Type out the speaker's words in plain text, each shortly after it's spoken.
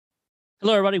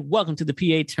Hello, everybody. Welcome to the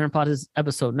PA Turn Pod. This is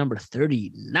episode number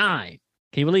 39.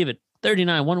 Can you believe it?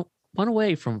 39, one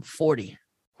away from 40.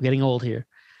 We're getting old here.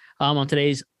 On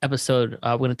today's episode,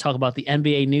 we're going to talk about the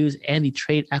NBA news and the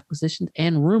trade acquisitions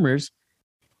and rumors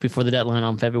before the deadline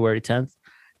on February 10th.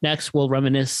 Next, we'll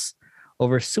reminisce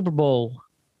over Super Bowl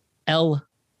L2.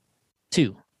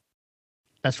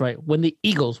 That's right, when the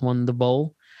Eagles won the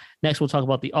bowl. Next, we'll talk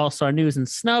about the All-Star news and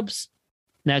snubs.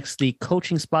 Next, the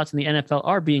coaching spots in the NFL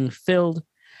are being filled.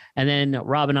 And then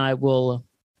Rob and I will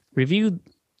review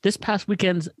this past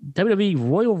weekend's WWE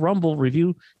Royal Rumble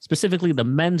review, specifically the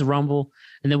men's Rumble.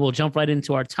 And then we'll jump right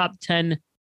into our top 10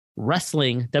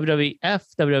 wrestling, WWF,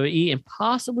 WWE, and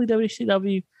possibly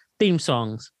WCW theme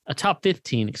songs. A top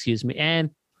 15, excuse me.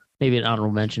 And maybe an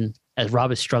honorable mention, as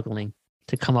Rob is struggling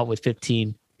to come up with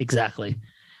 15 exactly.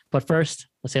 But first,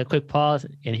 let's take a quick pause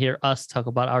and hear us talk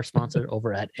about our sponsor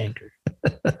over at Anchor.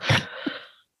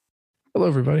 Hello,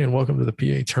 everybody, and welcome to the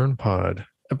PA Turn Pod,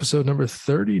 episode number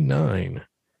 39,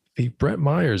 the Brett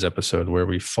Myers episode where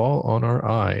we fall on our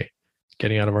eye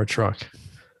getting out of our truck,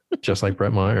 just like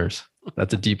Brett Myers.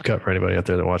 That's a deep cut for anybody out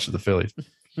there that watches the Phillies.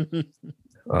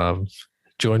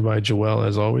 Joined by Joel,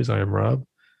 as always. I am Rob.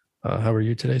 How are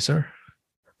you today, sir?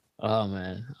 Oh,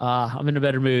 man. I'm in a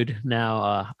better mood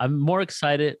now. I'm more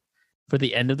excited for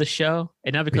the end of the show.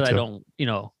 And not because I don't,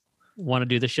 want to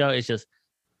do the show. It's just,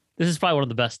 this is probably one of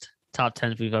the best top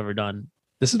 10s we've ever done.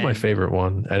 This is my favorite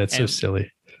one, and it's so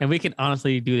silly. And we can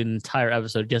honestly do an entire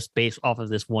episode just based off of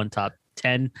this one top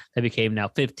 10 that became now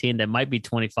 15. That might be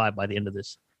 25 by the end of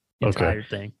this entire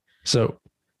thing. So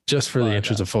just for the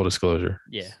interest of full disclosure,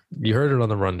 you heard it on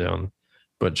the rundown,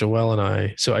 but Joel and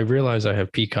I realized I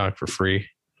have Peacock for free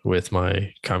with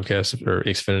my Comcast or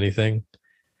Xfinity thing.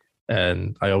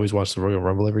 And I always watch the Royal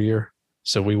Rumble every year.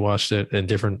 So we watched it in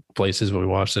different places, but we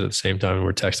watched it at the same time. And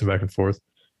we're texting back and forth.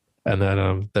 And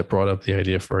then that brought up the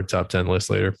idea for a top 10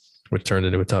 list later, which turned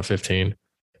into a top 15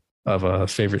 of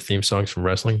favorite theme songs from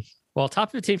wrestling. Well,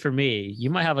 top 15 for me,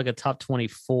 you might have like a top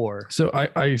 24. So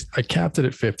I capped it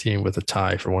at 15 with a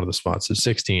tie for one of the spots. So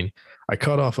 16. I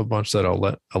cut off a bunch that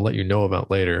I'll let you know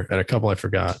about later, and a couple I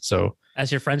forgot. So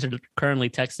as your friends are currently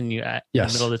texting you in the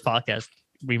middle of this podcast,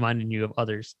 reminding you of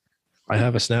others. I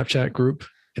have a Snapchat group.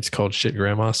 It's called Shit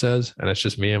Grandma Says, and it's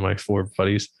just me and my 4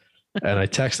 buddies. And I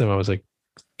text them. I was like,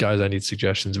 guys, I need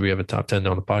suggestions. We have a top 10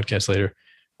 on the podcast later.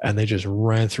 And they just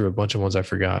ran through a bunch of ones I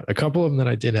forgot. A couple of them that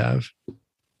I did have,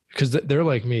 because they're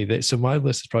like me. So my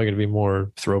list is probably going to be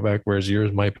more throwback, whereas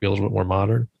yours might be a little bit more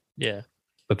modern. Yeah.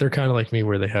 But they're kind of like me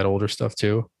where they had older stuff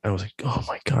too. And I was like, oh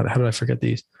my God, how did I forget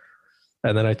these?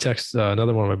 And then I text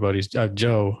another one of my buddies,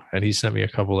 Joe, and he sent me a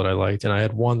couple that I liked. And I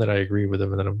had one that I agree with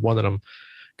him, and then one that I'm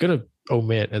going to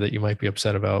omit and that you might be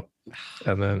upset about.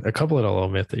 And then a couple that I'll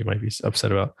omit that you might be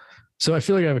upset about. So I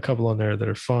feel like I have a couple on there that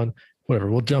are fun. Whatever,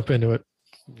 we'll jump into it.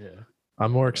 Yeah.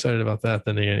 I'm more excited about that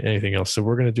than anything else. So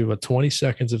we're going to do about 20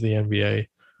 seconds of the NBA,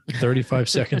 35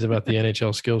 seconds about the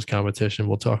NHL skills competition.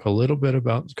 We'll talk a little bit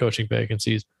about coaching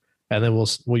vacancies, and then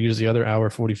we'll use the other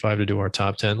hour 45 to do our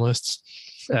top 10 lists.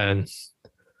 And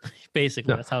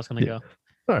basically, that's how it's going to go.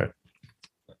 All right.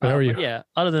 How are you? Yeah.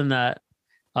 Other than that,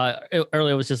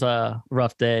 earlier was just a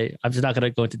rough day. I'm just not going to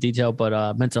go into detail,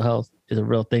 but mental health is a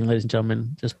real thing, ladies and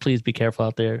gentlemen. Just please be careful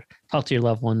out there. Talk to your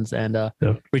loved ones and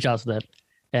reach out to them.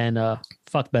 And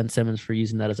fuck Ben Simmons for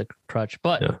using that as a crutch.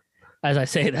 But as I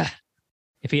say that,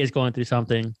 if he is going through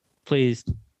something, please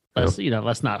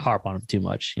let's not harp on him too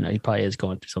much. He probably is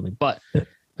going through something, but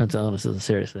mental illness is a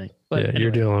serious thing. But anyway.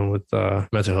 You're dealing with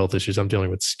mental health issues. I'm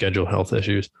dealing with schedule health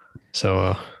issues. So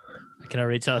I can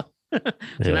already tell. I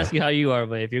can ask you how you are,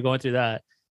 but if you're going through that,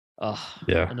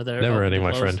 never ending,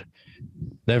 my friend.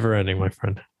 Never ending, my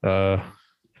friend.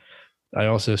 I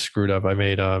also screwed up. I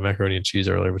made macaroni and cheese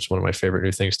earlier, which is one of my favorite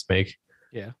new things to make.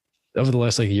 Yeah. Over the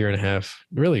last year and a half,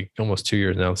 really almost 2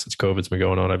 years now since COVID's been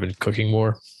going on, I've been cooking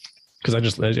more because I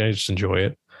just enjoy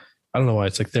it. I don't know why.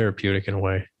 It's like therapeutic in a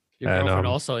way. Your girlfriend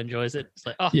also enjoys it. It's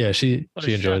like, she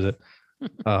enjoys it.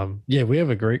 We have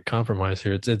a great compromise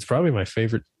here. It's probably my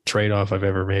favorite trade-off I've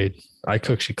ever made. I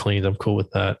cook, she cleans. I'm cool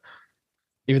with that.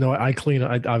 Even though I clean,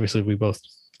 obviously we both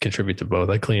contribute to both.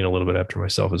 I clean a little bit after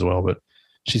myself as well, but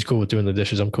she's cool with doing the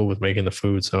dishes. I'm cool with making the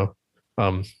food. So,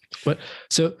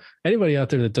 so anybody out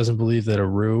there that doesn't believe that a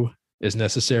roux is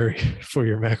necessary for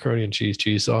your macaroni and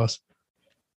cheese sauce,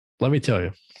 let me tell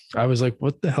you, I was like,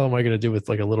 what the hell am I going to do with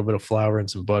like a little bit of flour and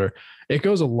some butter? It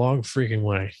goes a long freaking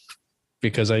way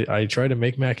because I try to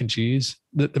make mac and cheese.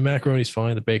 The macaroni's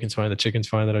fine. The bacon's fine. The chicken's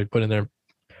fine that I put in there.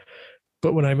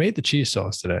 But when I made the cheese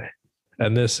sauce today,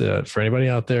 and this, for anybody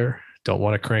out there, don't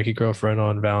want a cranky girlfriend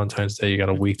on Valentine's Day, you got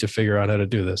a week to figure out how to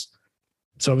do this.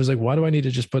 So I was like, why do I need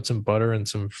to just put some butter and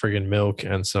some friggin' milk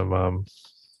and some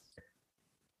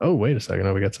oh, wait a second.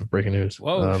 Oh, we got some breaking news.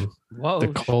 Whoa.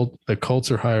 The Colts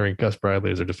are hiring Gus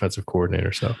Bradley as their defensive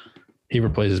coordinator. So he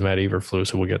replaces Matt Eberflus,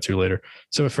 who we'll get to later.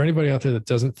 So for anybody out there that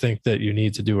doesn't think that you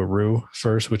need to do a roux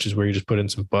first, which is where you just put in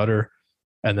some butter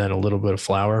and then a little bit of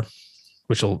flour,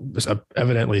 which will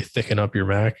evidently thicken up your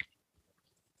mac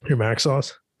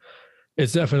sauce.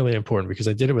 It's definitely important because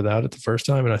I did it without it the first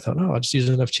time. And I thought, no, I'll just use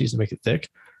enough cheese to make it thick.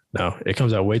 No, it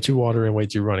comes out way too watery and way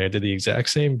too runny. I did the exact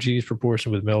same cheese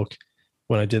proportion with milk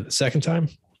when I did the second time.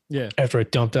 Yeah. After I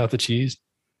dumped out the cheese,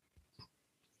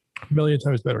 a million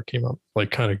times better. It came out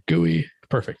like kind of gooey,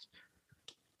 perfect.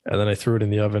 And then I threw it in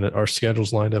the oven. Our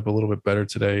schedules lined up a little bit better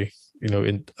today,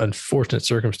 in unfortunate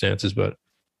circumstances, but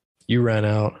you ran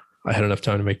out. I had enough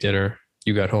time to make dinner.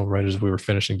 You got home right as we were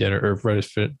finishing dinner, or right as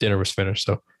dinner was finished.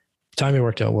 So timing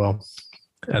worked out well.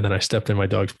 And then I stepped in my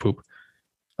dog's poop,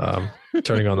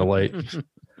 turning on the light.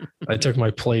 I took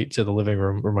my plate to the living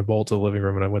room, or my bowl to the living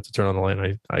room, and I went to turn on the light,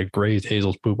 and I grazed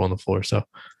Hazel's poop on the floor. So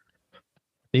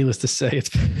needless to say, it's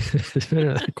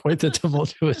been quite a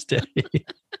tumultuous day.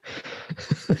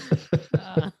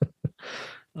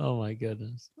 Oh my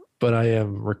goodness. But I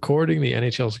am recording the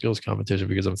NHL skills competition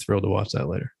because I'm thrilled to watch that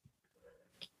later.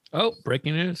 Oh,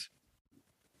 breaking news.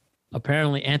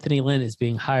 Apparently, Anthony Lynn is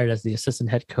being hired as the assistant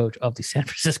head coach of the San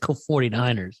Francisco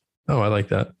 49ers. Oh, I like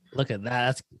that. Look at that.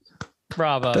 That's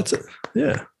bravo. That's it.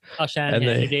 Yeah. Oh, Shanahan,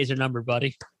 your days are numbered,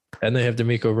 buddy. And they have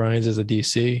D'Amico Ryans as a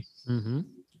DC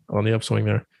on the upswing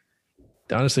there.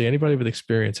 Honestly, anybody with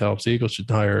experience helps. The Eagles should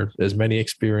hire as many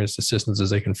experienced assistants as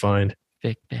they can find.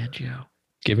 Vic Fangio.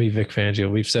 Give me Vic Fangio.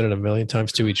 We've said it a million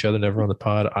times to each other, never on the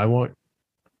pod. I want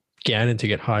Gannon to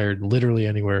get hired literally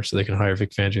anywhere so they can hire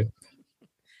Vic Fangio.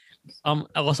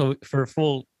 Also, for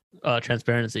full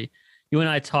transparency, you and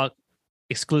I talk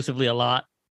exclusively a lot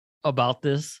about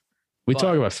this. We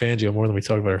talk about Fangio more than we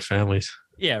talk about our families.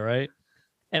 Yeah, right.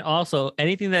 And also,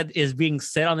 anything that is being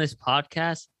said on this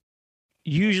podcast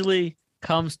usually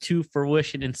comes to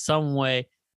fruition in some way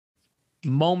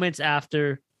moments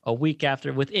after, a week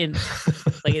after, within,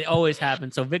 like it always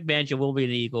happens. So Vic Fangio will be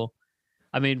an Eagle.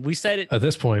 I mean, we said it at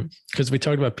this point because we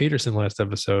talked about Peterson last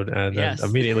episode, and then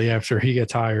immediately after he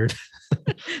gets hired,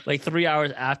 like 3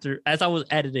 hours after, as I was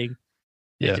editing,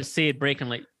 just see it break. I'm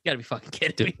like, you gotta be fucking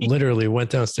kidding me. Literally went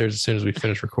downstairs as soon as we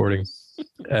finished recording,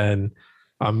 and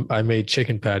I made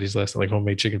chicken patties last night, like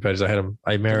homemade chicken patties. I marinated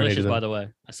Delicious, them. By the way,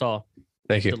 I saw.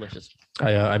 Thank you. Delicious.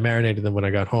 I marinated them when I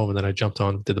got home, and then I jumped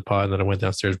on, did the pod, and then I went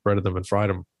downstairs, breaded them, and fried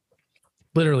them.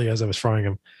 Literally, as I was frying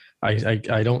them,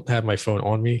 I don't have my phone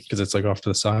on me because it's like off to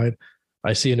the side.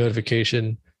 I see a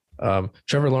notification.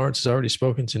 Trevor Lawrence has already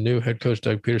spoken to new head coach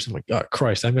Doug Peterson. I'm like, God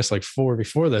Christ, I missed like 4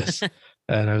 before this.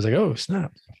 And I was like, oh,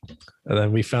 snap. And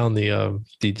then we found the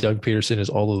Doug Peterson is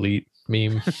all elite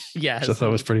meme. Yes. So I thought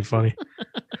it was pretty funny.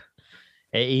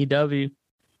 AEW.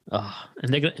 Oh,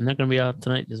 and they're going to be out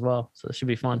tonight as well. So it should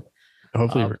be fun.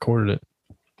 Hopefully recorded it.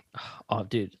 Oh,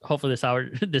 dude. Hopefully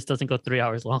this doesn't go 3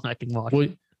 hours long. I can watch.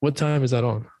 What time is that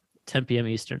on? 10 p.m.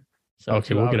 Eastern. So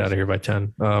okay, we'll get out of here by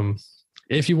 10.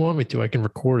 If you want me to, I can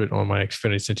record it on my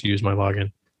Xfinity since you use my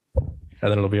login. And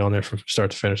then it'll be on there from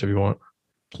start to finish if you want.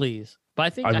 Please. But I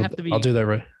think I have to be. I'll do that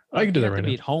right. I can do that right now.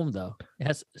 Be at home, though.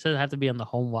 It says I have to be on the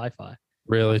home Wi-Fi.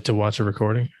 Really? To watch a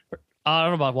recording? I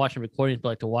don't know about watching recordings, but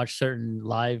like to watch certain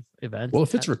live events. Well,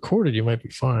 if it's recorded, you might be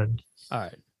fine. All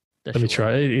right. Let me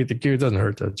try. It doesn't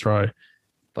hurt to try.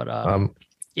 But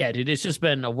yeah, dude, it's just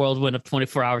been a whirlwind of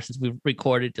 24 hours since we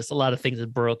recorded. Just a lot of things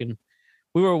have broken.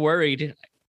 We were worried.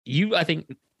 You, I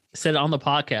think, said on the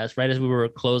podcast right as we were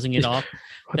closing it off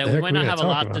that we might not have a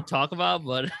lot to talk about,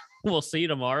 but we'll see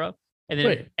tomorrow. And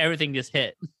then everything just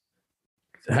hit.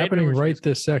 It's happening right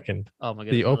this second. Oh my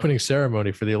goodness! The opening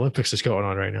ceremony for the Olympics is going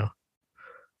on right now.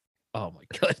 Oh my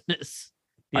goodness!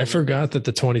 I forgot that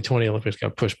the 2020 Olympics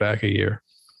got pushed back a year.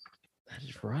 That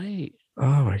is right.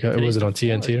 Oh my god! Was it on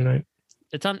TNT tonight?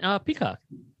 It's on Peacock.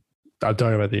 I'm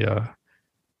talking about the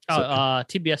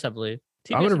TBS, I believe.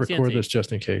 TBS I'm going to record this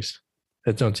just in case.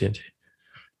 It's on TNT.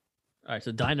 All right,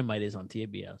 so Dynamite is on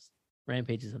TBS.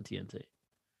 Rampage is on TNT.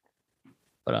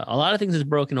 But a lot of things is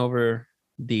broken over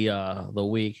the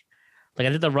week. Like I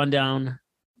did the rundown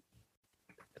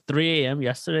 3 a.m.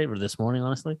 yesterday or this morning,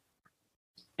 honestly.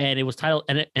 And it was titled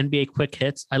NBA Quick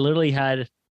Hits. I literally had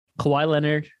Kawhi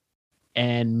Leonard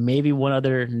and maybe one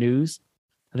other news.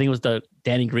 I think it was the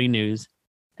Danny Green news.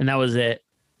 And that was it.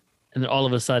 And then all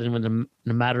of a sudden, in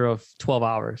a matter of 12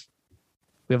 hours,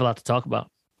 we have a lot to talk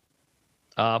about.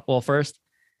 Well, first,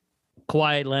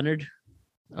 Kawhi Leonard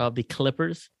of the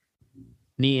Clippers,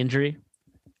 knee injury.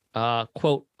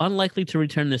 Quote, unlikely to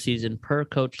return this season per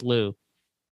Coach Lue.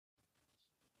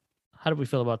 How do we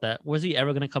feel about that? Was he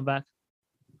ever going to come back?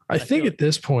 I think at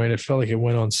this point, it felt like it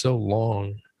went on so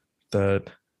long that.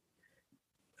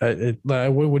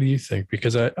 What do you think?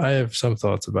 Because I have some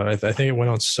thoughts about it. I think it went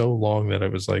on so long that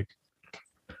it was like.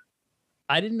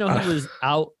 I didn't know he was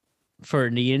out for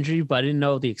a knee injury, but I didn't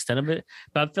know the extent of it.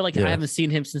 But I feel like I haven't seen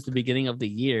him since the beginning of the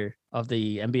year of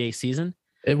the NBA season.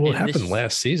 It will happen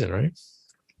last season, right?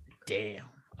 Damn.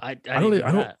 I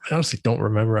honestly don't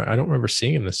remember. I don't remember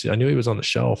seeing him this year. I knew he was on the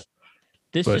shelf.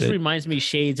 This just reminds me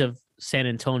shades of San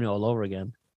Antonio all over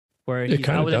again, where it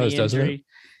kind of does, doesn't it?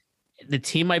 The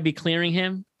team might be clearing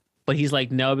him, but he's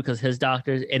like, no, because his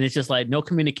doctors, and it's just like no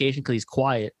communication because he's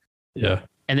quiet. Yeah.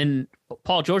 And then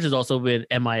Paul George has also been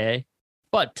MIA,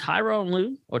 but Tyronn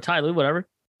Lue or Ty Lue, whatever.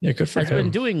 Yeah, good for him. Has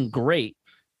been doing great.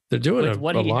 They're doing a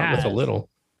lot with a little.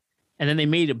 And then they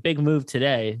made a big move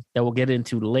today that we'll get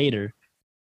into later.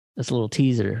 That's a little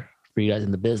teaser for you guys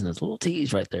in the business. A little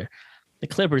tease right there. The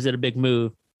Clippers did a big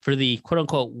move for the quote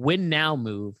unquote win now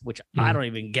move, which I don't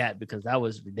even get because that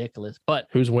was ridiculous. But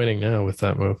who's winning now with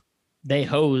that move? They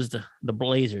hosed the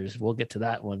Blazers. We'll get to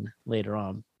that one later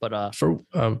on. But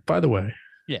by the way,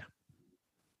 yeah.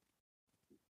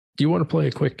 Do you want to play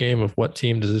a quick game of what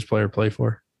team does this player play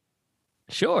for?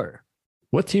 Sure.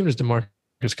 What team does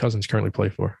DeMarcus Cousins currently play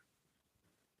for?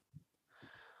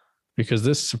 Because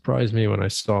this surprised me when I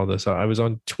saw this. I was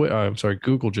on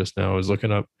Google just now. I was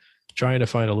looking up, trying to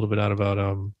find a little bit out about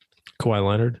Kawhi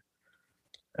Leonard,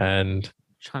 and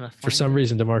for some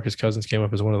reason DeMarcus Cousins came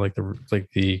up as one of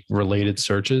the related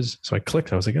searches. So I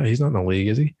clicked. I was like, oh, he's not in the league,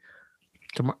 is he?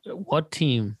 What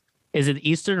team? Is it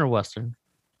Eastern or Western?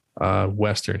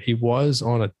 Western. He was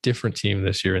on a different team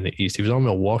this year in the East. He was on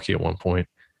Milwaukee at one point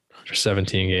for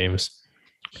 17 games.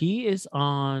 He is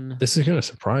on. This is going to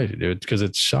surprise you, dude, because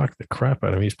it shocked the crap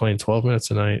out of him. He's playing 12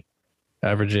 minutes a night,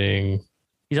 averaging.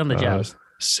 He's on the Jazz.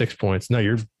 6 points. No,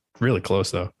 you're really close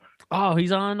though. Oh,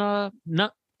 he's on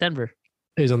Denver.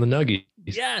 He's on the Nuggets.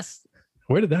 Yes.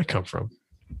 Where did that come from?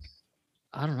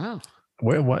 I don't know.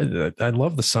 I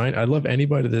love the sign. I love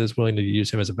anybody that is willing to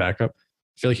use him as a backup.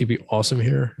 I feel like he'd be awesome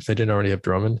here if they didn't already have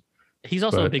Drummond. He's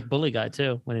also a big bully guy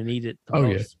too when he needed.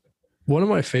 Yeah. One of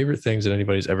my favorite things that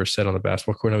anybody's ever said on the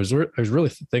basketball court. I was really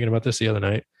thinking about this the other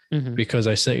night because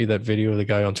I sent you that video of the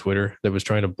guy on Twitter that was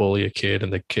trying to bully a kid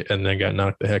and then got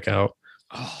knocked the heck out.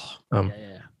 Oh,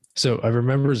 yeah. So I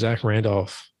remember Zach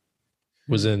Randolph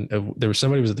was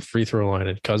somebody was at the free throw line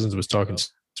and Cousins was talking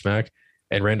smack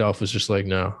and Randolph was just like,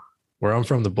 no, where I'm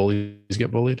from, the bullies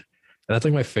get bullied. And that's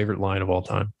like my favorite line of all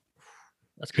time.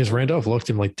 That's because Randolph looked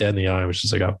him like dead in the eye and was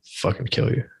just like, I'll fucking kill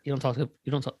you. You don't talk.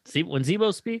 See, when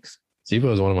Zebo speaks.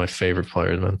 Zebo is one of my favorite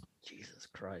players, man. Jesus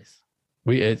Christ.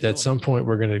 At some point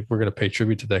we're gonna pay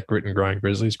tribute to that grit and grind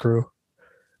Grizzlies crew.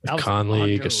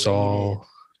 Conley, Gasol,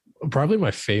 probably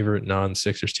my favorite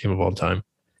non-Sixers team of all time.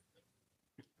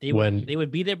 They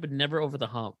would be there, but never over the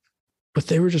hump. But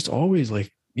they were just always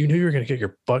like, you knew you were gonna get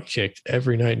your butt kicked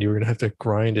every night, and you were gonna have to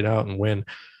grind it out and win.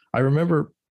 I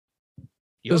remember.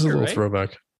 This is a little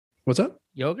throwback. What's that?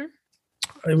 Yoger?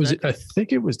 I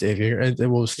think it was Dave Yeager, and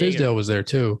Fizdale was there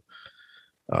too.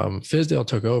 Fizdale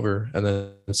took over and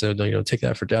then said, take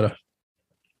that for data.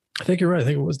 I think you're right. I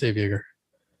think it was Dave Yeager.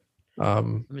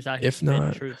 If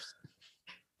not,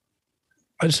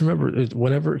 I just remember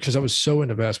whenever, because I was so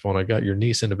into basketball and I got your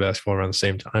niece into basketball around the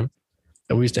same time.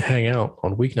 And we used to hang out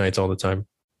on weeknights all the time.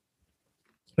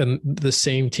 And the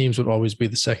same teams would always be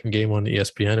the second game on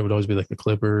ESPN. It would always be like the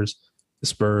Clippers, the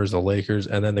Spurs, the Lakers,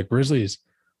 and then the Grizzlies.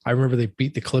 I remember they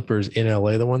beat the Clippers in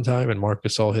LA the one time, and Marc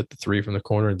Gasol hit the three from the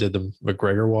corner and did the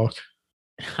McGregor walk.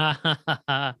 And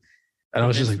I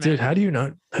was just like, dude, how do you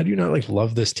not like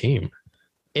love this team?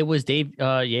 It was Dave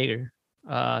Yeager.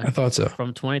 I thought so.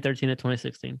 From 2013 to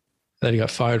 2016. Then he got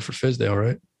fired for Fizdale,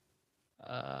 right?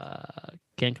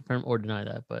 Can't confirm or deny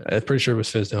that, but I'm pretty sure it was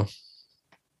Fizdale.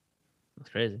 That's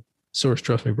crazy. Source,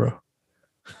 trust me, bro.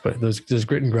 But those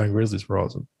grit and grind Grizzlies were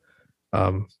awesome.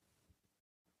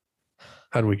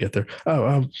 How do we get there?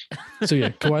 So yeah,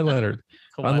 Kawhi Leonard,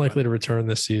 unlikely to return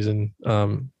this season. I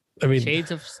mean,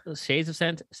 shades of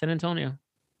San Antonio.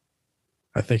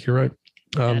 I think you're right.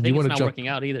 I think it's not working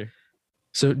out either.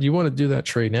 So do you want to do that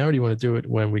trade now, or do you want to do it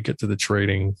when we get to the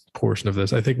trading portion of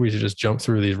this? I think we should just jump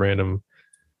through these random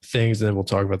things, and then we'll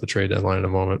talk about the trade deadline in a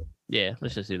moment. Yeah,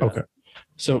 let's just do that. Okay.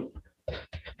 So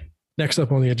next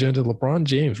up on the agenda, LeBron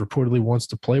James reportedly wants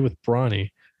to play with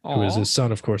Bronny, who is his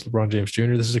son, of course, LeBron James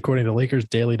Jr. This is according to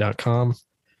LakersDaily.com.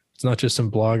 It's not just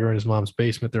some blogger in his mom's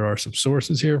basement. There are some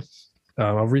sources here.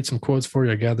 I'll read some quotes for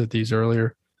you. I gathered these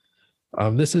earlier.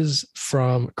 This is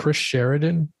from Chris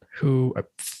Sheridan, who I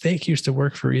think used to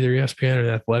work for either ESPN or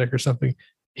The Athletic or something.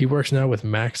 He works now with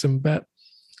Maxim Bet.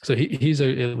 So he's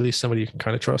at least somebody you can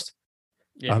kind of trust.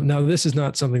 Yeah. Now, this is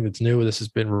not something that's new. This has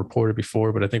been reported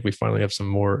before, but I think we finally have some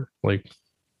more, like,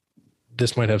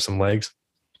 this might have some legs.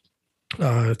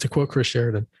 To quote Chris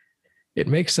Sheridan, it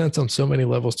makes sense on so many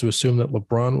levels to assume that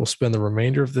LeBron will spend the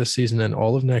remainder of this season and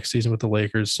all of next season with the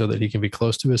Lakers so that he can be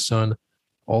close to his son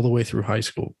all the way through high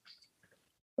school.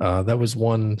 That was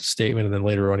one statement. And then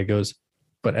later on, he goes,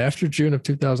 but after June of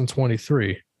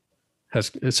 2023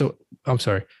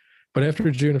 but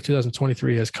after June of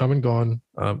 2023 has come and gone,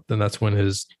 then that's when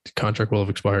his contract will have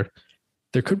expired.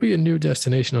 There could be a new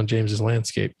destination on James's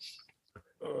landscape,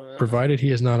 provided he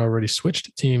has not already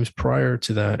switched teams prior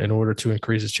to that in order to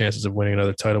increase his chances of winning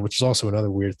another title, which is also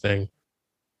another weird thing.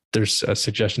 There's a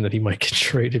suggestion that he might get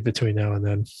traded between now and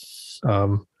then.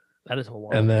 That is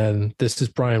wild. And then this is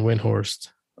Brian Windhorst.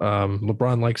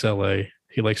 LeBron likes LA.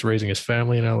 He likes raising his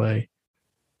family in LA.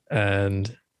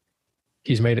 And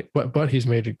he's made it, but he's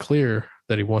made it clear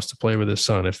that he wants to play with his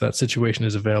son. If that situation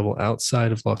is available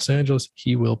outside of Los Angeles,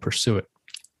 he will pursue it.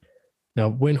 Now,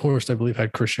 Windhorst, I believe,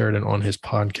 had Chris Sheridan on his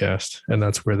podcast, and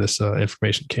that's where this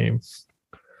information came.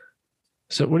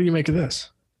 So what do you make of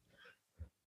this?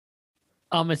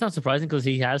 It's not surprising because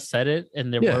he has said it,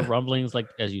 and there were rumblings, like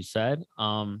as you said.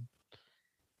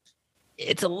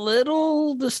 It's a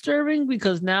little disturbing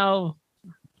because now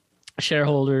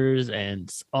shareholders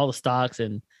and all the stocks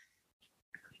and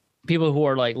people who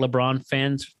are like LeBron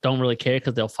fans don't really care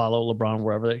because they'll follow LeBron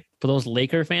wherever they. For those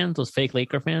Laker fans, those fake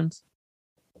Laker fans,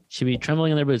 should be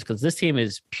trembling in their boots because this team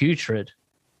is putrid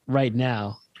right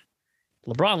now.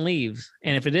 LeBron leaves,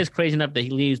 and if it is crazy enough that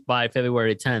he leaves by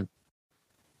February 10th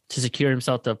to secure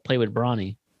himself to play with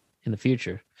Bronny in the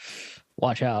future,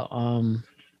 watch out.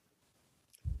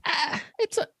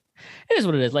 It is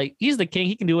what it is. Like, he's the king.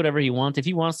 He can do whatever he wants. If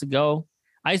he wants to go,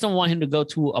 I just don't want him to go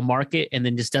to a market and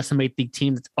then just decimate the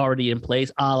team that's already in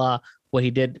place, a la what he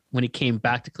did when he came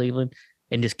back to Cleveland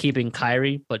and just keeping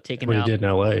Kyrie, but taking what out. He did in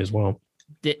LA as well.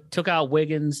 Took out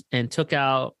Wiggins and took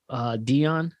out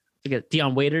Dion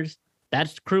Waiters.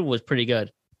 That crew was pretty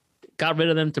good. Got rid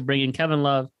of them to bring in Kevin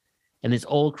Love and his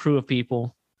old crew of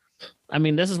people. I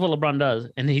mean, this is what LeBron does.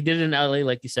 And he did it in LA,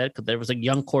 like you said, because there was a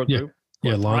young core group.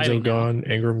 Yeah, Lonzo gone,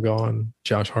 Ingram gone,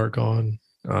 Josh Hart gone.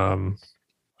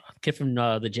 Kid from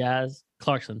the Jazz,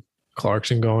 Clarkson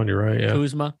gone. You're right. Yeah,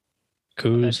 Kuzma.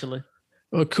 Eventually.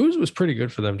 Well, Kuz was pretty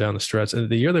good for them down the stretch. And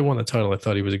the year they won the title, I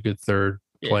thought he was a good third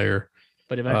player.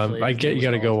 But eventually, I get you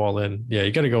got to go all in. Yeah,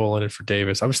 you got to go all in for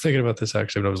Davis. I was thinking about this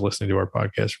actually when I was listening to our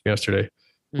podcast from yesterday.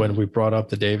 When we brought up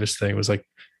the Davis thing, it was like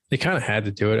they kind of had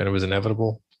to do it, and it was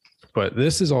inevitable. But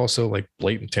this is also like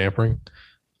blatant tampering.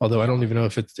 Although I don't even know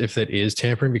if that is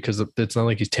tampering because it's not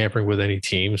like he's tampering with any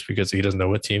teams because he doesn't know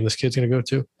what team this kid's going to go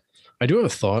to. I do have a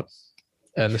thought,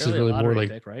 and this is really more like,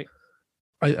 pick, right?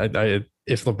 I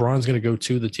if LeBron's going to go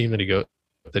to the team that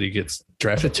he gets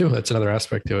drafted to, that's another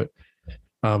aspect to it.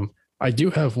 I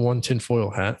do have one tinfoil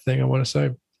hat thing I want to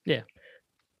say. Yeah.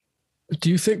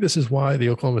 Do you think this is why the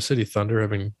Oklahoma City Thunder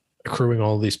have been accruing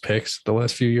all these picks the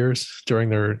last few years during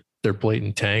their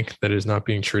blatant tank that is not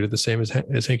being treated the same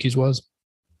as Yankees was?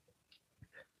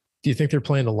 Do you think they're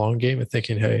playing the long game and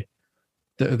thinking, hey,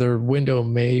 their window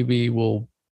maybe will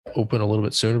open a little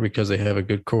bit sooner because they have a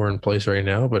good core in place right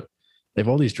now, but they have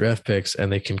all these draft picks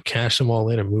and they can cash them all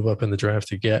in and move up in the draft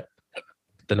to get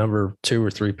the number 2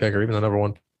 or 3 pick or even the number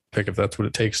 1 pick if that's what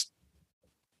it takes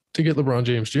to get LeBron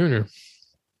James Jr.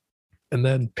 and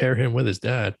then pair him with his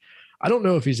dad. I don't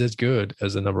know if he's as good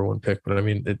as the number 1 pick, but I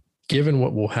mean, given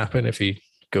what will happen if he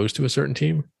goes to a certain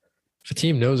team, if a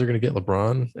team knows they're going to get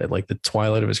LeBron at like the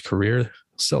twilight of his career,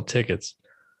 sell tickets.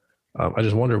 I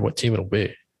just wonder what team it'll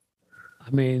be. I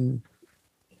mean,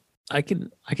 I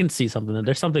can see something.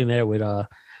 There's something there with the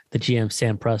GM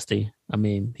Sam Presti. I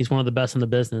mean, he's one of the best in the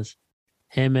business.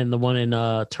 Him and the one in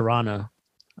Toronto,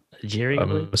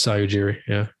 Ujiri, Masai Ujiri,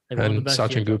 yeah, and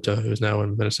Sachin Gupta, who's now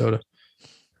in Minnesota,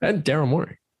 and Daryl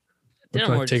Morey.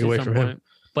 Take away from him.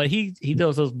 But he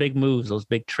does those big moves, those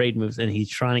big trade moves, and he's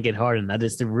trying to get Harden. That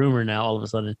is the rumor now. All of a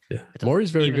sudden, yeah.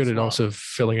 Morey's very good at also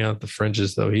filling out the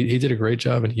fringes, though. He did a great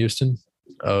job in Houston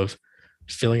of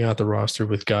filling out the roster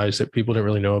with guys that people didn't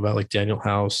really know about, like Daniel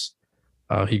House.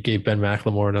 He gave Ben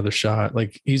McLemore another shot.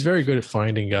 Like, he's very good at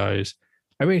finding guys.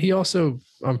 I mean, he also,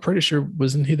 I'm pretty sure,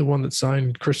 wasn't he the one that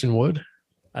signed Christian Wood?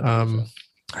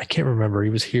 I can't remember. He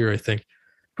was here, I think.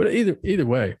 But either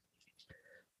way,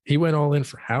 he went all in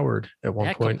for Howard at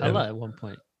one point. Capella at one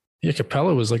point. Yeah,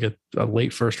 Capella was like a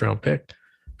late first-round pick.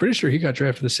 Pretty sure he got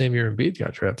drafted the same year Embiid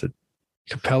got drafted.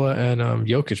 Capella and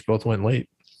Jokic both went late,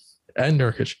 and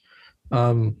Nurkic.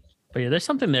 But yeah, there's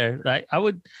something there. I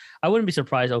wouldn't be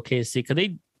surprised. OKC, because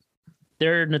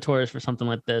they're notorious for something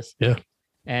like this. Yeah,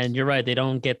 And you're right; they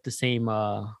don't get the same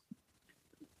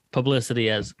publicity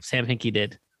as Sam Hinkie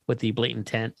did with the blatant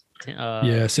tent.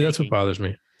 Yeah, see, that's what bothers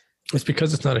me. It's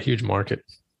because it's not a huge market,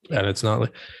 and it's not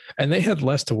like, and they had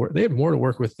less to work. They had more to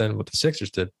work with than what the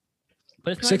Sixers did.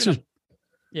 But it's not Sixers.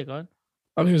 Yeah, go ahead.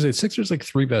 I was going to say Sixers like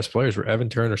three best players were Evan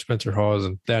Turner, Spencer Hawes,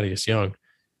 and Thaddeus Young.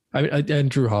 And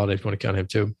Drew Holiday, if you want to count him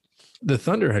too. The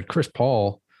Thunder had Chris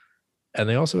Paul, and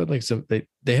they also had like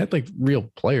they had like real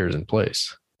players in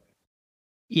place.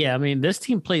 Yeah, I mean this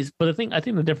team plays, but I think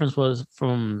the difference was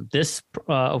from this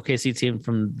OKC team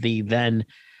from the then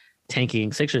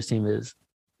tanking Sixers team is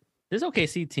this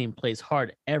OKC team plays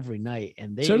hard every night,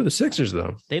 and so do the Sixers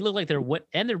though. They look like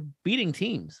they're beating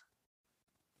teams.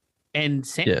 And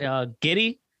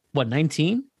Giddey,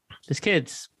 19? This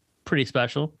kid's pretty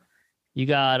special. You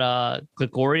got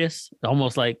Gregorius,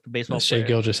 almost like the baseball Shai player.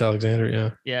 Gilgeous-Alexander,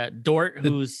 yeah. Yeah, Dort,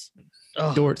 who's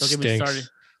Dort stinks.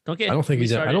 I don't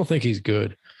think he's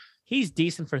good. He's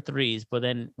decent for threes, but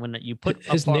then when you put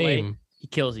his name, he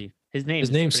kills you. His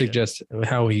name suggests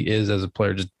how he is as a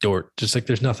player, just Dort. Just like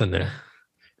there's nothing there.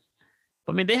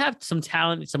 I mean, they have some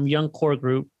talent, some young core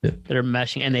group that are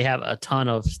meshing, and they have a ton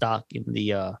of stock in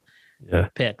the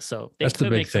picks. So that's the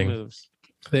big thing. Moves.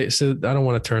 So I don't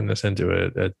want to turn this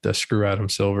into a screw Adam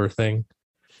Silver thing,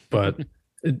 but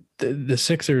the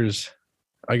Sixers,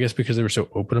 I guess because they were so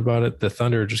open about it, the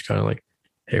Thunder are just kind of like,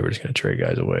 hey, we're just going to trade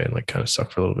guys away and like kind of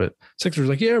suck for a little bit. Sixers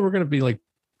like, yeah, we're going to be like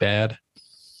bad,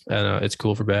 and it's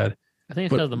cool for bad. I think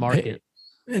it's because of the market.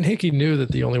 And Hickey knew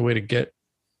that the only way to get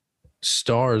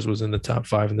stars was in the top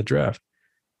 5 in the draft.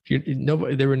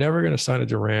 They were never going to sign a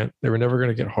Durant. They were never going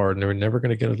to get Harden. They were never going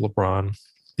to get a LeBron.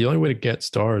 The only way to get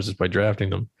stars is by drafting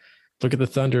them. Look at the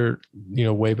Thunder,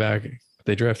 way back.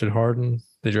 They drafted Harden.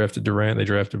 They drafted Durant. They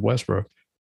drafted Westbrook.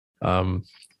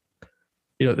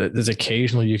 There's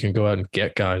occasionally you can go out and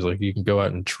get guys. Like you can go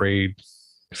out and trade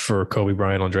for Kobe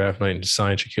Bryant on draft night and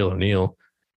sign Shaquille O'Neal.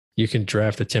 You can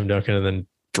draft a Tim Duncan and then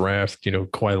draft,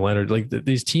 Kawhi Leonard. Like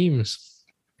these teams,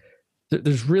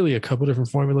 there's really a couple different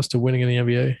formulas to winning in the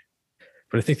NBA.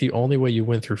 But I think the only way you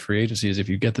win through free agency is if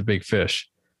you get the big fish.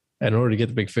 And in order to get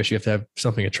the big fish, you have to have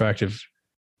something attractive,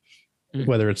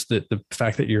 whether it's the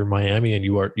fact that you're Miami and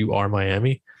you are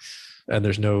Miami and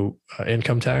there's no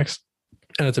income tax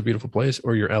and it's a beautiful place,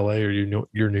 or you're LA or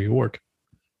you're New York.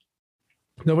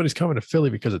 Nobody's coming to Philly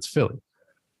because it's Philly.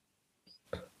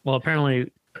 Well,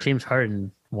 apparently James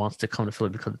Harden wants to come to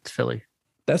Philly because it's Philly.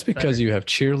 That's because you have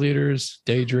cheerleaders,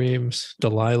 daydreams,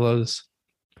 Delilahs,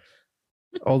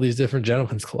 all these different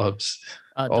gentlemen's clubs,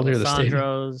 all near the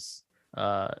stadium.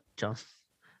 John,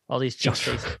 all these cheese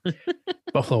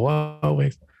Buffalo Wild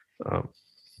Wings.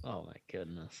 Oh my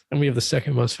goodness! And we have the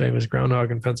second most famous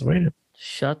groundhog in Pennsylvania.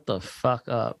 Shut the fuck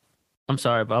up! I'm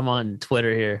sorry, but I'm on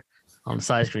Twitter here on the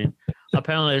side screen.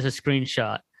 Apparently, there's a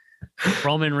screenshot.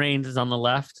 Roman Reigns is on the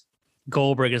left.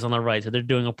 Goldberg is on the right. So they're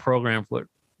doing a program where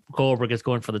Goldberg is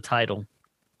going for the title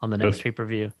on the next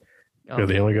pay-per-view. You're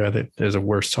the only guy that is a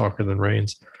worse talker than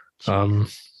Reigns.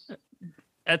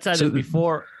 That's either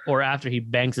before or after he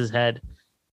bangs his head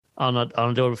on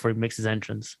a door before he makes his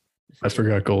entrance. I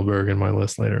forgot Goldberg in my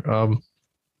list later.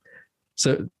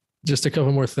 So just a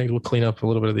couple more things. We'll clean up a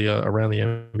little bit of the around the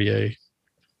NBA.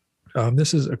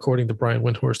 This is according to Brian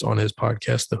Windhorst on his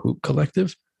podcast, The Hoop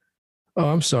Collective. Oh,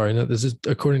 I'm sorry. No, this is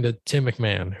according to Tim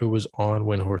McMahon, who was on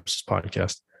Windhorst's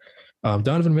podcast.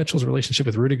 Donovan Mitchell's relationship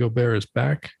with Rudy Gobert is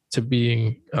back to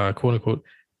being, quote unquote,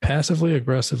 passively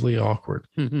aggressively awkward.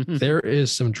 There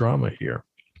is some drama here.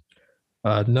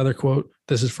 Another quote.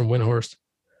 This is from Windhorst.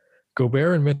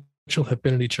 Gobert and Mitchell have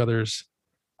been at each other's,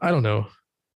 I don't know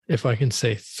if I can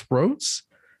say throats.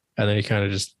 And then he kind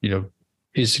of just,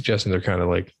 he's suggesting they're kind of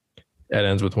like at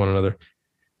ends with one another.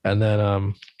 And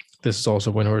then this is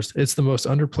also Windhorst. It's the most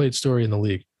underplayed story in the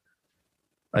league,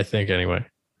 I think, anyway.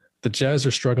 The Jazz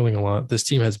are struggling a lot. This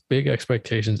team has big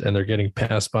expectations, and they're getting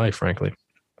passed by, frankly.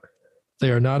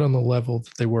 They are not on the level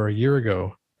that they were a year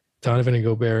ago. Donovan and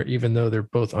Gobert, even though they're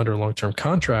both under long-term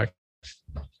contract,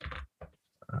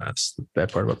 that's the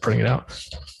bad part about printing it out,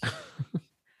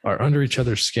 are under each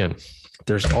other's skin.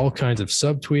 There's all kinds of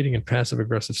subtweeting and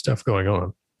passive-aggressive stuff going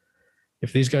on.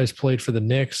 If these guys played for the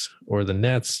Knicks or the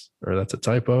Nets, or that's a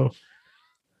typo,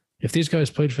 if these guys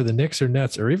played for the Knicks or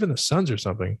Nets or even the Suns or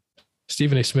something,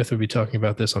 Stephen A. Smith would be talking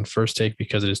about this on First Take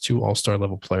because it is 2 all-star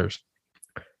level players.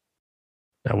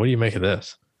 Now, what do you make of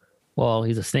this? Well,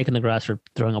 he's a snake in the grass for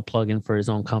throwing a plug in for his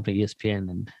own company, ESPN,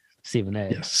 and Stephen A.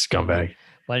 Yes, scumbag.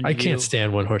 I can't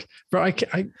stand Windhorst. Bro,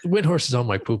 Windhorst is on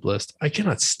my poop list. I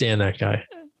cannot stand that guy.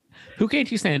 Who can't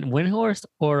you stand, Windhorst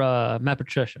or Matt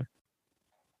Patricia?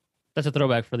 That's a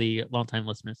throwback for the longtime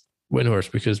listeners.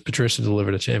 Windhorst, because Patricia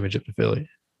delivered a championship to Philly.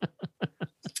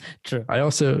 True. I'm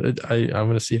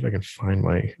going to see if I can find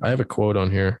I have a quote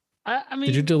on here. I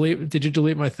mean, did you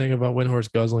delete my thing about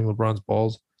Windhorst guzzling LeBron's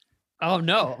balls? Oh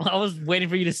no, I was waiting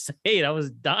for you to say it. I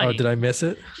was dying. Oh, did I miss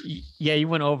it? Yeah, you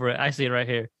went over it. I see it right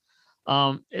here.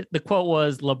 The quote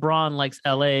was, "LeBron likes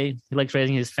LA. He likes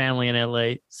raising his family in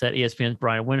LA," said ESPN's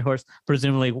Brian Windhorst,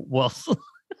 presumably well.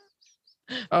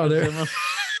 Oh, there.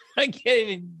 I can't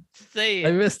even say it.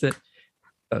 I missed it.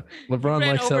 LeBron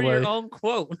likes over LA. Your own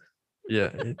quote. Yeah.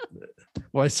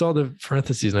 Well, I saw the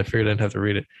parentheses and I figured I didn't have to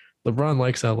read it. LeBron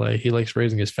likes LA. He likes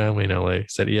raising his family in LA,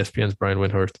 said ESPN's Brian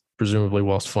Windhorst, presumably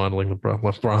whilst fondling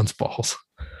LeBron's balls.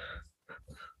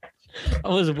 I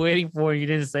was waiting for you. You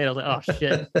didn't say it. I was like, oh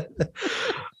shit.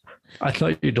 I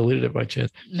thought you deleted it by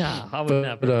chance. No, I would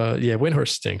never. But yeah, Windhorst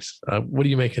stinks. What do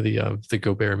you make of the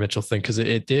Gobert Mitchell thing? Because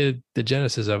it did, the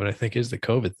genesis of it, I think, is the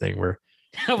COVID thing where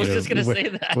I was just gonna say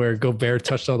that, where Gobert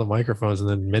touched all the microphones and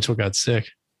then Mitchell got sick.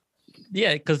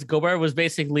 Yeah, because Gobert was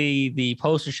basically the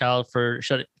poster child for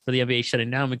the NBA shutting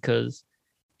down because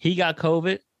he got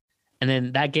COVID, and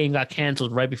then that game got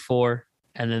canceled right before,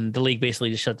 and then the league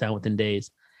basically just shut down within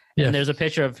days. Yeah. And there's a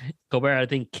picture of Gobert, I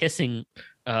think, kissing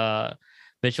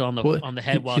Mitchell on the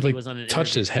head while he was on an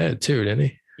touched his head too, didn't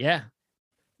he? Yeah.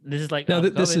 This is like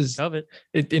this is COVID.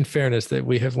 In fairness, that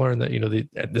we have learned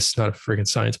that this is not a freaking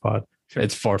science pod. Sure.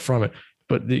 It's far from it,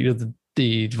 but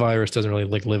the virus doesn't really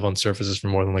live on surfaces for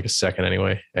more than a second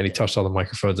anyway. And he touched all the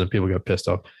microphones and people got pissed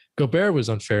off. Gobert was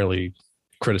unfairly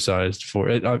criticized for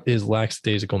his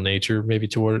lackadaisical nature,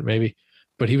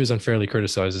 but he was unfairly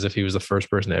criticized as if he was the first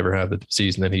person to ever have the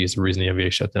season that he's the reason the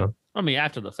NBA shut down. I mean,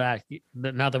 after the fact,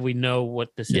 now that we know what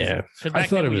this is. Yeah. I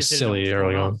thought it was silly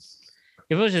early on.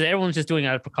 If it was just everyone's just doing it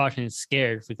out of precaution and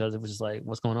scared because it was just like,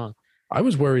 what's going on? I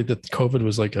was worried that COVID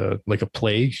was like a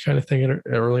plague kind of thing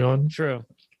early on. True.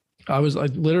 I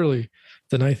literally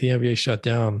the night the NBA shut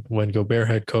down when Gobert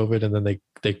had COVID and then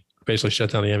they basically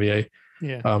shut down the NBA.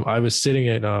 Yeah. I was sitting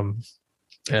at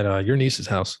your niece's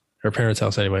house, her parents'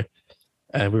 house anyway,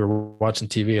 and we were watching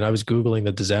TV and I was Googling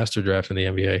the disaster draft in the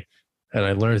NBA, and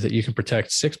I learned that you can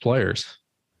protect 6 players,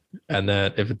 and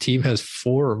that if a team has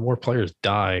 4 or more players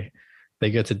die,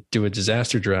 they get to do a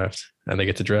disaster draft and they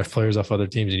get to draft players off other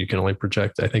teams, and you can only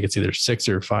protect, I think it's either 6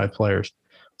 or 5 players.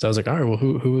 So I was like, all right, well,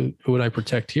 who would I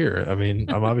protect here? I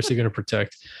mean, I'm obviously going to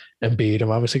protect Embiid.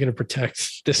 I'm obviously going to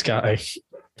protect this guy.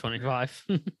 25.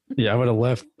 Yeah, I would have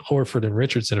left Horford and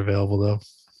Richardson available, though.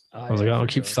 I was like, I'll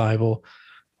keep Thibault.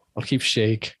 I'll keep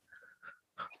Shake.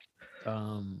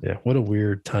 Yeah, what a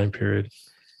weird time period.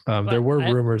 There were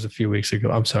rumors a few weeks ago.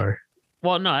 I'm sorry.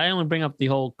 Well, no, I only bring up the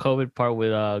whole COVID part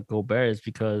with Gobert is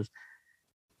because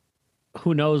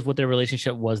who knows what their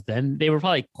relationship was then. They were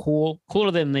probably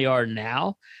cooler than they are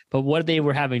now, but what they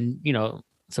were having,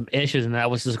 some issues, and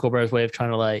that was just Gobert's way of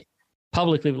trying to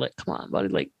publicly be come on,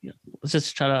 buddy, let's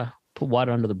just try to put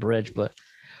water under the bridge. But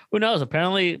who knows?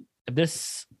 Apparently, if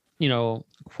this,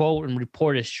 quote and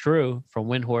report is true from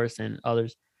Windhorst and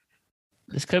others,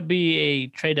 this could be a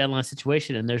trade deadline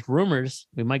situation. And there's rumors,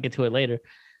 we might get to it later,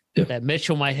 that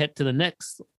Mitchell might head to the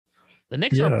Knicks. The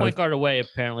Knicks are a point guard away,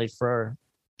 apparently, for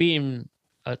being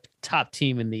a top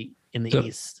team in the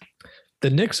East. The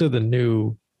Knicks are the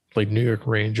new New York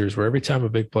Rangers, where every time a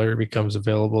big player becomes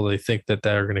available, they think that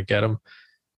they're going to get him.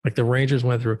 The Rangers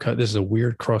went through a cut. This is a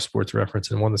weird cross sports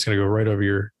reference and one that's going to go right over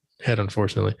your head,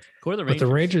 unfortunately. Who are the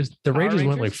Rangers? But the Rangers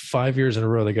went 5 years in a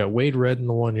row. They got Wade Redden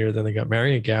the one year, then they got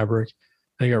Marion Gaborik,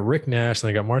 then they got Rick Nash, and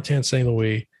they got Martin St.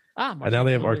 Louis. And now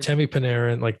they have Artemi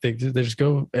Panarin. They just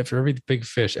go after every big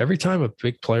fish. Every time a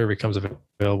big player becomes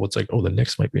available, it's the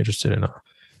Knicks might be interested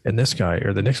in this guy,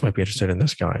 or the Knicks might be interested in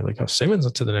this guy.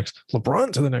 Simmons to the Knicks,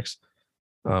 LeBron to the Knicks.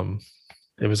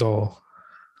 It's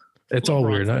all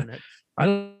weird. I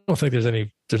don't think there's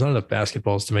not enough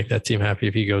basketballs to make that team happy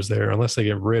if he goes there, unless they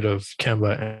get rid of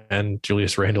Kemba and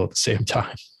Julius Randle at the same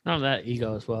time. Not that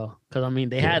ego as well, because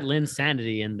they had Lin's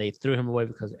sanity and they threw him away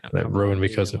because that ruined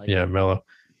because of Melo.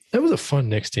 That was a fun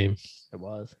Knicks team. It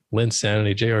was. Lynn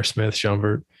Sanity, J.R. Smith,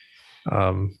 Shumpert,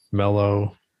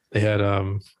 Melo. They had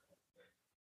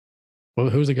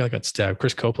who was the guy that got stabbed?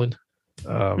 Chris Copeland.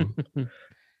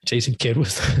 Jason Kidd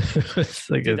was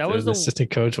the assistant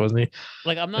coach, wasn't he?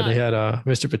 I'm not. And they had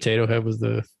Mr. Potato Head was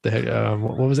the head.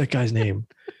 What was that guy's name?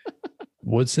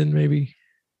 Woodson, maybe.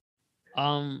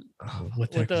 What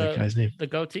the heck was that guy's name? The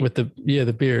goatee with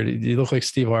the beard. He looked like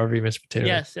Steve Harvey, Mr. Potato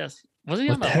Head. Yes. Was he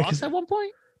on the Hawks at one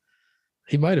point?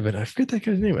 He might have been. I forget that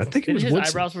guy's name. I think it was his Woodson.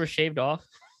 Eyebrows were shaved off.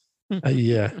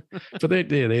 Yeah, but they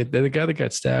the guy that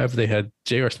got stabbed. They had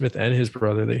J.R. Smith and his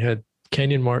brother. They had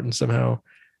Kenyon Martin somehow.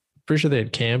 Pretty sure they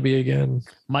had Camby again.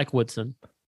 Mike Woodson.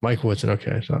 Mike Woodson.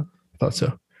 Okay, I thought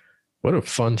so. What a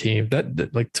fun team.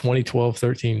 That like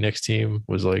 2012-13 Knicks team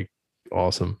was like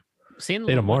awesome. Seeing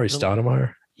They had Amari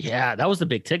Stoudemire. yeah, that was the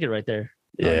big ticket right there.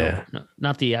 Yeah. No,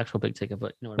 not the actual big ticket,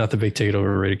 but you know what I Not the big ticket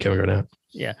overrated Kevin Garnett.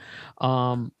 Yeah.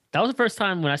 That was the first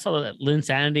time when I saw that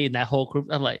Linsanity and that whole group.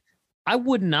 I'm like, I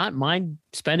would not mind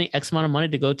spending X amount of money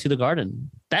to go to the Garden.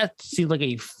 That seems like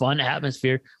a fun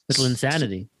atmosphere with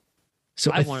Linsanity.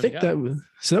 So I think that was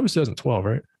 2012,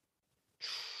 right?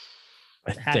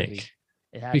 I think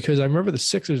because I remember the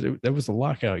Sixers. That was the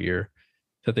lockout year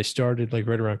that they started like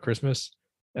right around Christmas,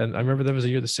 and I remember that was a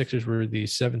year the Sixers were the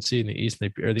 7th seed in the East,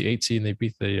 and or the 8th seed, and they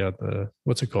beat the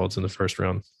what's it called? It's in the first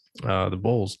round, the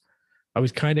Bulls. I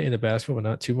was kind of into basketball, but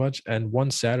not too much. And one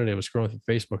Saturday, I was scrolling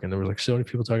through Facebook, and there was like so many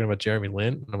people talking about Jeremy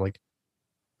Lin, and I'm like,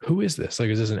 "Who is this? Like,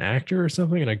 is this an actor or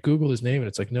something?" And I Googled his name, and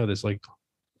it's like, no, this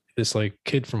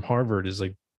kid from Harvard is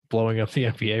like blowing up the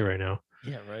NBA right now.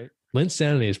 Yeah, right.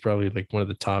 Linsanity is probably like one of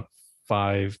the top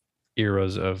 5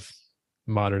 eras of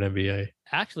modern NBA.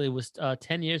 Actually, it was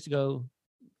 10 years ago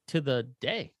to the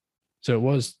day. So it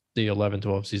was the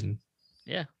 11-12 season.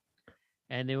 Yeah.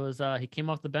 And it was he came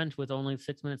off the bench with only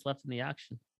 6 minutes left in the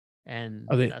action. And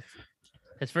that's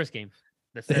his first game.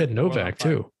 They had Novak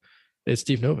too. It's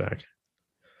Steve Novak.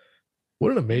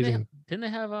 What an amazing didn't they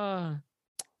have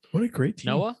what a great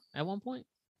team. Noah at one point?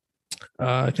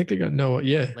 I think they got Noah.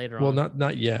 Yeah. Later on. Well,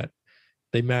 not yet.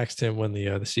 They maxed him when the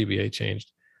CBA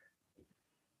changed.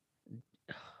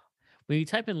 When you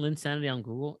type in Linsanity on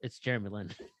Google, it's Jeremy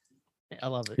Lin. I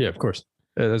love it. Yeah, of course.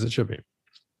 As it should be.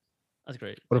 That's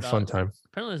great. What a fun time.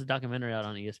 Apparently there's a documentary out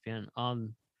on ESPN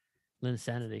on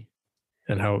Linsanity.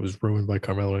 And how it was ruined by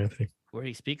Carmelo Anthony. Where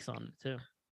he speaks on it too.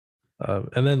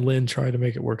 And then Lin tried to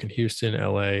make it work in Houston,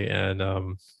 LA,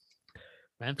 and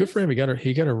good for him. He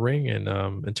got a ring in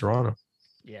Toronto.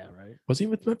 Yeah, right. Was he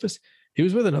with Memphis? He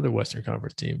was with another Western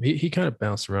Conference team. He kind of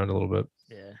bounced around a little bit.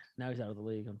 Yeah, now he's out of the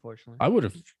league, unfortunately. I would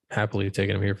have happily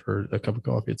taken him here for a cup of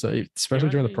coffee. It's especially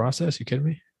during the process. You kidding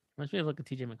me? Reminds me of like a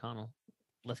TJ McConnell,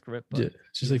 less grip. Yeah,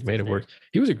 just like made it work.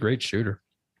 He was a great shooter.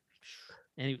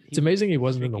 And it's amazing he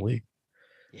wasn't in the league.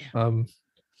 Yeah.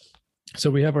 So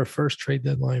we have our first trade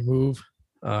deadline move.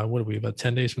 What are we, about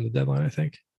 10 days from the deadline, I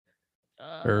think?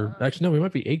 Or actually, no, we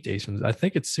might be 8 days from. I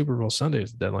think it's Super Bowl Sunday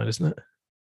is the deadline, isn't it?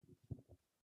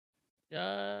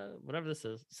 Whatever this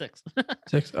is, 6.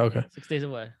 6. Okay. 6 days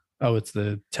away. Oh, it's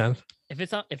the 10th. If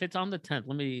it's on the 10th,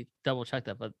 let me double check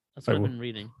that. But that's what I've been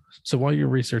reading. So while you're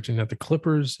researching that, the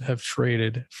Clippers have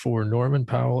traded for Norman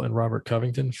Powell and Robert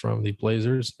Covington from the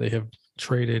Blazers. They have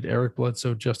traded Eric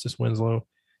Bledsoe, Justice Winslow,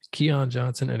 Keon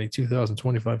Johnson, and a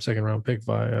 2025 second round pick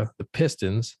via the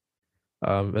Pistons.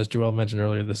 As Joel mentioned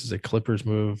earlier, this is a Clippers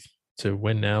move to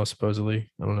win now,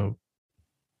 supposedly. I don't know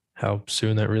how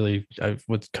soon that really,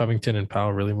 with Covington and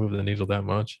Powell, really move the needle that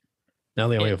much. Now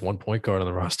they only have one point guard on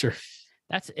the roster.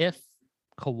 That's if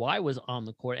Kawhi was on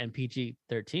the court and PG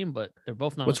 13, but they're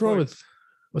both not. What's wrong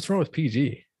with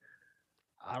PG?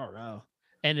 I don't know.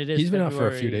 And it is. He's been out for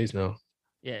a few days now.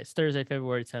 Yeah, it's Thursday,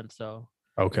 February 10th. So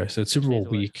okay, so it's Super Bowl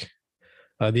week.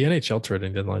 The NHL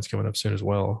trading deadline's coming up soon as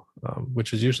well,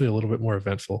 which is usually a little bit more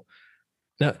eventful.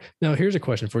 Now here's a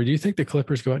question for you: do you think the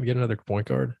Clippers go out and get another point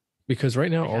guard? Because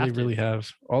right now,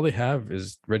 all they have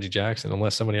is Reggie Jackson,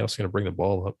 unless somebody else is going to bring the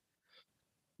ball up.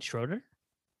 Schroeder.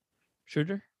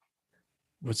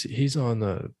 He's on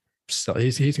the.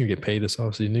 He's going to get paid this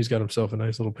offseason. He's got himself a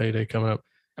nice little payday coming up.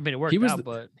 I mean, it worked out,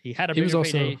 but he had a bigger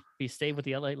payday if he stayed with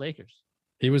the LA Lakers.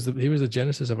 He was the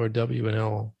genesis of our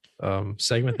WNL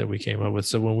segment that we came up with.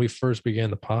 So when we first began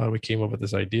the pod, we came up with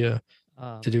this idea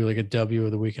to do like a W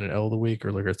of the week and an L of the week,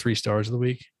 or like our 3 stars of the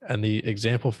week. And the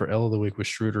example for L of the week was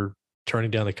Schroeder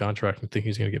turning down the contract and thinking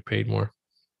he's going to get paid more.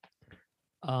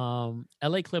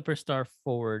 LA Clippers star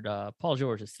forward Paul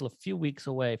George is still a few weeks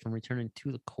away from returning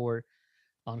to the court.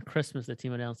 On Christmas, the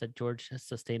team announced that George has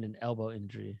sustained an elbow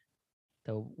injury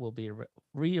that will be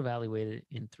reevaluated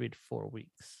in 3 to 4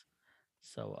 weeks.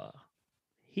 So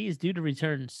he's due to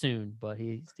return soon, but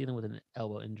he's dealing with an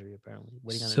elbow injury apparently.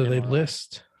 So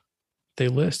they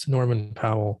list Norman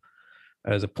Powell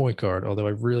as a point guard, although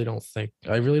I really don't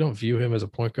view him as a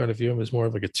point guard. I view him as more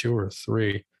of like a 2 or a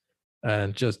 3.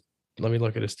 And just let me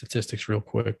look at his statistics real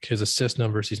quick. His assist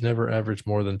numbers, he's never averaged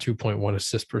more than 2.1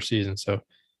 assists per season. So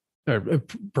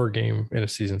per game in a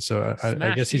season. So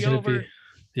I guess he's going to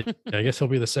be, I guess he'll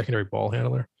be the secondary ball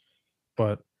handler.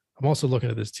 But I'm also looking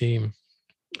at this team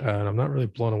and I'm not really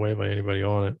blown away by anybody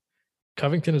on it.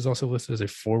 Covington is also listed as a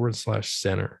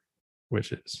forward/center,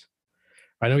 which is,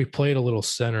 I know he played a little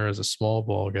center as a small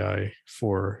ball guy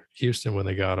for Houston when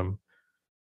they got him,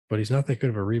 but he's not that good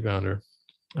of a rebounder.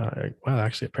 Well,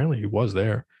 actually, apparently he was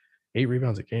there. 8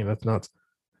 rebounds a game. That's nuts.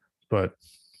 But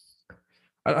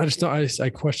I just don't. I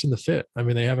question the fit. I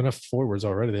mean, they have enough forwards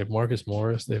already. They have Marcus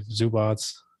Morris. They have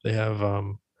Zubats. They have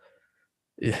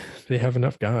yeah, they have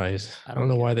enough guys. I don't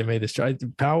know why they made this trade.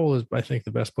 Powell is, I think,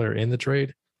 the best player in the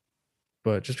trade.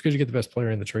 But just because you get the best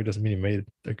player in the trade doesn't mean you made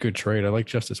a good trade. I like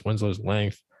Justice Winslow's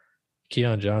length.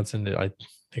 Keon Johnson, I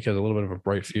think, has a little bit of a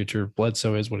bright future.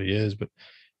 Bledsoe is what he is, but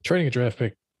trading a draft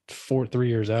pick 3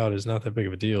 years out is not that big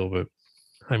of a deal. But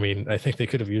I mean, I think they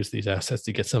could have used these assets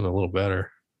to get something a little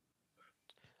better.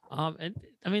 And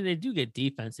I mean, they do get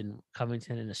defense in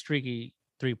Covington and a streaky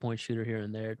 3-point shooter here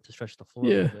and there to stretch the floor a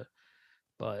little bit.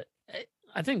 But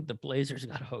I think the Blazers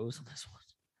got hose on this one.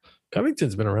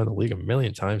 Covington's been around the league a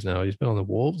million times now. He's been on the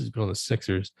Wolves. He's been on the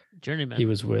Sixers. Journeyman. He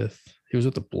was with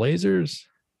the Blazers.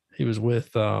 He was with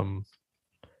who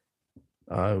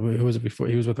was it before?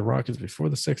 He was with the Rockets before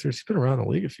the Sixers. He's been around the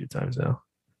league a few times now.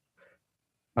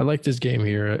 I like this game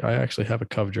here. I actually have a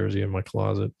Cov jersey in my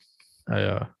closet.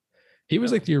 He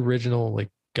was like the original like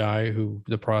guy who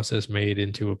the process made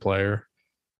into a player.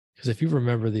 Because if you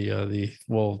remember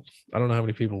well, I don't know how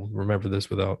many people remember this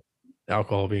without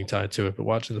alcohol being tied to it, but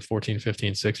watching the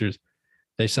 14-15 Sixers,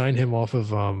 they signed him off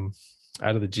of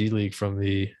out of the G League from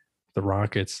the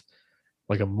Rockets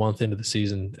like a month into the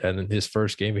season, and in his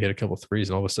first game he hit a couple of threes,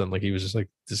 and all of a sudden like he was just like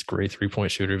this great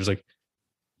 3-point shooter. It was like,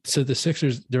 so the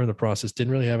Sixers during the process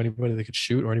didn't really have anybody that could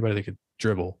shoot or anybody that could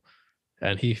dribble,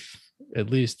 and he at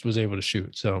least was able to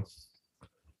shoot. So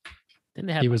then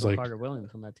they had Carter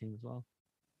Williams on that team as well.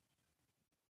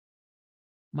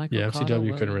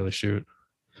 MCW couldn't really shoot.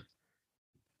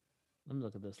 Let me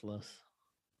look at this list.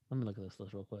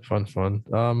 Real quick. Fun.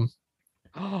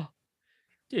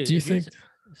 Dude, do you think?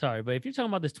 Sorry, but if you're talking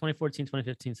about this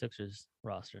 2014-2015 Sixers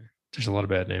roster, there's a lot of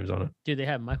bad names on it. Dude, they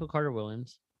had Michael Carter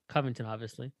Williams, Covington,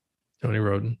 obviously. Tony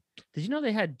Roden. Did you know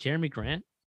they had Jeremy Grant?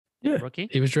 Yeah, rookie.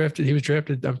 He was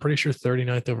drafted. I'm pretty sure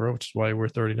 39th overall, which is why we're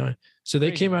 39. So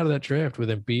they came out of that draft with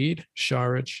Embiid,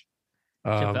 Saric,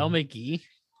 JaVale McGee,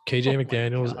 KJ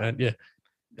McDaniels, and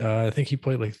I think he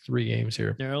played like 3 games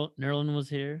here. Nerlin was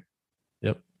here.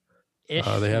 Yep.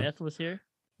 Smith was here.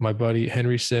 My buddy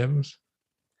Henry Sims,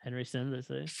 I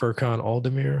say. Furkan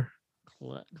Aldemir.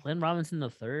 Glenn Robinson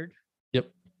III.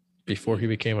 Yep. Before he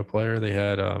became a player, they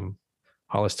had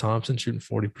Hollis Thompson shooting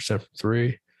 40% from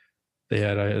 3. They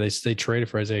had they traded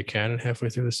for Isaiah Cannon halfway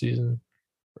through the season.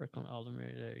 Furkan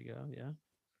Aldemir, there you go. Yeah.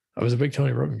 I was a big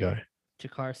Tony Roden guy.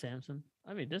 Jakar Sampson.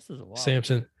 I mean, this is a lot.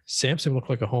 Sampson looked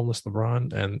like a homeless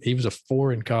LeBron, and he was a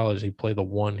 4 in college. He played the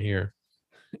 1 here.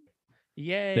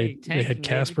 Yay! They had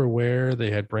Casper Ware.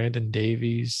 They had Brandon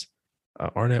Davies,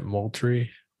 Arnett Moultrie,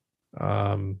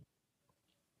 Jarvis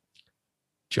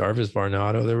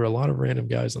Varnado. There were a lot of random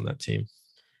guys on that team.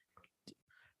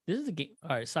 This is a game.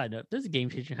 All right, side note. This is a game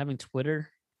changer. Having Twitter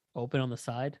open on the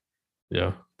side.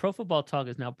 Yeah. Pro Football Talk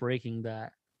is now breaking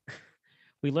that.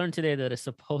 We learned today that a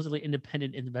supposedly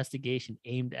independent investigation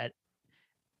aimed at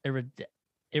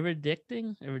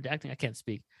redacting, I can't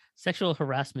speak, sexual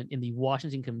harassment in the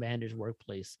Washington Commanders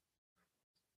workplace.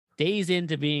 Days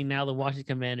into being now the Washington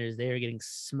Commanders, they are getting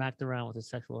smacked around with the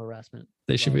sexual harassment.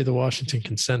 They should be the Washington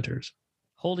Consenters.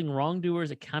 Holding wrongdoers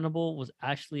accountable was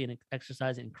actually an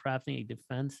exercise in crafting a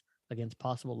defense against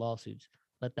possible lawsuits.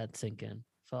 Let that sink in.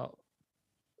 So,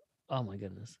 oh my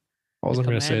goodness. All I'm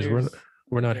going to say is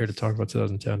we're not here to talk about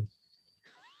 2010.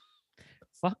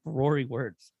 Fuck Rory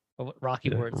Words.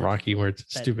 Rocky Words. Rocky Words.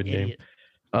 Stupid idiot.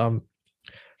 Name.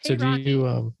 So do Rocky.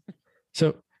 you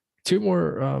so 2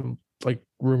 more like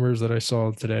rumors that I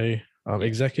saw today.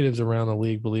 Executives around the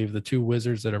league believe the 2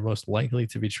 Wizards that are most likely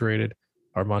to be traded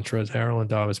are Montrezl Harrell and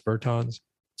Davis Bertans.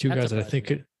 2 guys that I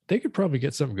think they could probably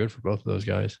get something good for both of those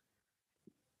guys.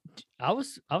 I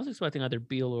was expecting either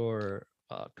Beal or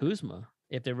Kuzma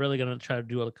if they're really going to try to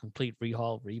do a complete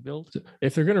rebuild.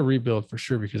 If they're going to rebuild, for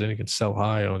sure, because then you can sell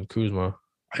high on Kuzma.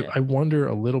 Yeah. I wonder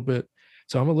a little bit.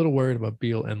 So I'm a little worried about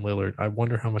Beal and Lillard. I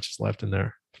wonder how much is left in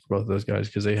there for both of those guys,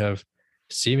 because they have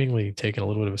seemingly taken a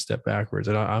little bit of a step backwards.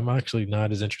 And I'm actually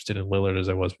not as interested in Lillard as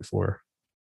I was before.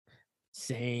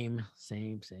 Same.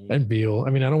 And Beal. I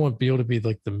mean, I don't want Beal to be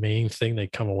like the main thing they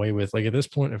come away with. Like at this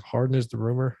point, if Harden is the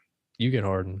rumor, you get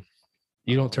Harden.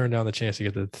 You don't turn down the chance to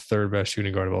get the 3rd best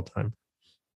shooting guard of all time.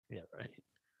 Yeah, right.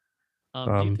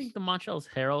 Do you think the Montrezl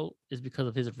Harrell is because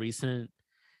of his recent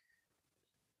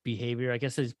behavior? I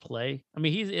guess his play. I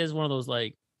mean, he is one of those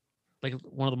like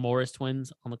one of the Morris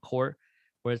twins on the court,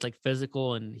 where it's like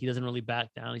physical and he doesn't really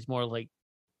back down. He's more like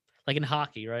in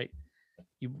hockey, right?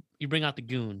 You bring out the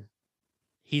goon.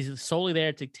 He's solely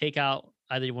there to take out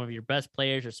either one of your best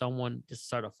players or someone to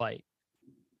start a fight.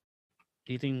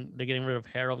 Do you think they're getting rid of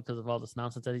Harrell because of all this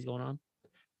nonsense that he's going on?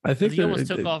 I think he almost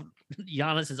took off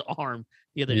Giannis's arm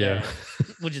the other day,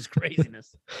 which is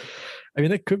craziness. I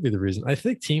mean, that could be the reason. I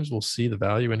think teams will see the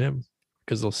value in him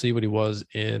because they'll see what he was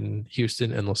in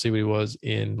Houston and they'll see what he was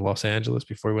in Los Angeles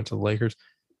before he went to the Lakers.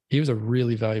 He was a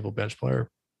really valuable bench player.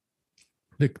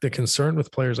 The concern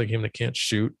with players like him that can't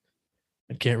shoot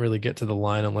and can't really get to the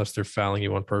line unless they're fouling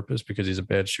you on purpose because he's a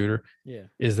bad shooter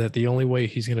is that the only way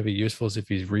he's going to be useful is if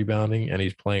he's rebounding and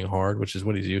he's playing hard, which is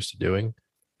what he's used to doing.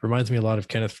 Reminds me a lot of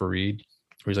Kenneth Faried,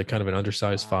 where he's like kind of an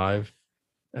undersized five.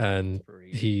 And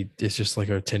he is just like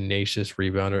a tenacious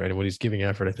rebounder. And when he's giving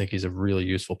effort, I think he's a really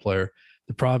useful player.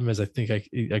 The problem is I think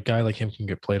a guy like him can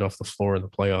get played off the floor in the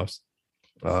playoffs.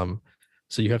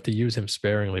 So you have to use him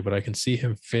sparingly, but I can see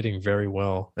him fitting very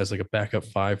well as like a backup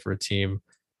five for a team.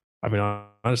 I mean,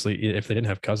 honestly, if they didn't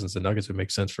have Cousins, the Nuggets would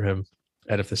make sense for him.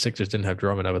 And if the Sixers didn't have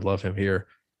Drummond, I would love him here.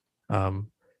 But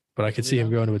I could see him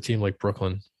going to a team like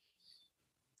Brooklyn.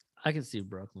 I can see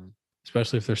Brooklyn.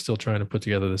 Especially if they're still trying to put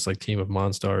together this like team of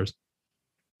monstars.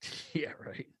 Yeah,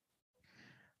 right.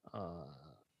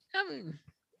 I mean,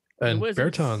 and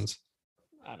Bertans.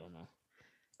 I don't know.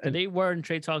 And they were in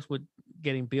trade talks with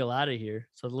getting Beal out of here,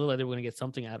 so it looked like they were going to get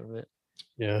something out of it.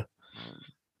 Yeah.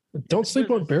 Don't sleep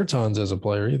on Bertans as a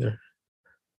player either.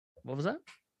 What was that?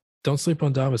 Don't sleep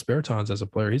on Davis Bertans as a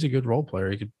player. He's a good role player.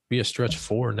 He could be a stretch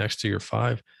four next to your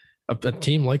five. A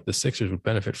team like the Sixers would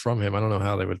benefit from him. I don't know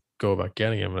how they would go about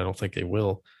getting him, and I don't think they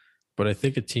will. But I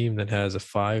think a team that has a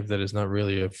five that is not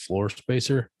really a floor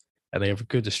spacer and they have a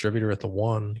good distributor at the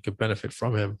one could benefit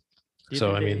from him. Do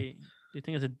you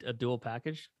think it's a dual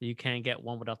package? You can't get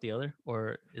one without the other,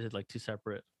 or is it like two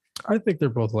separate? I think they're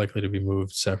both likely to be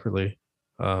moved separately.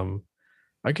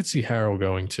 I could see Harrell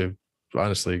going to,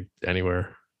 honestly,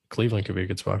 anywhere. Cleveland could be a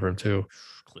good spot for him too.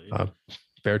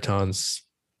 Bertans,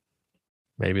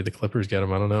 maybe the Clippers get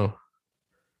him. I don't know.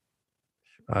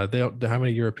 How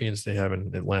many Europeans do they have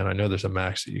in Atlanta? I know there's a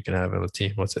max that you can have on the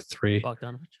team. What's it, 3?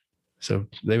 Bogdanovich. So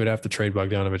they would have to trade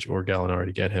Bogdanovich or Gallinari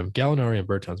to get him. Gallinari and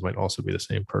Bertans might also be the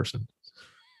same person.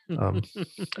 And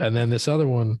then this other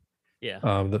one,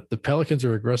 the Pelicans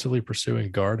are aggressively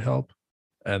pursuing guard help,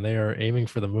 and they are aiming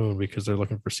for the moon because they're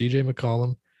looking for CJ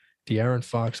McCollum, De'Aaron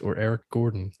Fox, or Eric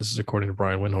Gordon. This is according to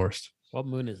Brian Windhorst. What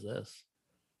moon is this?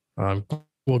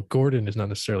 Well, Gordon is not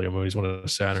necessarily a moon. He's one of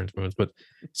Saturn's moons, but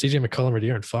CJ McCollum or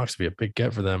De'Aaron Fox would be a big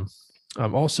get for them.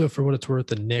 Also, for what it's worth,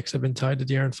 the Knicks have been tied to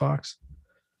De'Aaron Fox.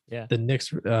 Yeah. The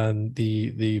Knicks,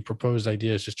 the proposed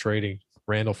idea is just trading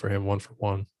Randall for him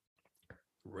 1-for-1.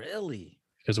 Really?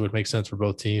 Because it would make sense for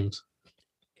both teams.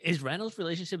 Is Randall's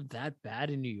relationship that bad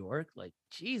in New York? Like,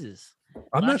 Jesus.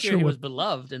 I'm not sure he was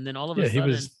beloved, and then all of a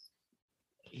sudden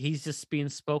he's just being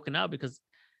spoken out because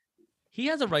he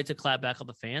has a right to clap back on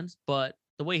the fans, but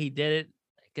the way he did it,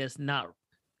 I guess not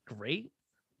great.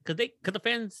 Because the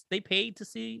fans, they paid to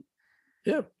see.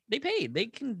 Yeah. They paid. They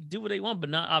can do what they want, but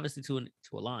not obviously to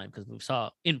a line, because we saw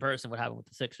in person what happened with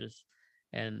the Sixers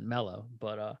and Melo.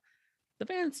 But the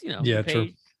fans, yeah, paid, true.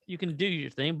 You can do your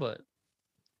thing, but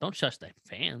don't shush the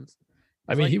fans.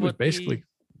 I mean, he was basically.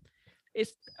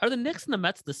 Are the Knicks and the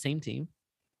Mets the same team?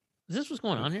 Is this what's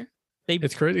going on here?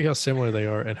 It's crazy how similar they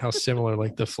are and how similar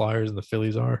like the Flyers and the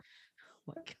Phillies are.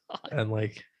 Oh my God. And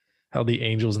like how the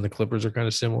Angels and the Clippers are kind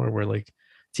of similar, where like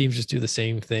teams just do the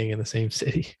same thing in the same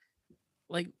city.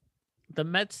 Like the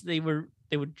Mets, they would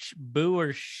boo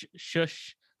or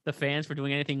shush the fans for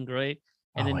doing anything great,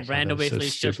 and then Randall basically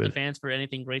shushed the fans for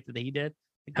anything great that he did.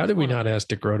 Like, how did we not ask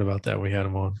Dick Grote about that when we had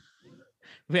him on?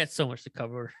 We had so much to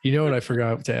cover. You know what I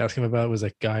forgot to ask him about was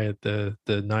that guy at the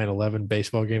 9/11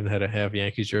 baseball game that had a half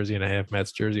Yankees jersey and a half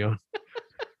Mets jersey on.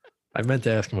 I meant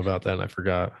to ask him about that and I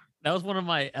forgot. That was one of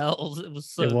my L's. It was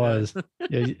so. It was.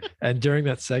 Yeah, and during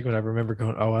that segment, I remember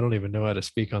going, "Oh, I don't even know how to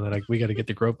speak on that. We got to get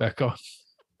the Grote back on."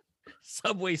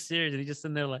 Subway Series, and he just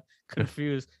sitting there like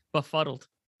confused, befuddled.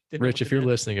 Rich, if you're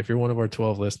listening, if you're one of our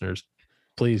 12 listeners,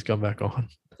 please come back on.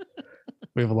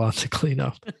 We have a lot to clean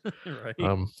up. Right.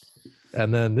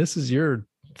 And then this is your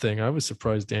thing. I was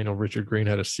surprised Daniel Richard Green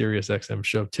had a Sirius XM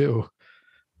show too.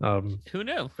 Who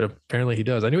knew? But apparently he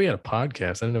does. I knew he had a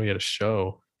podcast. I didn't know he had a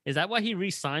show. Is that why he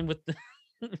re-signed with the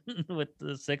with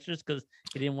the Sixers? Because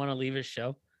he didn't want to leave his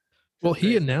show? Well,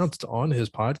 he announced on his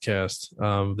podcast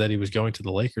that he was going to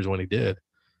the Lakers when he did.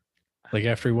 Like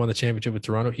after he won the championship with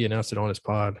Toronto, he announced it on his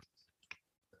pod.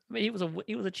 I mean,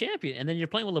 he was a champion, and then you're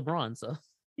playing with LeBron, so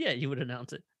yeah, you would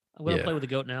announce it. I'm gonna play with the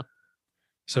GOAT now.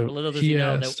 So little does he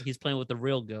know that he's playing with the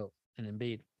real GOAT and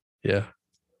Embiid. Yeah.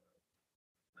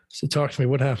 So talk to me.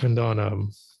 What happened on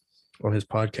his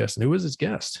podcast, and who was his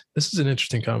guest? This is an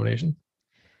interesting combination.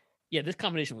 Yeah, this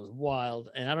combination was wild,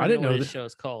 and I didn't know what his show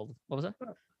is called. What was that?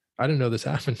 I didn't know this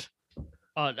happened.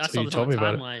 I So saw you this told on me the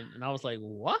about it. timeline, and I was like,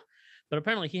 "What?" But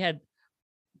apparently, he had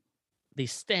the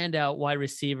standout wide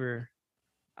receiver,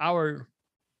 our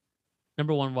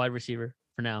number one wide receiver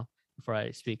for now. Before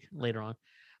I speak later on,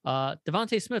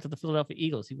 Devontae Smith of the Philadelphia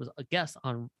Eagles. He was a guest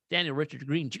on Daniel Richard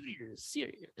Green Jr.'s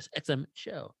Sirius XM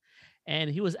show, and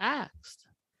he was asked.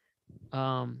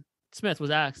 Smith was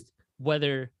asked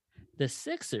whether the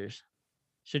Sixers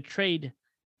should trade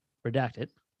redacted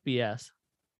BS,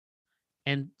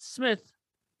 and Smith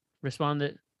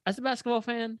responded, "As a basketball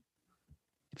fan,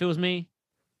 if it was me,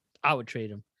 I would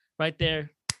trade him." Right there,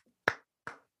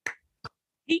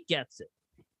 he gets it.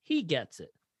 He gets it.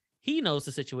 He knows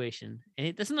the situation,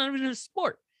 and that's not even a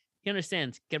sport. He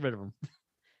understands. Get rid of him.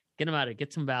 Get him out of it.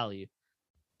 Get some value.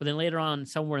 But then later on,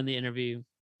 somewhere in the interview,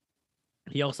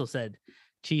 he also said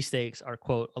cheesesteaks are,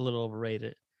 quote, a little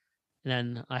overrated. And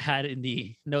then I had in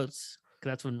the notes,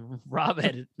 because that's when Rob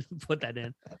had put that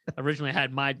in. Originally, I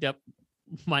had my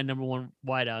number one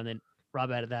wideout, and then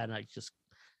Rob added that, and I just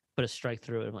put a strike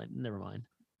through it. I'm like, never mind.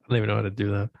 I don't even know how to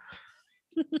do that.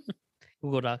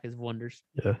 Google Doc is wonders.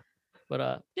 Yeah.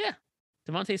 But yeah,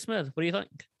 Devontae Smith, what do you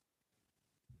think?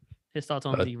 His thoughts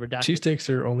on the redacted Cheesesteaks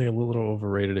are only a little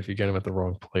overrated if you get them at the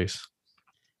wrong place.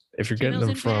 If you're getting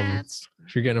them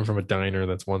from a diner,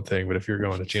 that's one thing. But if you're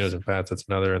going to Chino's and Pat's, that's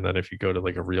another. And then if you go to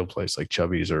like a real place like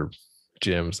Chubby's or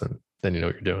Jim's, then you know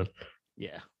what you're doing.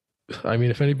 Yeah. I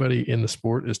mean, if anybody in the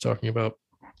sport is talking about,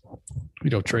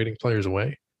 trading players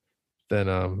away, then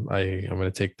I'm going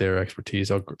to take their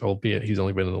expertise. Albeit he's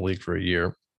only been in the league for a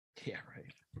year. Yeah, right.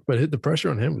 But the pressure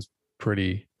on him was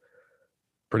pretty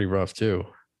rough too.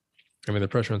 I mean, the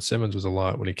pressure on Simmons was a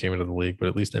lot when he came into the league, but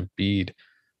at least Embiid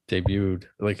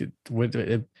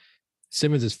debuted.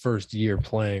 Simmons' first year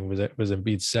playing was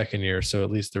Embiid's second year, so at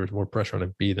least there was more pressure on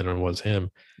Embiid than it was him.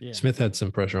 Yeah. Smith had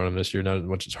some pressure on him this year, not as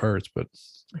much as Hurts, but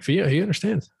he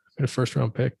understands. He had a first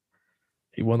round pick.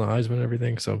 He won the Heisman and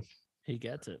everything, so he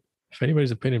gets it. If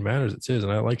anybody's opinion matters, it's his,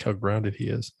 and I like how grounded he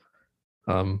is.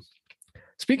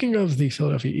 Speaking of the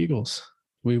Philadelphia Eagles,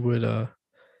 we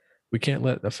can't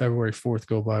let a February 4th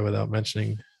go by without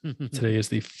mentioning today is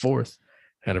the 4th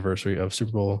anniversary of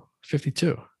Super Bowl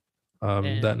 52.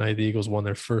 That night, the Eagles won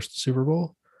their first Super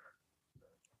Bowl.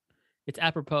 It's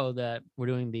apropos that we're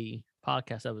doing the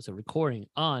podcast episode recording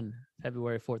on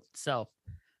February 4th itself,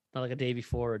 not like a day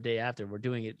before or a day after. We're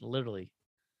doing it literally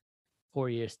 4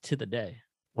 years to the day.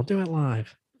 We'll do it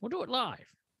live.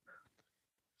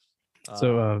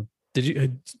 So,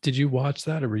 did you watch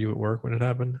that, or were you at work when it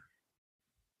happened?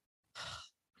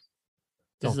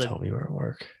 Don't tell me you were at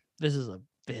work. This is a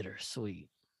bittersweet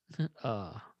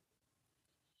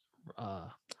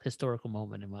historical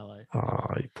moment in my life.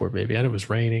 Oh, you poor baby. And it was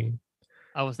raining.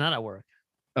 I was not at work.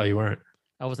 Oh, you weren't?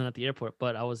 I wasn't at the airport,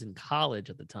 but I was in college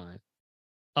at the time,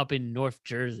 up in North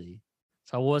Jersey.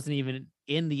 So I wasn't even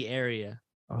in the area.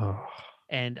 Oh.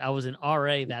 And I was an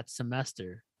RA that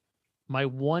semester. My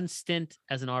one stint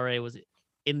as an RA was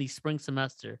in the spring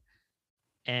semester.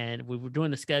 And we were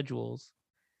doing the schedules.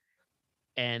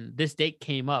 And this date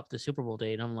came up, the Super Bowl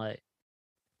date. And I'm like,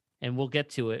 and we'll get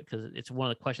to it because it's one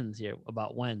of the questions here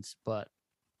about Wentz. But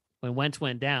when Wentz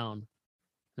went down,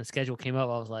 the schedule came up,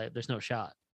 I was like, there's no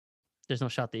shot. There's no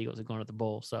shot the Eagles are going to the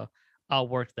bowl. So I'll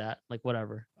work that, like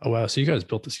whatever. Oh, wow. So you guys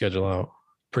built the schedule out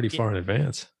pretty far in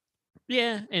advance.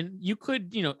 Yeah. And you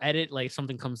could, edit like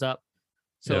something comes up.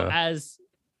 So as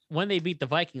when they beat the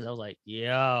Vikings, I was like,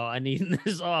 yo, I need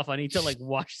this off. I need to like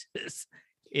watch this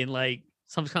in like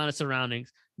some kind of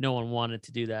surroundings. No one wanted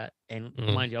to do that. And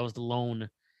mind you, I was the lone.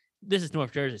 This is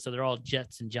North Jersey, so they're all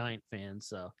Jets and Giant fans.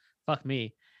 So fuck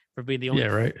me for being the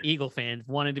only Eagle fan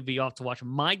wanted to be off to watch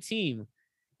my team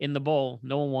in the bowl.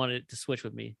 No one wanted to switch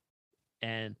with me.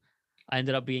 And I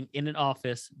ended up being in an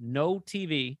office, no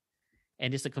TV,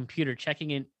 and just a computer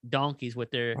checking in donkeys with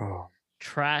their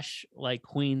trash like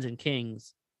queens and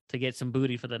kings to get some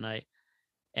booty for the night.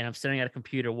 And I'm staring at a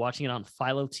computer watching it on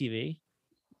Philo TV.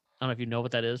 I don't know if you know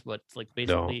what that is, but it's like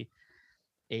basically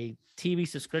a TV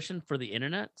subscription for the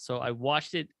internet. So I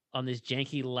watched it on this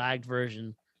janky lagged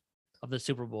version of the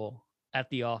Super Bowl at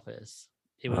the office.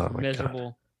 It was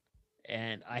miserable. God.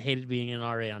 And I hated being an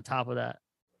RA on top of that.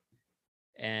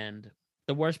 And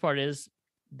the worst part is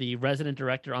the resident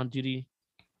director on duty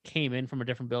came in from a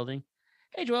different building.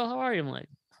 Hey, Joel, how are you? I'm like,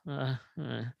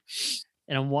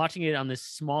 and I'm watching it on this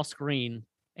small screen.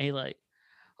 And he's like,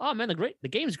 oh man, the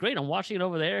game's great. I'm watching it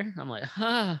over there. I'm like,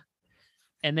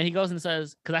 And then he goes and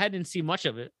says, because I didn't see much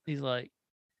of it. He's like,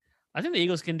 I think the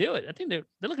Eagles can do it. I think they're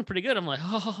looking pretty good. I'm like,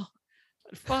 oh,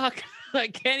 fuck. I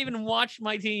can't even watch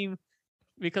my team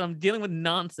because I'm dealing with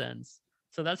nonsense.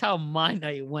 So that's how my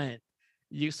night went.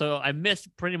 So I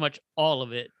missed pretty much all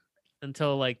of it.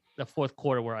 until like the fourth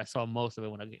quarter, where I saw most of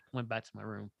it when I went back to my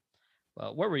room.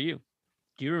 But where were you?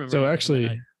 Do you remember? So anything from that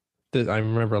night? actually, I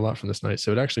remember a lot from this night.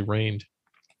 So it actually rained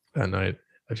that night,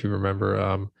 if you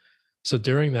remember. So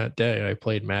during that day, I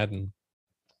played Madden,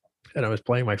 and I was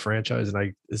playing my franchise,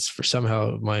 and it's for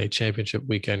somehow my championship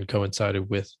weekend coincided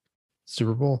with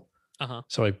Super Bowl. Uh-huh.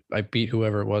 So I beat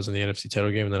whoever it was in the NFC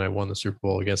title game, and then I won the Super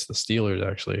Bowl against the Steelers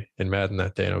actually in Madden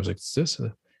that day. And I was like,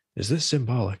 is this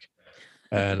symbolic?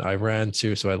 And I ran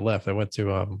to, so I left. I went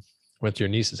to your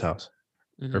niece's house,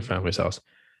 her Mhm. family's house.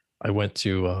 I went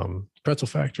to Pretzel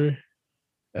Factory,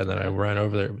 and then I ran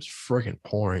over there. It was freaking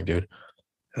pouring, dude.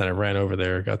 And then I ran over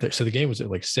there, got there. So the game was at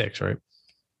like 6, right?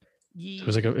 So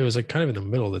it was like kind of in the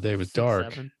middle of the day. It was 6,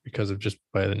 dark 7. because of just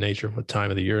by the nature of what time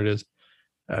of the year it is.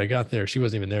 I got there. She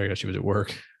wasn't even there yet. She was at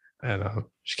work, and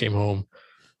she came home.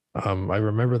 I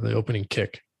remember the opening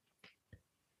kick,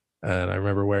 and I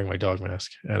remember wearing my dog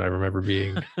mask, and I remember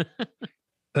being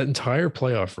that entire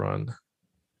playoff run.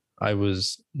 I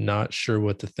was not sure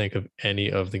what to think of any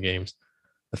of the games.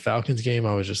 The Falcons game,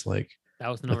 I was just like, That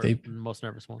was but the most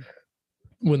nervous one.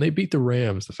 when they beat the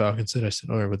Rams, the Falcons said, I said,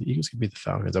 all right, well, the Eagles can beat the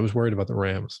Falcons. I was worried about the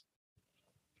Rams.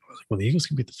 I was like, well, the Eagles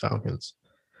can beat the Falcons.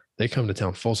 They come to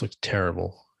town. Foles looks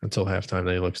terrible until halftime.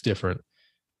 They looks different,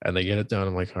 and they get it done.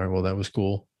 I'm like, all right, well, that was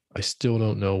cool. I still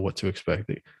don't know what to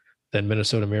expect. Then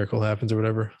Minnesota Miracle happens or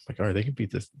whatever. I'm like, all right, they can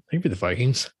beat the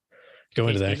Vikings. Go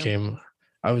into that game.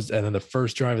 And then the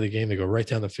first drive of the game, they go right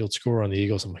down the field, score on the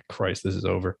Eagles. I'm like, Christ, this is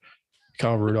over.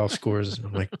 Kyle Rudolph scores.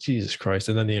 I'm like, Jesus Christ.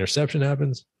 And then the interception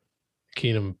happens.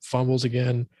 Keenum fumbles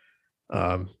again.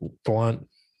 Blunt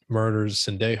murders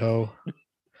Sendejo.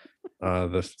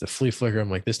 The flea flicker.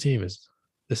 I'm like, this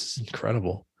is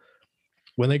incredible.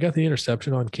 When they got the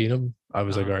interception on Keenum, I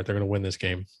was like, all right, they're going to win this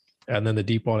game. And then the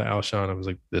deep ball to Alshon, I was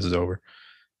like, this is over.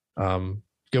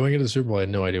 Going into the Super Bowl, I had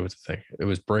no idea what to think. It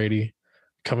was Brady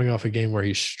coming off a game where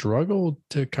he struggled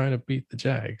to kind of beat the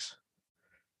Jags.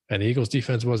 And the Eagles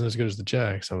defense wasn't as good as the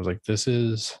Jags. I was like, this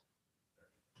is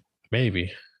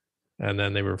maybe. And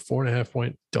then they were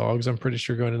 4.5-point dogs, I'm pretty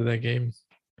sure, going into that game.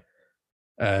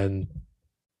 And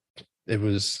it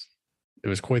was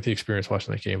quite the experience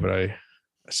watching that game. But I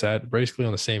sat basically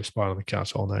on the same spot on the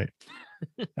couch all night.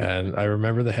 And I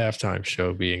remember the halftime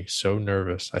show being so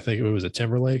nervous. I think it was a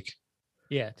Timberlake.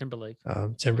 Yeah, Timberlake.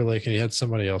 Timberlake, and he had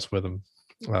somebody else with him.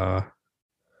 I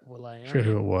forget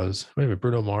who it was. Maybe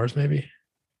Bruno Mars, maybe.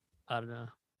 I don't know.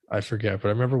 I forget, but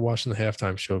I remember watching the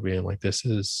halftime show being like,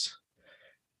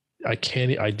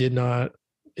 I did not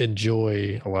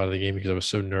enjoy a lot of the game because I was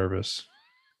so nervous.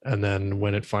 And then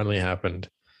when it finally happened,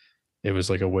 it was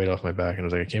like a weight off my back. And I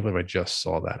was like, I can't believe I just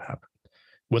saw that happen.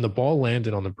 When the ball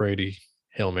landed on the Brady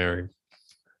Hail Mary,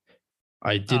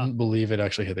 I didn't believe it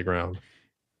actually hit the ground.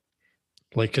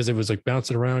 Like, because it was like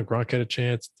bouncing around. Gronk had a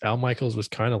chance. Al Michaels was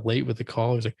kind of late with the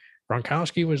call. He was like,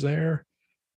 Gronkowski was there.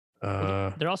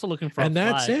 They're also looking for and a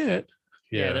flag. That's it.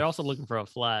 Yeah, they're also looking for a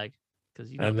flag because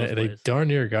they darn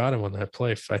near got him on that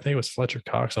play. I think it was Fletcher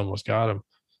Cox almost got him.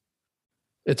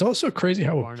 It's also crazy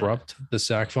how abrupt the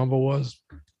sack fumble was.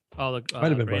 Oh, might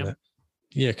have been by that.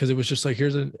 Yeah, because it was just like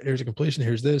here's a completion.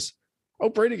 Here's this. Oh,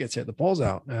 Brady gets hit. The ball's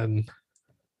out, and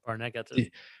Barnett gets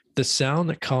it. The sound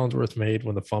that Collinsworth made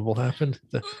when the fumble happened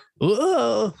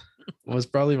was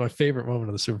probably my favorite moment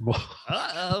of the Super Bowl.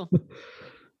 Uh-oh.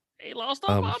 He lost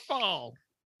a football.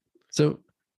 So,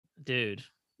 dude,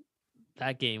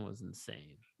 that game was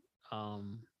insane.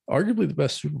 Arguably the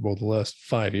best Super Bowl the last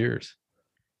 5 years.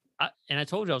 And I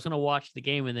told you I was going to watch the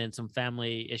game, and then some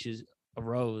family issues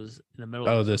arose in the middle.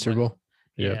 Oh, the Super Bowl?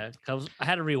 Yeah, because I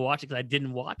had to rewatch it because I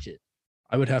didn't watch it.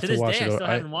 I would have to watch it. I still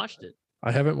haven't watched it.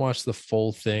 I haven't watched the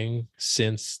full thing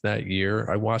since that year.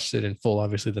 I watched it in full,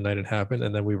 obviously, the night it happened,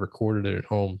 and then we recorded it at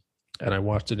home, and I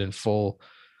watched it in full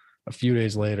a few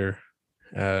days later,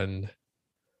 and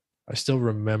I still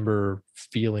remember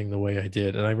feeling the way I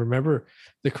did. And I remember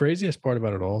the craziest part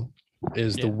about it all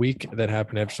is the week that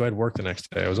happened after. So I'd work the next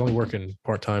day. I was only working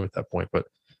part-time at that point, but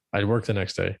I'd work the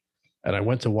next day. And I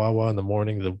went to Wawa in the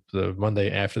morning, the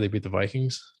Monday after they beat the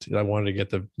Vikings. I wanted to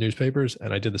get the newspapers,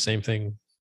 and I did the same thing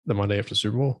the Monday after the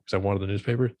Super Bowl because I wanted the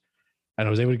newspapers. And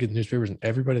I was able to get the newspapers, and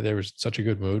everybody there was in such a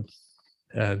good mood.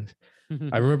 And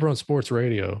I remember on sports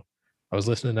radio, I was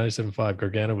listening to 97.5.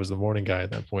 Gargano was the morning guy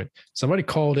at that point. Somebody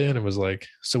called in and was like,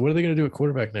 so what are they going to do at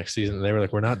quarterback next season? And they were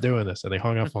like, we're not doing this. And they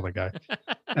hung up on the guy.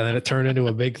 And then it turned into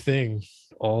a big thing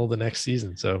all the next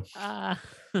season. So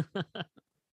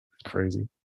crazy.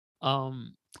 What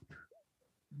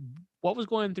was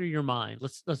going through your mind?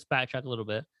 Let's backtrack a little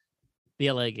bit.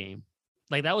 The LA game.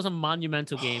 Like, that was a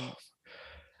monumental game.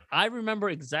 I remember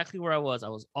exactly where I was. I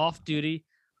was off duty.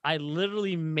 I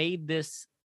literally made this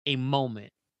a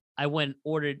moment. I went and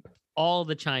ordered all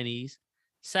the Chinese,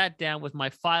 sat down with my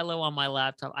Philo on my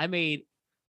laptop. I made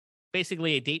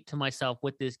basically a date to myself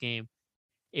with this game.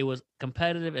 It was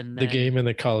competitive, and The then game in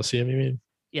the Coliseum, you mean?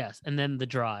 yes, and then the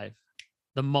drive,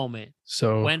 the moment.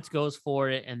 So Wentz goes for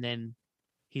it, and then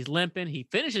he's limping. He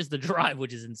finishes the drive,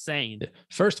 which is insane. yeah.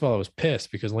 First of all, I was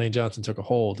pissed because Lane Johnson took a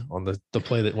hold on the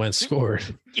play that Wentz scored.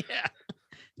 Yeah,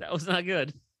 that was not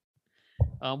good.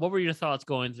 What were your thoughts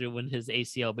going through when his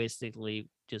ACL basically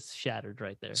just shattered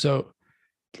right there? So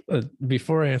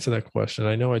before I answer that question,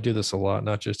 I know I do this a lot,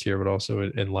 not just here, but also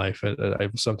in life. I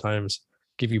sometimes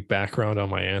give you background on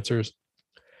my answers.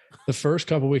 The first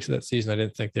couple of weeks of that season, I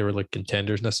didn't think they were like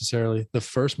contenders necessarily. The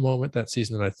first moment that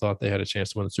season that I thought they had a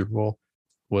chance to win the Super Bowl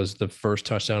was the first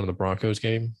touchdown in the Broncos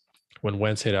game. When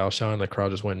Wentz hit Alshon, the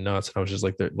crowd just went nuts. And I was just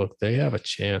like, look, they have a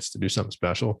chance to do something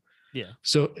special. Yeah.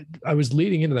 So I was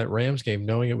leading into that Rams game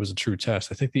knowing it was a true test.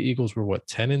 I think the Eagles were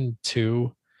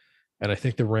 10-2, and I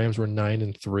think the Rams were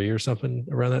 9-3 or something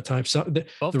around that time. So the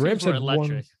Rams had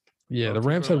one. Yeah, the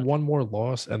Rams had one more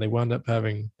loss, and they wound up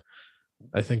having,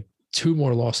 I think, two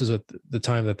more losses at the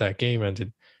time that game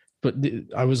ended. But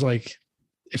I was like,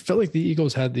 it felt like the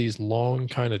Eagles had these long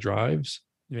kind of drives.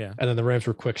 Yeah. And then the Rams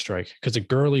were quick strike because a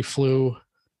Gurley flew,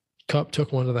 Cup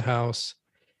took one to the house.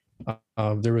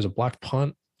 There was a blocked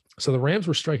punt. So the Rams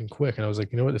were striking quick. And I was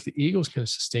like, you know what? If the Eagles can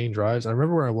sustain drives, I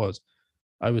remember where I was.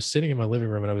 I was sitting in my living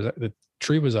room, and the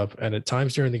tree was up. And at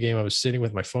times during the game, I was sitting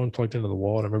with my phone plugged into the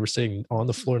wall. And I remember sitting on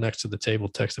the floor next to the table,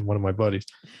 texting one of my buddies.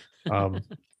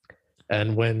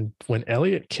 And when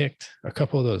Elliott kicked a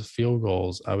couple of those field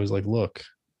goals, I was like, look,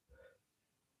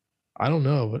 I don't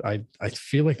know, but I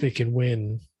feel like they can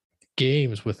win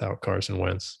games without Carson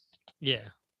Wentz. Yeah.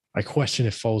 I question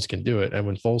if Foles can do it. And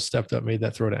when Foles stepped up, made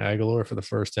that throw to Aguilar for the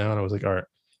first down, I was like, all right,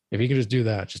 if he can just do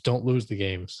that, just don't lose the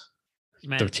games.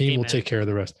 The team will take care of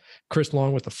the rest. Chris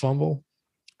Long with the fumble.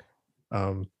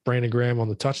 Brandon Graham on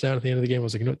the touchdown at the end of the game. I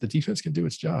was like, you know what? The defense can do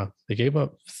its job. They gave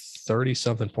up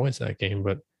 30-something points that game,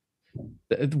 but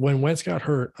when Wentz got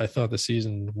hurt, I thought the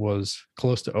season was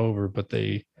close to over, but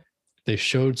they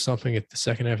showed something at the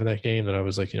second half of that game that I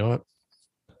was like, you know what?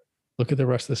 Look at the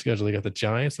rest of the schedule. They got the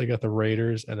Giants, they got the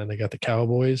Raiders, and then they got the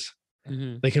Cowboys.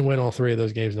 Mm-hmm. They can win all three of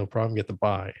those games, no problem, get the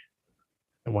bye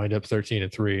and wind up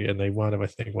 13-3. And they wound up, I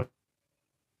think,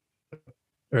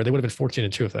 or they would have been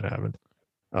 14-2 if that happened.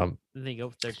 They go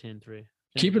 13-3.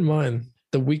 Keep in mind,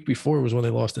 the week before was when they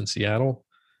lost in Seattle.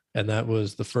 And that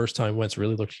was the first time Wentz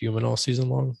really looked human all season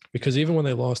long. Because even when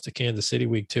they lost to Kansas City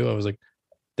week 2, I was like,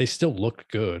 they still looked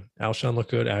good. Alshon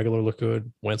looked good. Aguilar looked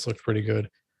good. Wentz looked pretty good.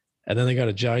 And then they got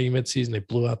a Ajayi midseason. They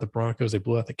blew out the Broncos. They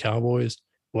blew out the Cowboys.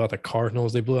 Blew out the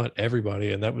Cardinals. They blew out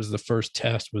everybody. And that was the first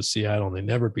test was Seattle. And they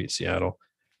never beat Seattle.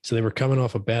 So they were coming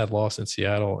off a bad loss in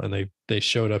Seattle. And they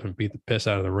showed up and beat the piss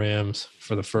out of the Rams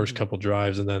for the first couple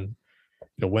drives. And then,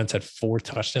 Wentz had 4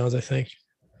 touchdowns, I think.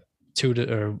 Two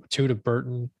to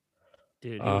Burton.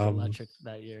 Dude, he was electric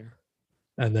that year.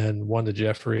 And then 1 to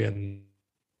Jeffrey, and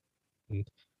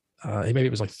maybe it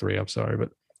was like 3. I'm sorry,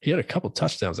 but he had a couple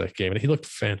touchdowns that game, and he looked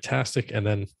fantastic. And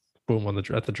then, boom,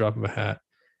 at the drop of a hat.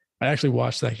 I actually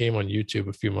watched that game on YouTube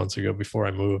a few months ago before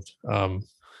I moved.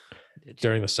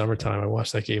 During the summertime, I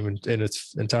watched that game in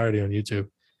its entirety on YouTube,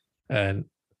 and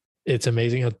it's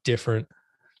amazing how different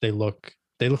they look.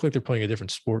 They look like they're playing a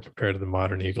different sport compared to the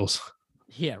modern Eagles.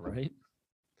 Yeah, right.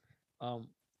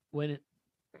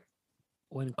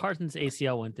 When Carson's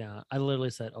ACL went down, I literally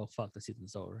said, "Oh fuck, the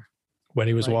season's over." When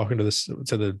he was walking to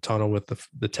the tunnel with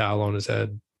the towel on his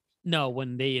head. No,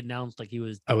 when they announced like he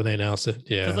was. Oh, when they announced it,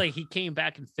 yeah. Because like he came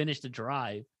back and finished the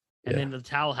drive, and then the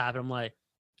towel happened. I'm like,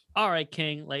 all right,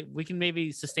 King, like we can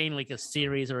maybe sustain like a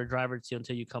series or a drive or two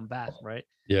until you come back, right?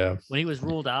 Yeah. When he was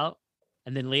ruled out,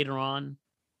 and then later on,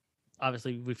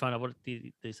 obviously we found out what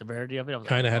the severity of it.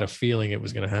 Kind of had a feeling it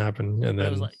was going to happen, and then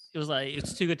it was like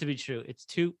it's too good to be true. It's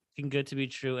too good to be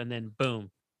true, and then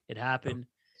boom, it happened.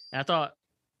 And I thought,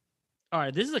 all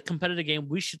right, this is a competitive game.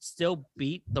 We should still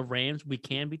beat the Rams. We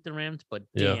can beat the Rams, but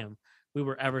damn, we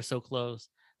were ever so close.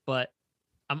 But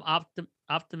I'm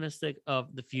optimistic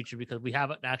of the future because we have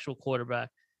an actual quarterback.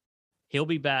 He'll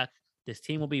be back. This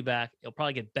team will be back. It'll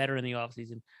probably get better in the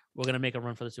offseason. We're going to make a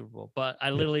run for the Super Bowl. But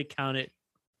I literally counted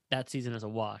that season as a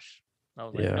wash. I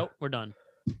was like, nope, we're done.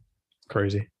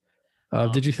 Crazy.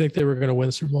 Did you think they were going to win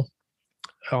the Super Bowl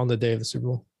on the day of the Super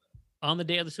Bowl? On the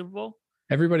day of the Super Bowl?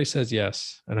 Everybody says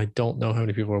yes, and I don't know how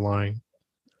many people are lying.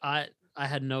 I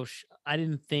had no. I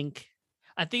didn't think.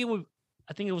 I think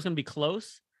it was going to be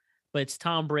close, but it's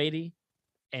Tom Brady,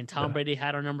 and Tom Brady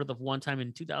had our number the one time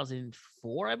in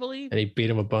 2004, I believe, and he beat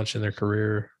him a bunch in their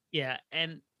career. Yeah,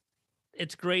 and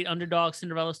it's great underdog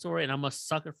Cinderella story, and I'm a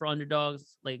sucker for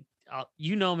underdogs. Like,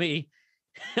 you know me,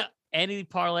 any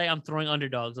parlay, I'm throwing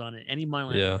underdogs on it. Any money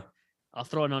line, Yeah. I'll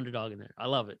throw an underdog in there. I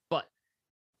love it. But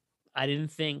I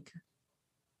didn't think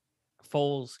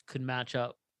Foles could match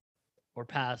up or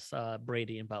pass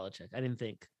Brady and Belichick. I didn't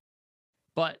think.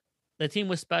 But the team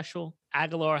was special.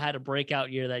 Aguilar had a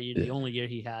breakout year that year, the only year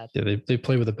he had. Yeah, they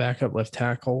played with a backup left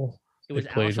tackle. It was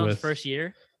They played Alshon's with first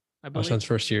year, I believe. Alshon's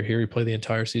first year here. He played the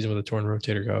entire season with a torn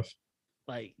rotator cuff.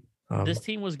 Like, this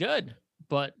team was good,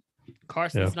 but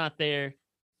Carson's not there.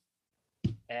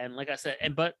 And like I said,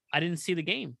 but I didn't see the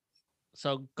game.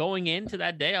 So going into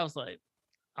that day, I was like,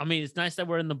 I mean, it's nice that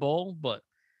we're in the bowl, but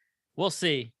we'll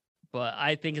see. But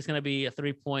I think it's going to be a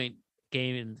 3-point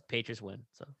game and the Patriots win.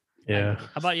 So yeah. How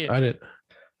about you?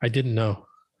 I didn't know.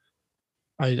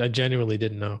 I genuinely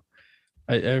didn't know.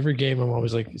 Every game I'm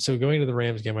always like, so going to the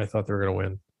Rams game, I thought they were going to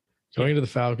win. Going to the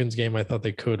Falcons game, I thought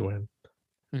they could win.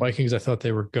 Vikings, I thought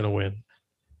they were going to win.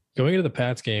 Going into the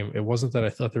Pats game, it wasn't that I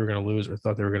thought they were going to lose or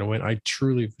thought they were going to win. I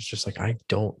truly was just like, I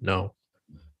don't know.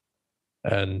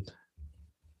 And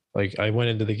like, I went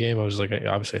into the game, I was like,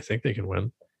 obviously I think they can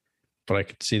win, but I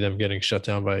could see them getting shut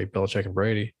down by Belichick and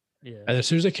Brady. Yeah. And as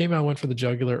soon as they came out, went for the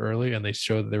jugular early, and they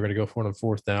showed that they were going to go for it on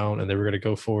 4th down, and they were going to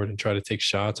go forward and try to take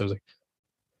shots. I was like,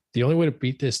 the only way to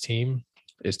beat this team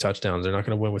is touchdowns. They're not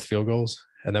going to win with field goals.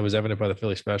 And that was evident by the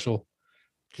Philly special,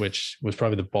 which was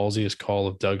probably the ballsiest call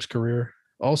of Doug's career.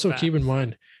 Also, keep in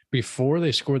mind, before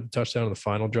they scored the touchdown on the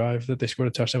final drive that they scored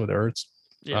a touchdown with Ertz,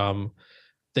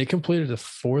 they completed a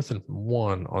 4th and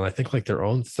 1 on, I think, like their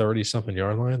own 30-something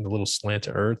yard line, the little slant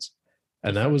to Ertz.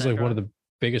 And that was like one of the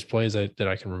biggest plays that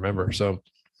I can remember. So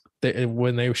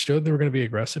when they showed they were going to be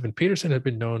aggressive, and Peterson had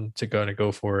been known to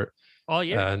go for it all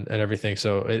year and everything.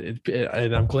 So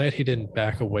and I'm glad he didn't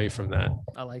back away from that.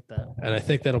 I like that. And I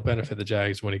think that'll benefit the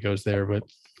Jags when he goes there. But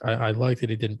I like that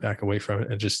he didn't back away from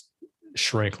it and just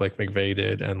shrink like McVay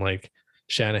did and like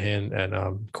Shanahan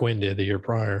and Quinn did the year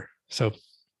prior. So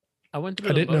I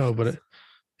didn't know, but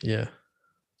yeah.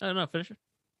 I don't know. Finish it.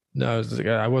 No,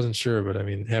 I wasn't sure, but I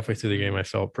mean, halfway through the game, I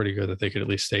felt pretty good that they could at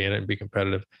least stay in it and be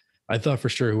competitive. I thought for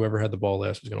sure whoever had the ball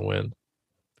last was going to win.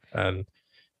 And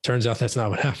turns out that's not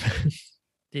what happened.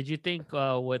 Did you think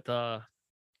what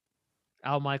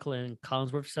Al Michael and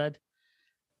Collinsworth said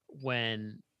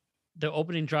when the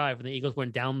opening drive, when the Eagles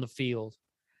went down the field,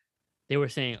 they were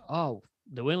saying, oh,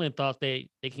 the New England thought they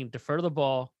can defer the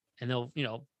ball and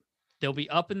they'll be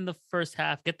up in the first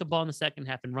half, get the ball in the second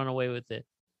half and run away with it.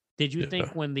 Did you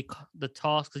think when the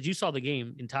toss, because you saw the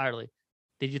game entirely,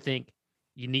 did you think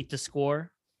you need to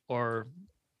score or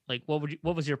like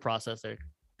what was your process there?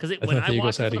 Because when I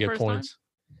watched it for the first time,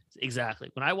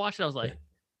 exactly. When I watched it, I was like,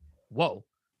 "Whoa,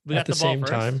 we got the ball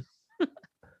first."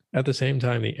 At the same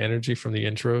time, the energy from the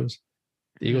intros,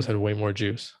 the Eagles had way more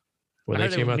juice when they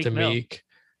came out to Meek.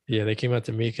 Yeah, they came out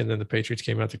to Meek, and then the Patriots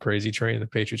came out to Crazy Train. The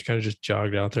Patriots kind of just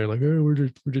jogged out there like, "Oh, we're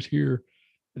just here."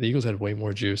 The Eagles had way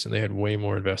more juice, and they had way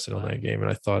more invested on that game.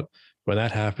 And I thought when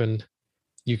that happened,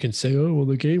 you can say, "Oh, well,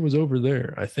 the game was over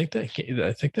there." I think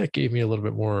that gave me a little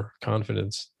bit more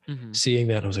confidence. Seeing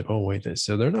that, I was like, "Oh, wait,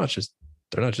 so they're not just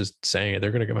saying it;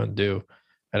 they're going to come out and do."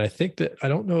 And I think that I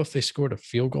don't know if they scored a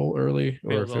field goal early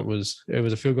or if it was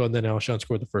a field goal, and then Alshon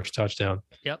scored the first touchdown.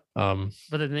 Yep.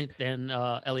 But then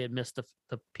Elliott missed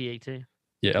the PAT.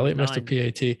 Yeah, Elliott missed the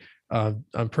PAT.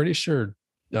 I'm pretty sure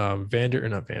what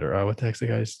the heck's the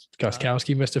guy's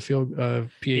Gostkowski missed a field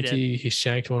PAT. He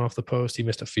shanked one off the post. He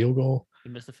missed a field goal.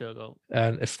 And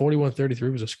if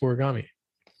 41-33 was a scoregami.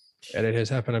 And it has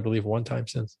happened, I believe, one time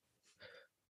since.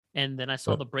 And then I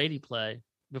saw the Brady play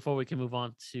before we can move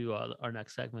on to our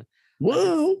next segment.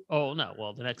 Whoa!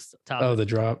 The next topic. Oh, the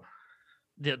drop.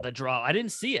 The drop. I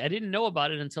didn't see it. I didn't know about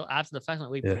it until after the fact.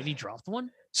 Like, wait, Brady dropped one?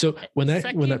 So when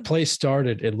that play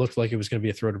started, it looked like it was going to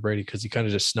be a throw to Brady because he kind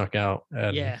of just snuck out.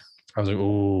 And I was like,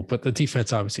 "Ooh!" But the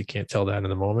defense obviously can't tell that in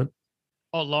the moment.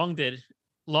 Oh, Long did.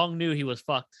 Long knew he was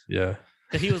fucked. Yeah,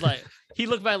 because he was like, he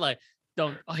looked back like,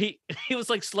 don't. He was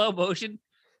like slow motion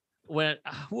when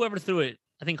whoever threw it.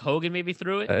 I think Hogan maybe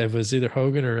threw it. It was either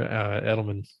Hogan or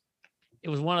Edelman. It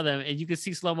was one of them, and you could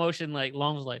see slow motion. Like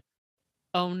Long was like,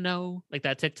 "Oh no!" Like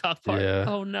that TikTok part. Yeah.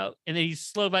 Oh no! And then he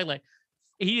slowed back like.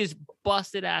 He just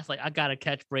busted ass like I gotta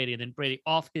catch Brady, and then Brady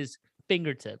off his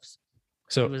fingertips.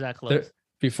 So he was that close.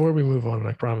 Before we move on, and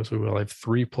I promise we will, I have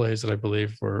 3 plays that I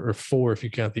believe or 4 if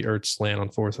you count the Ertz slant on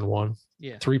 4th and 1.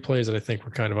 Yeah, 3 plays that I think were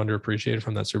kind of underappreciated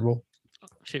from that Super Bowl.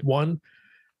 One,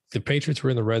 the Patriots were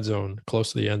in the red zone,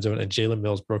 close to the end zone, and Jalen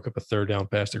Mills broke up a 3rd down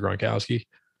pass to Gronkowski.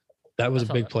 That was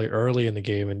a big play early in the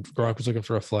game, and Gronk was looking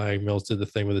for a flag. Mills did the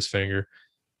thing with his finger.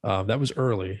 That was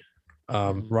early.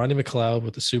 Rodney McLeod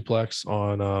with the suplex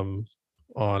on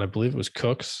I believe it was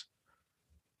Cooks.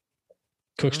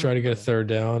 Cooks tried to get a third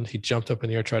down. He jumped up in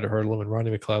the air, tried to hurdle him, and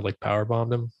Rodney McLeod like power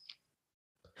bombed him.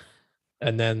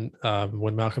 And then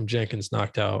when Malcolm Jenkins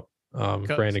knocked out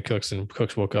Brandon Cooks, and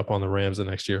Cooks woke up on the Rams the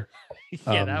next year.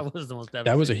 Yeah, that was the most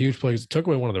devastating. That was a huge play. It took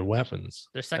away one of their weapons.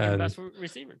 Their second best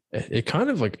receiver. It kind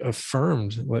of like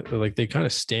affirmed, like they kind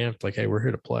of stamped, like, hey, we're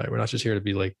here to play. We're not just here to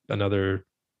be like another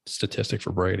statistic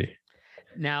for Brady.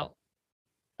 Now,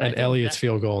 and Elliott's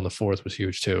field goal in the fourth was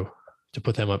huge too, to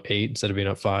put them up 8 instead of being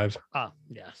up 5. Oh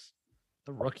yes,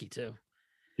 the rookie too.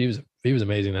 He was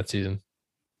amazing that season.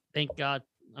 Thank God.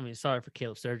 I mean, sorry for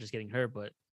Caleb Sturgis getting hurt,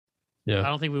 but yeah, I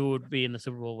don't think we would be in the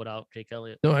Super Bowl without Jake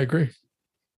Elliott. No, I agree.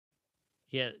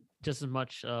 He had just as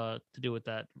much to do with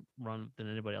that run than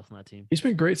anybody else on that team. He's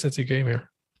been great since he came here.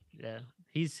 Yeah,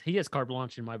 he has carte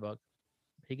blanche in my book.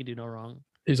 He can do no wrong.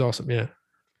 He's awesome. Yeah.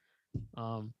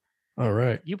 All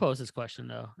right. You posed this question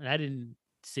though, and I didn't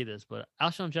see this, but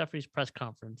Alshon Jeffrey's press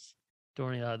conference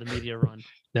during the media run.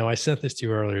 Now, I sent this to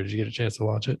you earlier. Did you get a chance to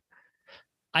watch it?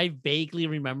 I vaguely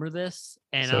remember this,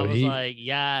 and I was like,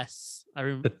 yes. I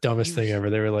remember the dumbest thing ever.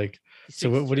 They were like,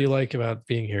 so what do you like about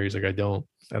being here? He's like, I don't.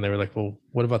 And they were like, well,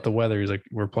 what about the weather? He's like,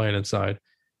 we're playing inside.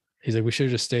 He's like, we should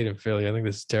have just stayed in Philly. I think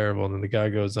this is terrible. And then the guy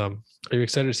goes, are you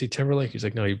excited to see Timberlake? He's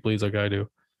like, no, he bleeds like I do.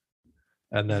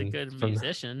 And he's then a good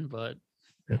musician, but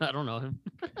yeah. I don't know him.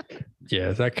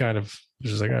 Yeah, that kind of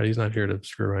just like, oh, he's not here to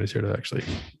screw around. He's here to actually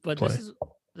play.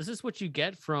 This is what you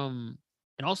get from,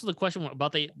 and also the question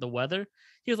about the weather.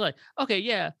 He was like, okay,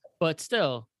 yeah, but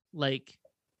still, like,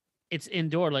 it's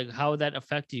indoor. Like, how would that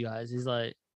affect you guys? He's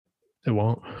like, it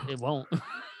won't. Like,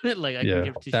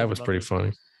 that was pretty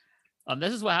funny.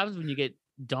 This is what happens when you get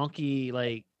donkey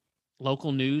like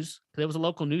local news. There was a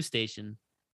local news station,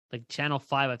 like Channel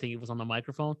 5, I think it was on the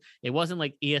microphone. It wasn't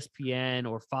like ESPN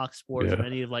or Fox Sports or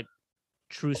any of like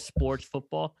true sports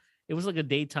football. It was like a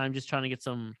daytime, just trying to get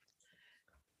some,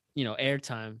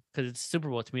 airtime because it's Super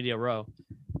Bowl. It's Media Row,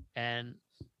 and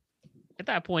at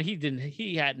that point,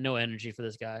 he had no energy for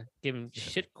this guy. Giving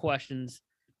shit questions,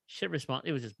 shit response.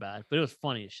 It was just bad, but it was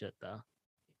funny as shit though.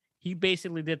 He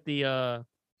basically did the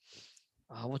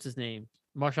what's his name?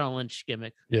 Marshawn Lynch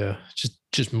gimmick. Yeah,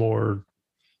 just more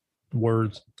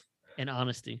words and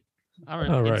honesty. I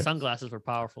don't know. And sunglasses were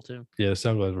powerful too. Yeah,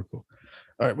 sunglasses were cool.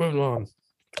 All right, moving on.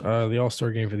 The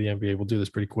All-Star game for the NBA. We'll do this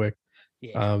pretty quick.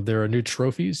 Yeah. There are new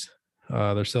trophies.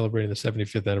 They're celebrating the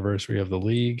 75th anniversary of the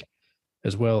league,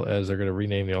 as well as they're going to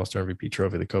rename the All-Star MVP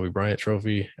trophy the Kobe Bryant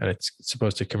Trophy, and it's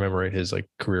supposed to commemorate his like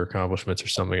career accomplishments or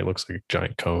something. It looks like a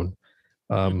giant cone.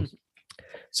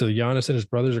 So Giannis and his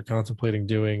brothers are contemplating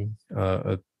doing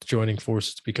joining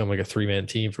forces to become like a 3-man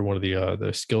team for one of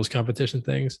the skills competition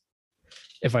things.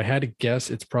 If I had to guess,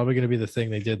 it's probably going to be the thing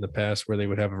they did in the past where they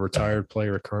would have a retired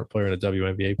player, a current player, and a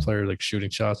WNBA player like shooting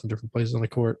shots in different places on the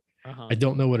court. I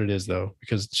don't know what it is though,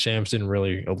 because Shams didn't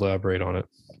really elaborate on it.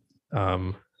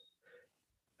 And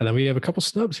then we have a couple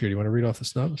snubs here. Do you want to read off the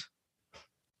snubs?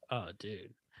 Oh,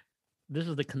 dude. This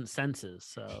was the consensus,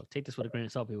 so take this with a grain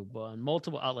of salt, people. But on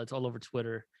multiple outlets all over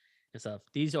Twitter and stuff,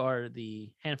 these are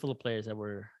the handful of players that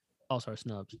were All-Star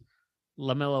snubs: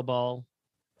 LaMelo Ball,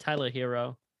 Tyler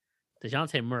Hero,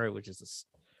 DeJounte Murray, which is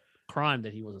a crime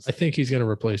that he was. I think he's going to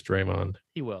replace Draymond.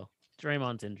 He will.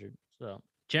 Draymond's injured, so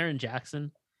Jaren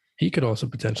Jackson. He could also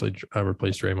potentially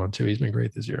replace Draymond too. He's been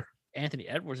great this year. Anthony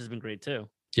Edwards has been great too.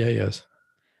 Yeah, he has.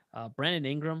 Brandon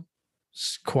Ingram,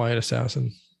 quiet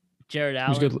assassin. Jared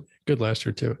Allen. He was good last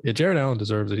year too. Yeah, Jared Allen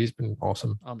deserves it. He's been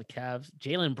awesome. On the Cavs.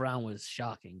 Jaylen Brown was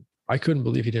shocking. I couldn't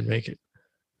believe he didn't make it.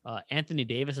 Anthony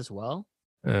Davis as well.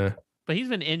 But he's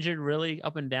been injured really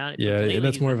up and down. Yeah,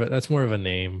 that's more of a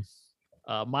name.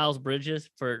 Miles Bridges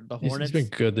for the Hornets. He's been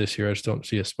good this year. I just don't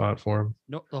see a spot for him.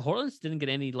 No, the Hornets didn't get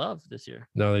any love this year.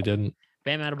 No, they didn't.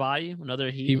 Bam Adebayo,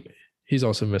 another he's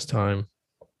also missed time.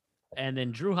 And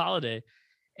then Drew Holiday.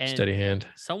 And steady hand.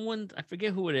 Someone, I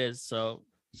forget who it is, so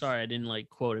sorry I didn't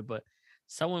quote it, but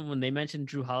someone, when they mentioned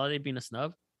Drew Holiday being a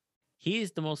snub,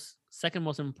 he's the second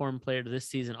most important player this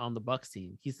season on the Bucks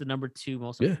team. He's the number 2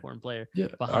 most important player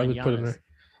behind Giannis. Put him there.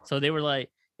 So they were like,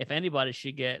 if anybody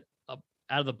should get out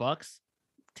of the Bucks,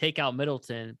 take out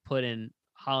Middleton, put in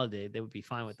Holiday, they would be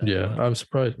fine with that. Yeah, I'm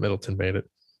surprised Middleton made it.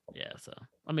 Yeah, so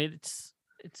I mean it's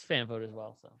fan vote as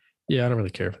well. So yeah, I don't really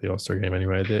care for the All-Star game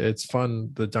anyway. It's fun.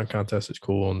 The dunk contest is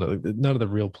cool, and none of the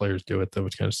real players do it though,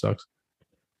 which kind of sucks.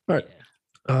 All right.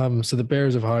 Yeah. So the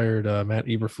Bears have hired Matt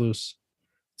Eberflus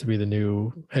to be the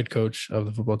new head coach of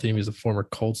the football team. He's the former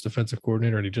Colts defensive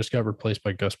coordinator, and he just got replaced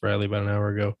by Gus Bradley about an hour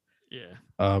ago.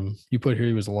 Yeah. You put here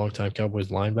he was a longtime Cowboys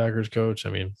linebackers coach. I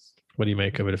mean, what do you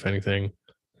make of it, if anything?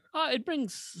 It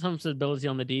brings some stability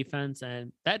on the defense,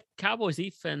 and that Cowboys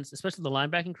defense, especially the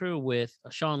linebacking crew with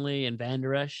Sean Lee and Van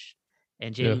Der Esch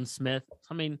and Yeah. Jalen Smith.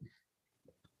 I mean,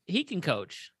 he can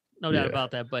coach, no doubt Yeah.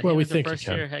 about that. But Well, him we as a think he first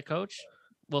can. year head coach,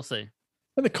 we'll see.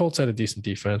 And the Colts had a decent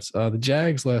defense. The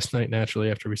Jags last night,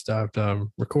 naturally, after we stopped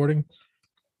recording,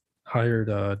 hired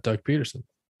Doug Peterson.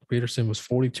 Peterson was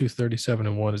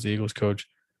 42-37-1 as the Eagles coach.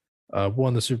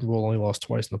 Won the Super Bowl, only lost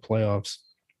twice in the playoffs.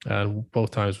 And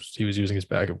both times he was using his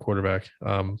backup quarterback.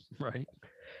 Right.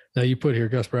 Now you put here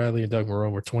Gus Bradley and Doug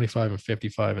Marrone were 25 and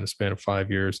 55 in the span of 5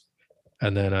 years.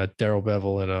 And then Darrell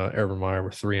Bevel and Urban Meyer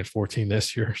were 3 and 14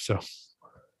 this year. So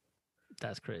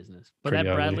that's craziness. But pretty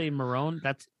that ugly. Bradley and Marrone,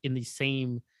 that's in the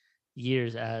same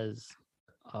years as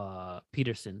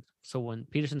Peterson. So when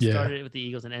Peterson started with the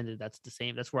Eagles and ended, that's the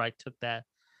same. That's where I took that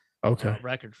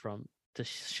record from to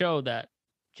show that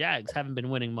Jags haven't been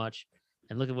winning much.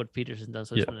 And look at what Peterson does.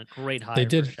 So it's been a great hire for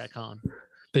Shaq Khan.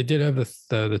 They did have the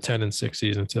 10-6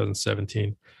 season in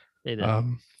 2017. They did.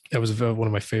 That was one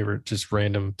of my favorite, just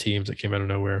random teams that came out of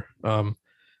nowhere.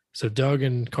 So Doug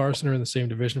and Carson are in the same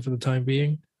division for the time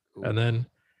being. Ooh. And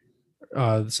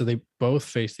then, so they both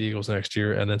face the Eagles next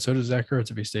year. And then so does Zach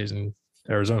Ertz if he stays in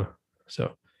Arizona.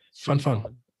 So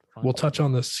fun. We'll touch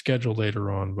on the schedule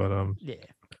later on, but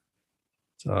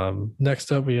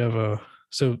next up we have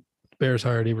so Bears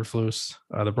hired Eberflus.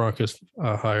 The Broncos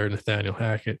hired Nathaniel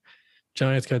Hackett.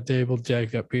 Giants got Dable.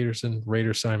 Jags got Peterson.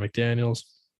 Raiders signed McDaniels.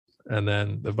 And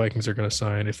then the Vikings are going to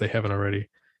sign, if they haven't already,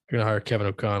 they're going to hire Kevin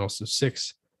O'Connell. So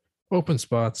 6 open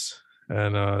spots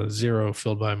and 0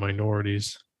 filled by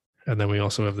minorities. And then we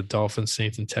also have the Dolphins,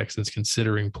 Saints, and Texans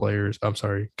considering coaches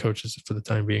for the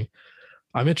time being.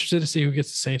 I'm interested to see who gets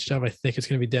the Saints job. I think it's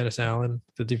going to be Dennis Allen,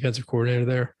 the defensive coordinator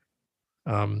there.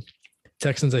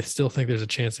 Texans, I still think there's a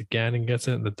chance that Gannon gets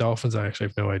it. And the Dolphins, I actually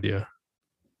have no idea.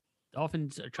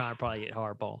 Dolphins are trying to probably get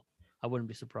Harbaugh. I wouldn't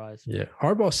be surprised. Yeah.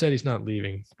 Harbaugh said he's not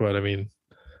leaving, but I mean,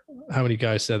 how many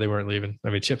guys said they weren't leaving? I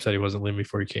mean, Chip said he wasn't leaving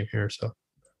before he came here. So,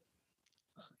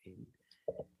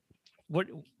 what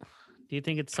do you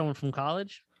think? It's someone from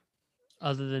college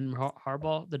other than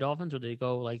Harbaugh, the Dolphins, or they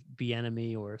go like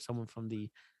Bieniemy or someone from the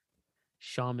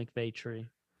Sean McVay tree?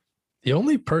 The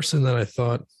only person that I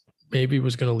thought maybe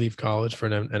was going to leave college for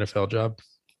an NFL job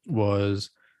was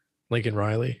Lincoln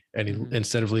Riley, and he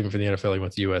instead of leaving for the NFL, he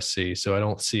went to USC. So I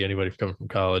don't see anybody coming from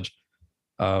college.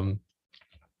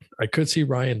 I could see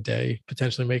Ryan Day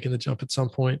potentially making the jump at some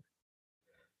point.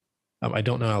 I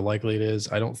don't know how likely it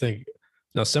is. I don't think.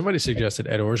 Now, somebody suggested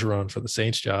Ed Orgeron for the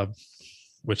Saints job,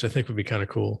 which I think would be kind of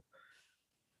cool.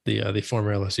 The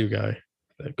former LSU guy,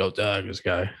 the Go Dogs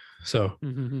guy. So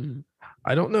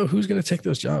I don't know who's going to take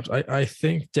those jobs. I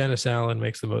think Dennis Allen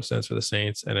makes the most sense for the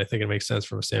Saints, and I think it makes sense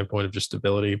from a standpoint of just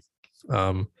stability.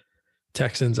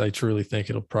 Texans, I truly think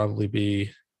it'll probably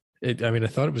be it. I mean, I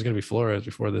thought it was going to be Flores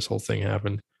before this whole thing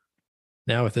happened.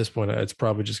 Now at this point, it's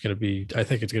probably just going to be, I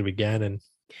think it's going to be Gannon.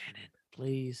 Gannon,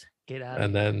 please get out.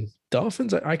 And then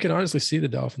Dolphins, I can honestly see the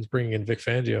Dolphins bringing in Vic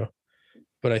Fangio,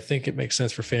 but I think it makes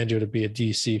sense for Fangio to be a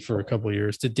DC for a couple of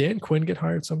years. Did Dan Quinn get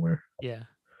hired somewhere? Yeah,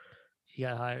 he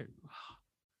got hired.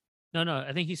 No,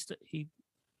 I think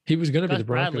he was going to be the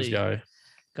Broncos guy.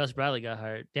 Gus Bradley got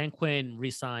hired. Dan Quinn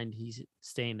re-signed. He's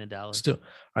staying in Dallas. Still,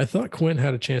 I thought Quinn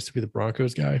had a chance to be the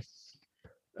Broncos guy.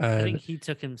 I think he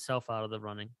took himself out of the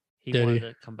running. He wanted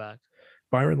to come back.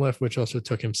 Byron Leftwich also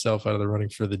took himself out of the running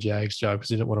for the Jags job because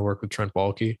he didn't want to work with Trent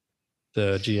Baalke,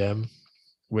 the GM,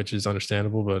 which is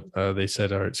understandable, but they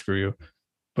said, all right, screw you.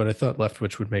 But I thought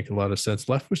Leftwich would make a lot of sense.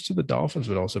 Leftwich to the Dolphins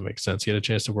would also make sense. He had a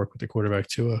chance to work with the quarterback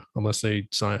Tua, unless they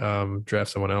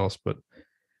draft someone else. But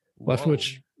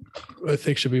Leftwich, I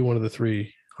think, should be one of the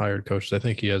 3 hired coaches. I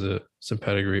think he has some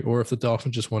pedigree. Or if the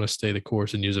Dolphins just want to stay the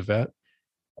course and use a vet,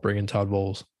 bring in Todd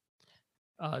Bowles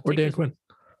or Dan Quinn.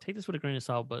 Take this with a grain of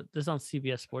salt, but this is on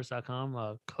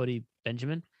CBSSports.com. Cody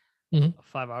Benjamin,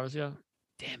 5 hours ago.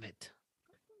 Damn it.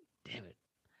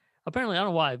 Apparently, I don't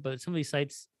know why, but some of these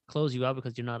sites close you out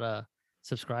because you're not a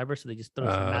subscriber, so they just throw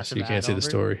some massive so you can't see the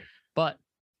story. But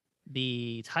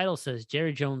the title says,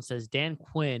 Jerry Jones says Dan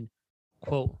Quinn,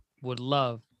 quote, would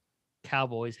love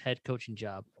Cowboys head coaching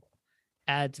job.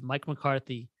 Adds Mike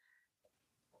McCarthy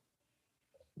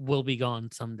will be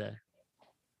gone someday.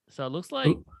 So it looks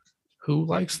like... Who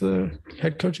likes the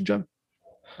head coaching job?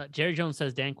 Jerry Jones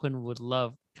says Dan Quinn would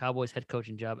love Cowboys head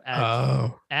coaching job.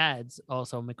 Adds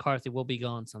also McCarthy will be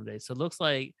gone someday. So it looks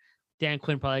like Dan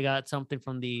Quinn probably got something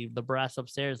from the brass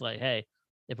upstairs. Like, hey,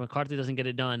 if McCarthy doesn't get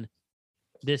it done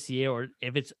this year, or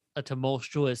if it's a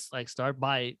tumultuous start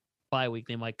by week,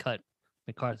 they might cut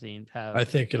McCarthy and have. I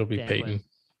think it'll be Dan Peyton. Quinn.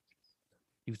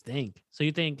 You think? So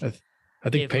you think I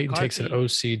think If Peyton takes an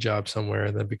McCarthy- OC job somewhere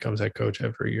and then becomes head coach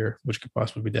every year, which could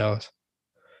possibly be Dallas.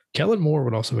 Kellen Moore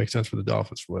would also make sense for the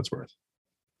Dolphins for what it's worth.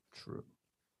 True.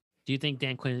 Do you think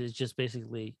Dan Quinn is just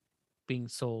basically being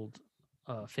sold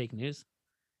fake news?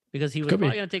 Because he was probably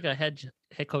going to take a head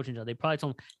coaching job. They probably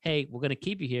told him, "Hey, we're going to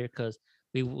keep you here because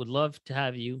we would love to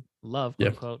have you, quote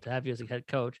unquote, to have you as a head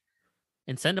coach,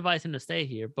 incentivize him to stay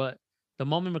here." But the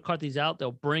moment McCarthy's out,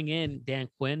 they'll bring in Dan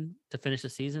Quinn to finish the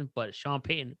season. But Sean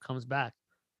Payton comes back.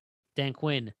 Dan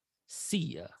Quinn,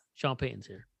 see ya. Sean Payton's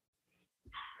here.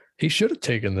 He should have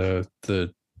taken the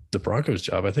Broncos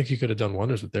job. I think he could have done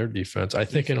wonders with their defense. I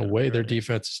think in a way their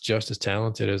defense is just as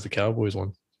talented as the Cowboys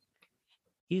one.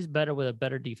 He's better with a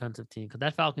better defensive team because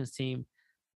that Falcons team,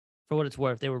 for what it's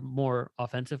worth, they were more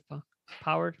offensive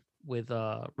powered with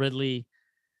Ridley,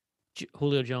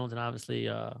 Julio Jones, and obviously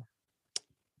Matt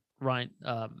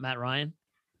Ryan.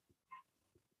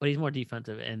 But he's more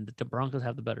defensive, and the Broncos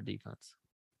have the better defense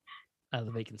out of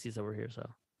the vacancies over here. So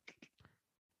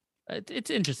it's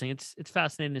interesting. It's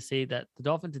fascinating to see that the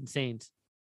Dolphins and Saints,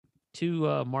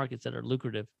 two markets that are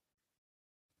lucrative,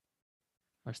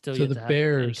 are still yet to have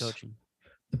any coaching.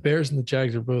 The Bears and the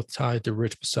Jags are both tied to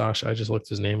Rich Bisaccia. I just looked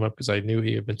his name up because I knew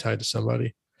he had been tied to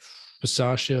somebody.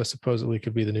 Bisaccia supposedly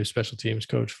could be the new special teams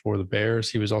coach for the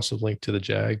Bears. He was also linked to the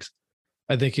Jags.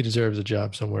 I think he deserves a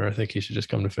job somewhere. I think he should just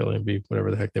come to Philly and be whatever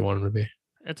the heck they want him to be.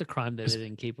 It's a crime that they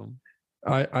didn't keep him.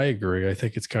 I agree. I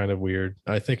think it's kind of weird.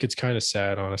 I think it's kind of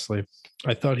sad, honestly.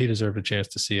 I thought he deserved a chance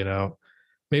to see it out.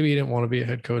 Maybe he didn't want to be a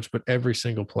head coach, but every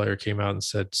single player came out and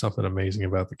said something amazing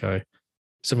about the guy.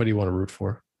 Somebody you want to root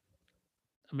for.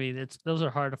 I mean, those are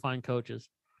hard to find coaches.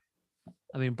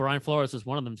 I mean, Brian Flores is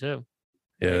one of them too.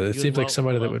 Yeah, it seems like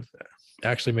somebody that would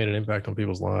actually made an impact on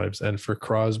people's lives. And for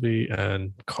Crosby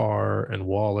and Carr and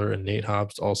Waller and Nate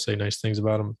Hobbs to all say nice things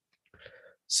about him,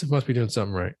 so must be doing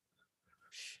something right.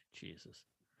 Jesus.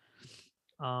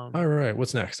 All right,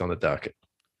 what's next on the docket?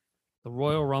 The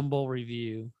Royal Rumble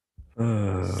review /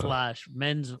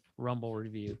 Men's Rumble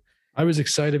review. I was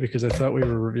excited because I thought we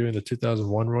were reviewing the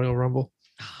 2001 Royal Rumble.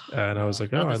 And I was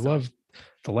like, oh, I love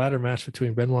the ladder match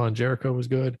between Benoit and Jericho was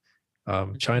good.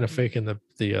 China faking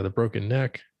the broken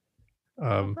neck.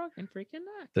 Broken freaking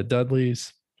neck. The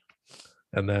Dudleys.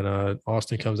 And then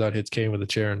Austin comes out, hits Kane with a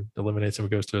chair and eliminates him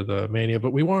and goes to the Mania.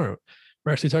 But we weren't.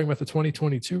 We're actually talking about the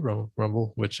 2022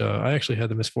 Rumble, which I actually had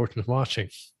the misfortune of watching.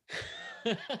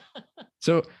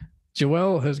 So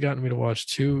Joel has gotten me to watch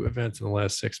two events in the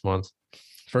last 6 months.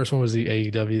 First one was the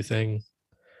AEW thing,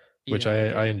 which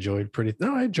I enjoyed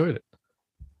I enjoyed it.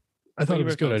 I thought it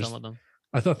was good.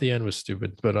 I thought the end was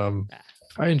stupid, but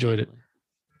I enjoyed it.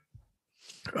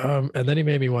 And then he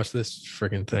made me watch this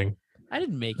freaking thing. I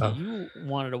didn't make you. You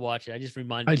wanted to watch it. I just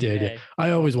reminded you. I did. Yeah.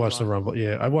 I always watch the Rumble.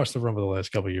 Yeah, I watched the Rumble the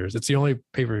last couple of years. It's the only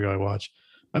pay-per-view I watch.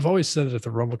 I've always said that if the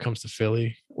Rumble comes to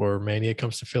Philly or Mania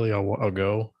comes to Philly, I'll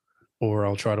go, or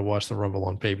I'll try to watch the Rumble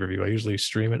on pay-per-view. I usually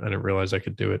stream it. I didn't realize I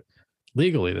could do it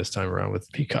legally this time around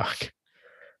with Peacock.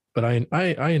 But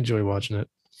I enjoy watching it.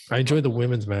 I enjoyed the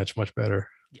women's match much better.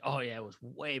 Oh yeah, it was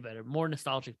way better. More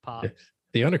nostalgic pop. Yeah.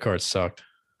 The undercard sucked.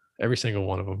 Every single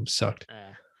one of them sucked.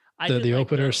 The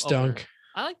opener stunk.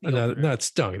 I like the opener. No, it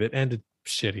stunk. It ended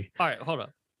shitty. All right, hold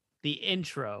up. The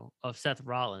intro of Seth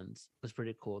Rollins was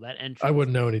pretty cool. That intro. I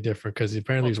wouldn't know any different because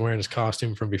apparently he's wearing his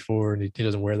costume from before and he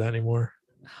doesn't wear that anymore.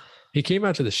 He came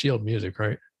out to the Shield music,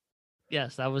 right?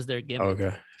 Yes, that was their gimmick.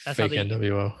 Okay. Fake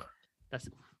NWO.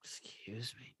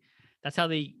 Excuse me. That's how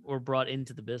they were brought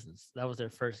into the business. That was their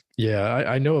first. Yeah,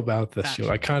 I know about the Shield.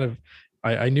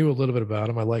 I knew a little bit about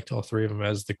them. I liked all three of them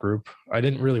as the group. I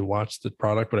didn't really watch the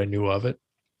product, but I knew of it.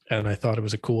 And I thought it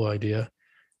was a cool idea.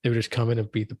 They would just come in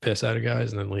and beat the piss out of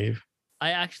guys and then leave.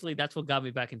 That's what got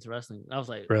me back into wrestling. I was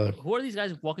like, really? Who are these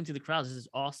guys walking through the crowds? This is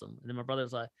awesome. And then my brother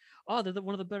was like, oh, they're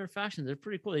one of the better fashions. They're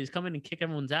pretty cool. They just come in and kick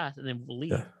everyone's ass and then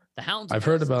leave. Yeah. The Hounds. I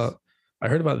heard about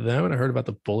them and I heard about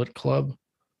the Bullet Club.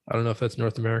 I don't know if that's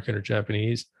North American or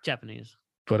Japanese.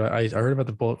 But I heard about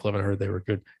the Bullet Club and I heard they were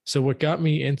good. So what got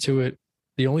me into it,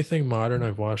 the only thing modern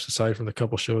I've watched, aside from the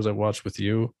couple shows I watched with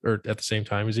you or at the same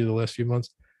time as you the last few months,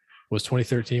 was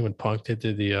 2013 when Punk did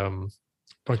the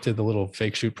little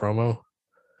fake shoot promo.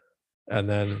 And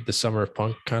then the Summer of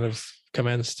Punk kind of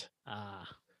commenced.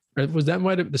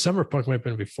 The Summer of Punk might have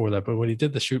been before that, but when he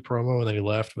did the shoot promo and then he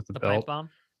left with the belt. Pipe bomb?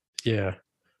 Yeah.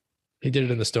 He did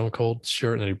it in the Stone Cold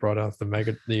shirt and then he brought out the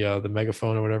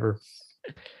megaphone or whatever.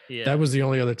 Yeah. That was the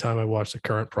only other time I watched the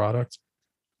current product.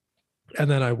 And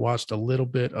then I watched a little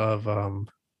bit of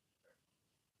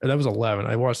that was 11.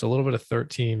 I watched a little bit of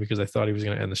 13 because I thought he was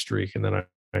going to end the streak. And then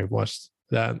I watched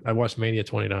that. I watched Mania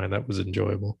 29. That was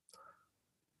enjoyable.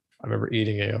 I remember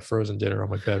eating a frozen dinner on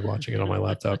my bed, watching it on my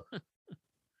laptop.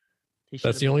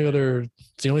 That's the only other.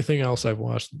 It's the only thing else I've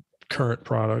watched current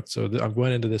product. So I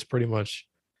went into this pretty much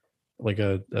like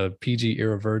a PG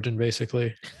era virgin,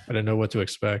 basically. I didn't know what to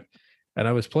expect, and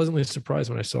I was pleasantly surprised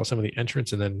when I saw some of the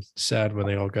entrants, and then sad when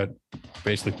they all got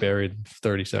basically buried in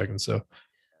 30 seconds. So,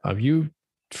 you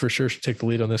for sure should take the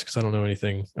lead on this because I don't know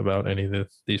anything about any of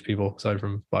these people aside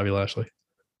from Bobby Lashley.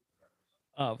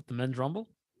 The men's rumble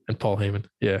and Paul Heyman.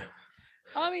 Yeah,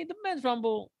 I mean the men's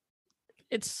rumble,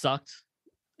 it sucked.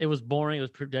 It was boring. It was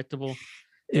predictable.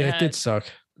 It did suck.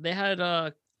 They had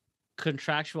a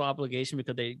contractual obligation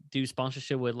because they do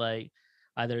sponsorship with like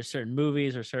either certain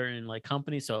movies or certain like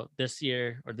companies. So this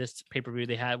year or this pay-per-view,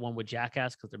 they had one with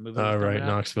Jackass because their movie was right, out.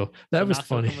 Knoxville. That was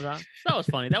funny. That was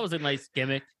funny. That was a nice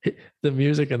gimmick. The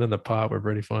music and then the pop were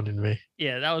pretty fun to me.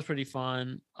 Yeah, that was pretty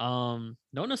fun. No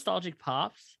nostalgic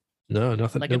pops. No,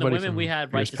 nothing. Like in the women, we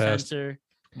had Right to Censor,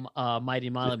 Mighty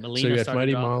Molly, Melina. So you had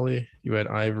Mighty Molly, you had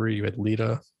Ivory, you had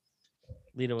Lita.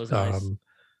 Lita was nice.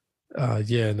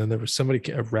 Yeah, and then there was somebody.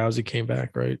 Rousey came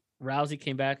back, right? Rousey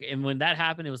came back, and when that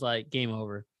happened, it was like game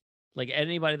over. Like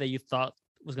anybody that you thought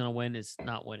was gonna win is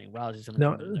not winning. Rousey's gonna.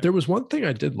 Now there was one thing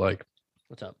I did like.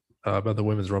 What's up? About the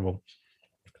women's rumble,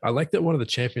 I like that one of the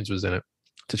champions was in it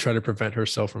to try to prevent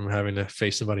herself from having to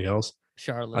face somebody else.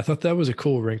 Charlotte. I thought that was a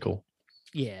cool wrinkle.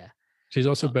 Yeah. She's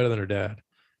also better than her dad.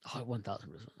 Oh, 1,000%.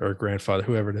 Or grandfather,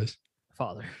 whoever it is.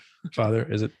 Father. Father,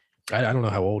 is it? I don't know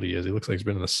how old he is. He looks like he's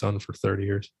been in the sun for 30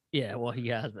 years. Yeah, well, he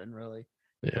has been really.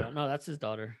 Yeah. No, that's his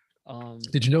daughter.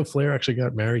 Did you know Flair actually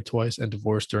got married twice and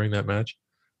divorced during that match?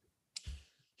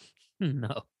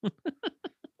 No.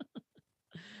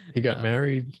 He got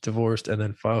married, divorced, and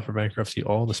then filed for bankruptcy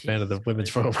all in the span of the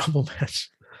women's Royal Rumble match.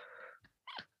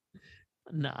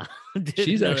 Nah.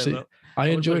 She's actually, I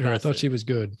enjoyed her. I thought she was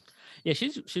good. Yeah,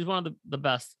 she's one of the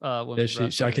best women.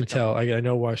 Yeah, I can tell. I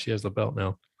know why she has the belt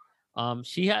now.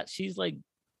 She's like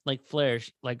Flair,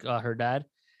 like her dad,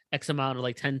 X amount of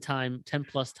like 10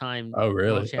 plus time. Oh,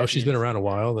 really? Oh, she's been around a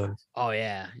while then. Oh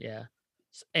yeah.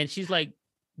 And she's like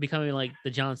becoming like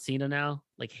the John Cena now,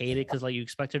 like hated because like you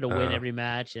expect her to win every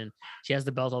match, and she has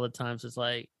the belt all the time. So it's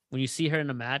like when you see her in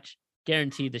a match,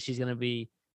 guaranteed that she's gonna be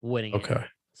winning. Okay,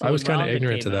 so I was kind of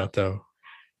ignorant to that though.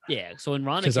 Yeah, so when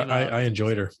Ronda because I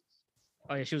enjoyed her.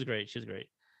 Oh yeah, she was great.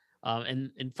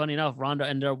 And funny enough, Ronda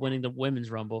ended up winning the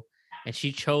women's rumble, and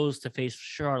she chose to face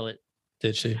Charlotte.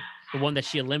 Did she? The one that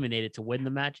she eliminated to win the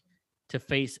match, to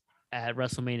face at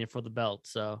WrestleMania for the belt.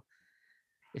 So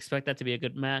expect that to be a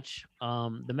good match.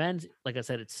 The men's, like I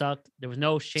said, it sucked. There was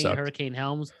no Shane Hurricane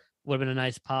Helms. Would have been a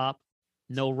nice pop.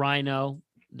 No Rhino.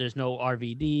 There's no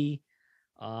RVD.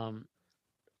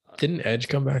 Didn't Edge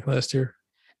come back last year?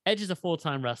 Edge is a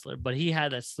full-time wrestler, but he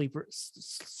had a sleeper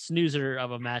snoozer of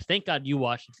a match. Thank God you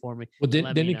watched it for me. Well,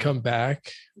 didn't he come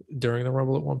back during the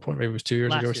Rumble at one point? Maybe it was 2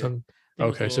 years ago or something.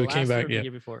 Okay, so he came back. Yeah.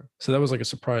 So that was like a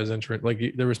surprise entrant.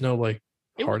 Like there was no like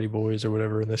Hardy Boys or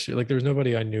whatever in this year. Like there was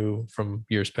nobody I knew from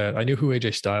years past. I knew who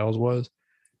AJ Styles was,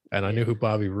 and I knew who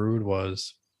Bobby Roode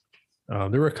was. There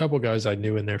were a couple guys I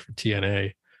knew in there from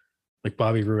TNA, like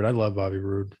Bobby Roode. I love Bobby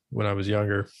Roode when I was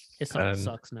younger. His song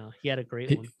sucks now. He had a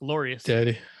great one. Glorious.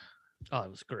 Daddy. Oh,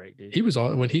 it was great, dude. He was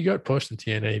all when he got pushed in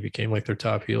TNA, he became like their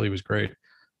top heel. He was great.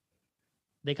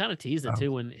 They kind of teased it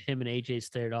too when him and AJ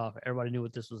stared off. Everybody knew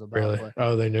what this was about. Really?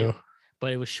 Oh, they knew. Yeah.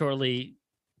 But it was shortly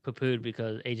poo-pooed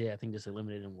because AJ, I think, just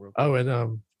eliminated him. Oh,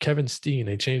 and Kevin Steen,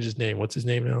 they changed his name. What's his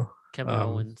name now? Kevin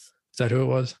Owens. Is that who it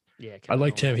was? Yeah, Kevin I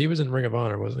liked Owens. Him. He was in Ring of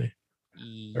Honor, wasn't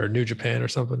he? Or New Japan or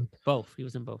something? Both. He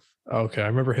was in both. Okay, I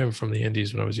remember him from the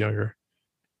Indies when I was younger.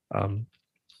 But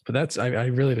that's I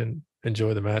really didn't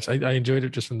enjoy the match. I enjoyed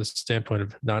it just from the standpoint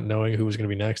of not knowing who was going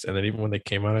to be next, and then even when they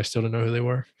came out, I still didn't know who they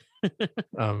were.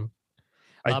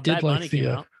 I did like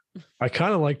the. I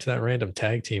kind of liked that random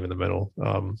tag team in the middle.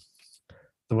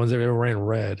 The ones that ever ran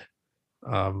red.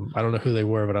 I don't know who they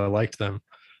were, but I liked them.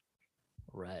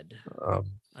 Red.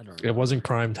 I don't. It wasn't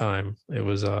Crime Time. It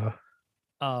was. The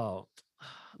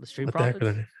Street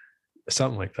Profits.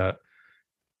 Something like that.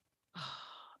 I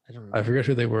don't remember. I forget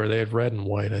who they were. They had red and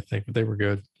white, I think, but they were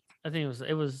good. I think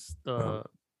it was the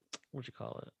what you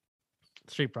call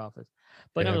it, Street Profits.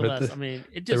 But nevertheless, I mean,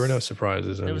 it just there were no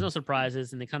surprises. There was no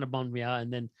surprises, and they kind of bummed me out.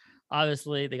 And then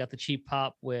obviously they got the cheap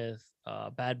pop with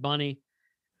Bad Bunny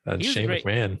and Shane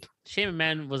McMahon. Shane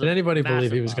McMahon was. Did anybody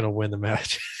believe he was going to win the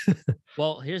match?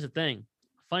 Well, here's the thing.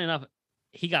 Funny enough,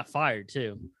 he got fired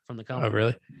too from the company. Oh,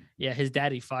 really? Yeah, his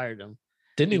daddy fired him.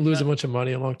 Didn't he lose a bunch of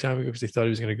money a long time ago because he thought he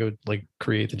was going to go like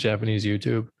create the Japanese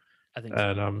YouTube? I think so.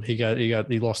 And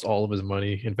he lost all of his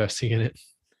money investing in it.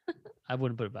 I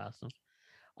wouldn't put it past him.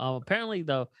 Apparently,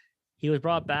 though, he was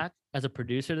brought back as a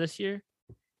producer this year,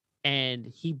 and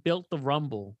he built the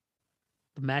Rumble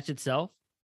the match itself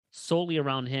solely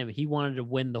around him. He wanted to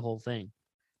win the whole thing.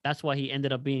 That's why he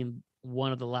ended up being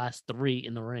one of the last 3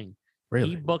 in the ring. Really?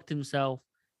 He booked himself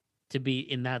to be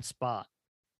in that spot.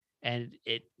 And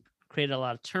it created a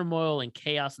lot of turmoil and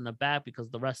chaos in the back because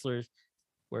the wrestlers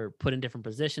were put in different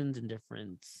positions in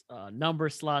different number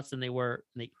slots than they were.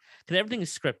 Because everything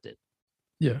is scripted.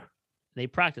 Yeah. They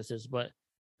practice this, but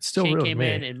Still Shane real came to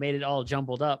me. in and made it all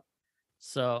jumbled up.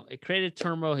 So it created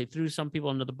turmoil. He threw some people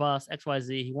under the bus,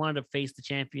 XYZ. He wanted to face the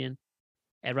champion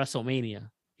at WrestleMania.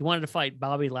 He wanted to fight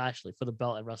Bobby Lashley for the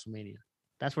belt at WrestleMania.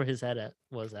 That's where his head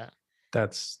was at.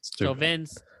 That's stupid. So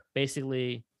Vince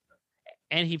basically,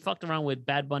 and he fucked around with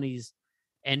Bad Bunny's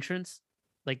entrance,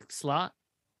 like slot.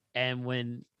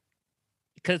 And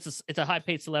because it's a high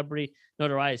paid celebrity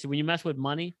notoriety. So when you mess with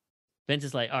money, Vince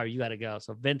is like, all right, you got to go.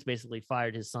 So Vince basically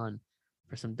fired his son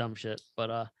for some dumb shit.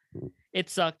 But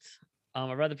it sucked.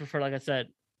 I'd rather prefer, like I said,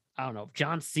 I don't know,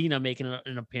 John Cena making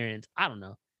an appearance. I don't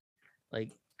know. Like,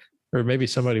 or maybe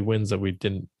somebody wins that we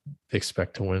didn't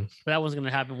expect to win. But that wasn't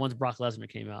going to happen once Brock Lesnar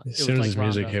came out. As soon as his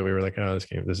music hit, we were like, oh, this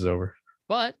is over.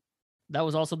 But that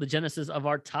was also the genesis of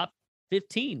our top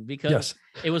 15 because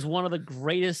it was one of the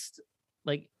greatest.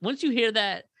 Like, once you hear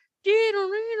that,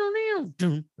 I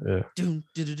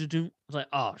was like,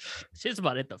 oh, shit's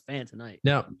about it, the fan tonight.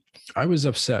 Now, I was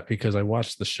upset because I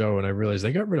watched the show and I realized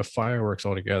they got rid of fireworks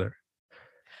altogether.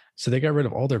 So they got rid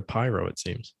of all their pyro, it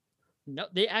seems. No,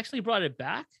 they actually brought it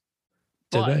back.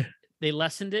 Did they? They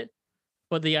lessened it.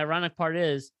 But the ironic part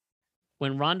is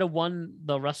when Ronda won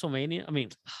the WrestleMania, I mean,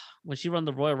 when she won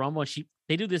the Royal Rumble,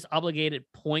 they do this obligated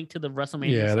point to the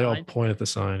WrestleMania Yeah, sign. they all point at the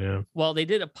sign, yeah. Well, they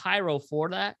did a pyro for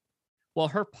that. Well,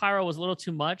 her pyro was a little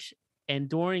too much. And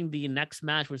during the next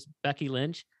match with Becky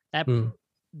Lynch,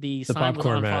 the sign was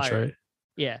on match, fire. Right?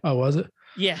 Yeah. Oh, was it?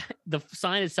 Yeah. The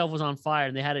sign itself was on fire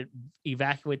and they had to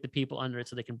evacuate the people under it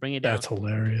so they can bring it down. That's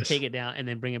hilarious. Take it down and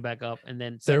then bring it back up. And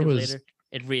then later,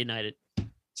 it reignited.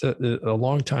 So a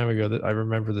long time ago that I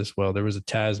remember this well, there was a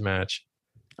Taz match.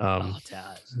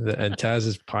 Taz. And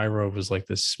Taz's pyro was like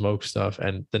this smoke stuff.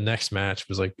 And the next match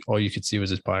was like, all you could see was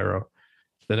his pyro.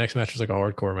 The next match was like a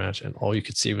hardcore match, and all you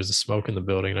could see was the smoke in the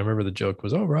building. And I remember the joke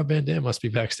was, oh, Rob Van Dam must be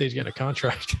backstage getting a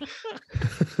contract.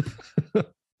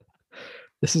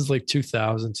 This is like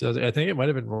 2000. I think it might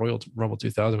have been Royal Rumble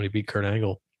 2000 when he beat Kurt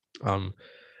Angle.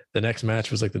 The next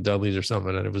match was like the Dudleys or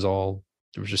something, and there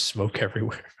was just smoke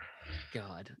everywhere.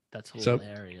 God, that's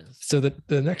hilarious. So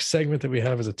the next segment that we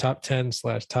have is a top 10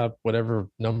 / top whatever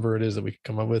number it is that we can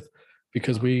come up with,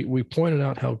 because we pointed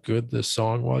out how good the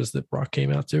song was that Brock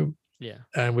came out to. Yeah.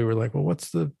 And we were like, well, what's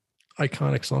the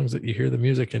iconic songs that you hear the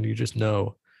music and you just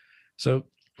know? So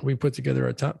we put together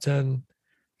our top 10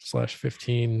 /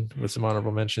 15 with some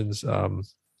honorable mentions,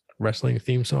 wrestling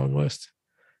theme song list.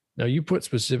 Now you put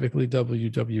specifically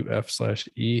WWF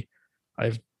 / E. I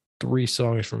have 3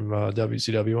 songs from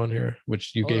WCW on here,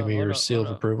 which you gave me your seal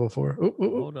of approval for.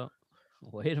 Hold up.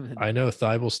 Wait a minute. I know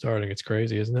Thibault's starting. It's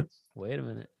crazy, isn't it? Wait a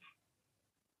minute.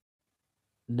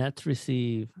 Nets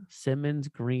receive Simmons,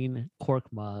 Green,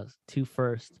 Korkmaz, 2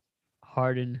 first,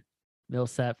 Harden,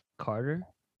 Millsap, Carter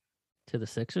to the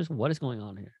Sixers. What is going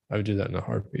on here? I would do that in a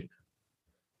heartbeat.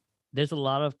 There's a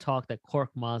lot of talk that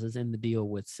Korkmaz is in the deal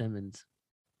with Simmons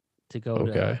to go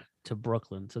to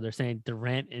Brooklyn. So they're saying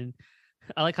Durant and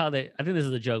I like how I think this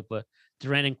is a joke, but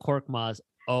Durant and Korkmaz.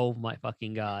 Oh my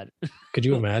fucking God. Could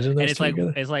you imagine that?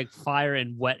 And it's like fire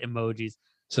and wet emojis.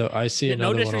 So I see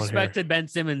another no disrespect one on here. to Ben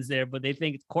Simmons there, but they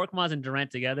think Korkmaz and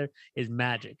Durant together is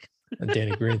magic. And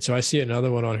Danny Green. So I see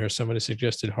another one on here. Somebody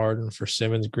suggested Harden for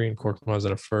Simmons, Green, Korkmaz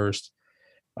in a first.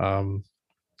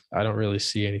 I don't really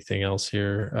see anything else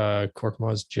here.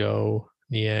 Korkmaz, Joe,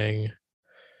 Niang.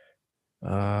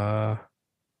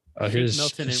 Here's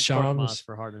Milton and Shams Korkmaz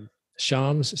for Harden.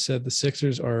 Shams said the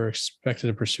Sixers are expected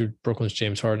to pursue Brooklyn's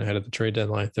James Harden ahead of the trade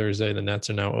deadline Thursday. The Nets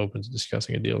are now open to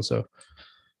discussing a deal. So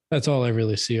that's all I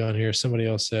really see on here. Somebody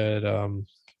else said,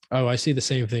 I see the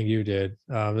same thing you did.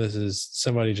 This is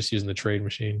somebody just using the trade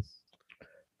machine.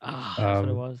 That's what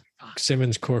it was.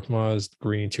 Simmons, Korkmaz,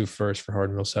 Green, 2 first for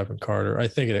Harden, Millsap, and Carter. I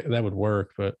think that would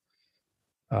work, but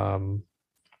I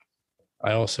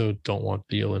also don't want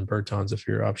Beal and Bertans if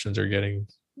your options are getting.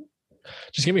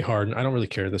 Just give me Harden. I don't really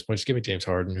care at this point. Just give me James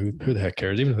Harden. Who the heck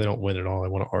cares? Even if they don't win at all, I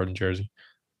want a Harden jersey.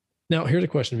 Now, here's a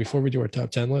question before we do our top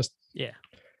 10 list. Yeah.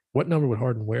 What number would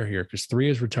Harden wear here? Because 3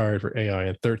 is retired for AI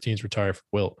and 13 is retired for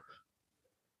Wilt.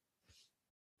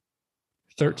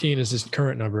 13 is his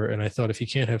current number, and I thought if he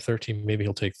can't have 13, maybe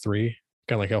he'll take 3.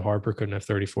 Kind of like how Harper couldn't have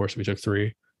 34, so we took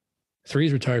 3. 3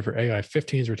 is retired for AI.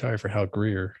 15 is retired for Hal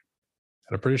Greer.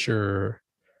 And I'm pretty sure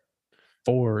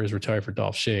 4 is retired for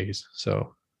Dolph Shays.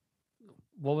 So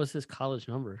What was his college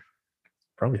number?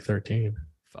 Probably 13.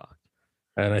 Fuck.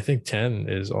 And I think 10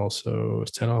 is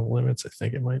 10 off limits. I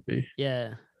think it might be.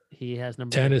 Yeah, he has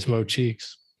number 10 is 13. Mo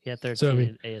Cheeks. He had 13 So, I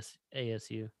mean, in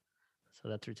ASU. So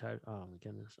that's retired. Oh my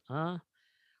goodness.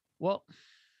 Well,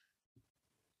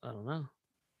 I don't know.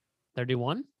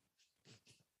 31?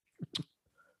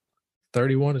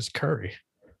 31 is Curry.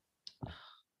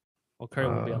 Well, Curry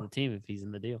won't be on the team if he's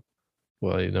in the deal.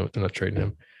 Well, they're not trading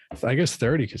him. I guess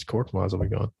 30 because Korkmaz will be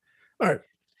gone. All right.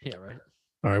 Yeah, right.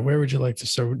 All right. Where would you like to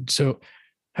start? So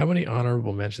how many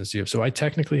honorable mentions do you have? So I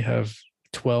technically have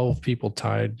 12 people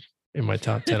tied in my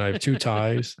top 10. I have 2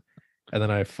 ties, and then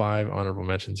I have 5 honorable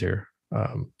mentions here.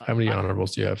 How many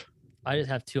honorables do you have? I just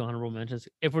have 2 honorable mentions.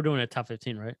 If we're doing a top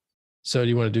 15, right? So do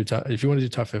you want to do if you want to do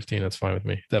top 15, that's fine with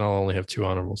me. Then I'll only have 2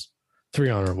 honorables. 3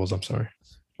 honorables, I'm sorry.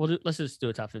 Let's just do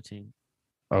a top 15.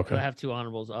 Okay. So I have 2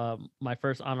 honorables. My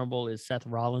first honorable is Seth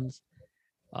Rollins,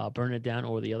 Burn It Down,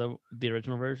 or the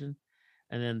original version.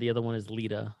 And then the other one is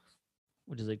Lita,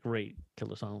 which is a great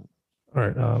killer song. All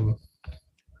right.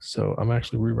 So I'm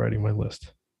actually rewriting my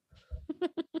list.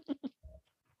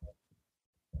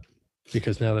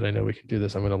 Because now that I know we can do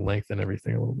this, I'm going to lengthen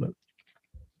everything a little bit.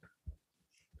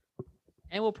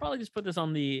 And we'll probably just put this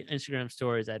on the Instagram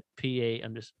stories at PA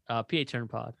Turn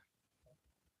Pod.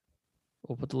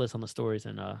 We'll put the list on the stories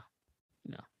and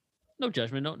no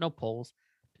judgment, no polls,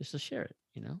 just to share it.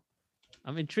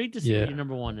 I'm intrigued to see what your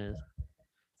number 1 is.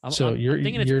 I'm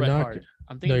thinking it's Bret Hart.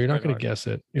 You're not going to guess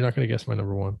it. You're not going to guess my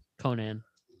number 1. Conan.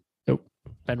 Nope.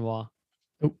 Benoit.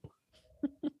 Nope.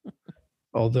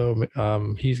 Although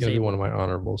he's going to be one of my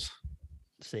honorables.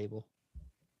 Sable.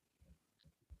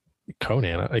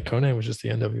 Conan. Conan was just the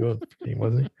NWO team,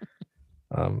 wasn't he?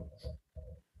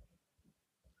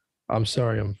 I'm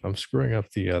sorry. I'm screwing up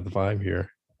the vibe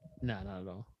here. No, not at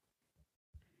all.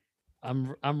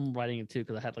 I'm writing it too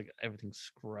because I had everything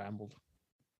scrambled.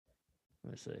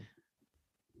 Let me see.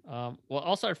 Well,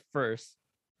 I'll start first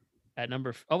at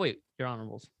number. Oh wait, your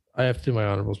honorables. I have to do my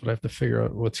honorables, but I have to figure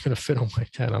out what's going to fit on my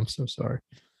 10. I'm so sorry.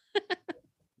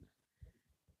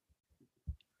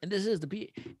 And this is the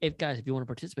P. If you want to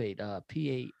participate, PA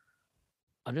 _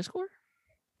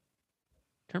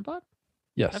 Turnpod.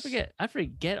 Yes. I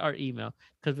forget our email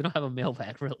because we don't have a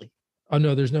mailbag really. Oh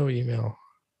no, there's no email.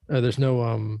 There's no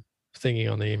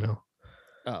thingy on the email.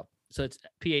 Oh, so it's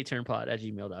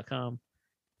paturnpod@gmail.com.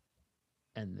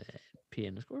 And then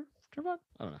P_Turnpod?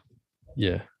 I don't know.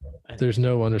 Yeah. There's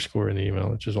no underscore in the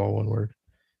email. It's just all one word.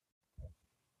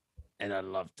 And I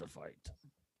love to fight.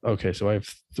 Okay, so I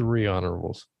have 3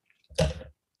 honorables.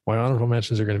 My honorable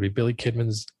mentions are going to be Billy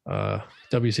Kidman's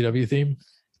WCW theme.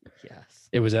 Yes.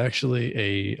 It was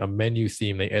actually a menu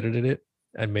theme. They edited it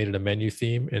and made it a menu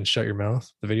theme in Shut Your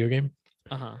Mouth, the video game.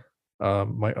 Uh-huh.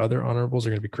 My other honorables are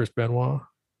going to be Chris Benoit.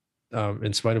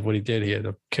 In spite of what he did, he had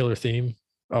a killer theme.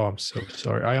 Oh, I'm so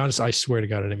sorry. I swear to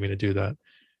God, I didn't mean to do that.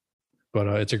 But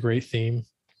it's a great theme.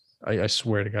 I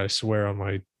swear to God, I swear on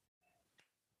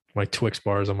my Twix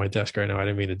bars on my desk right now. I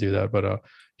didn't mean to do that, but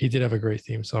he did have a great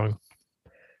theme song.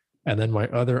 And then my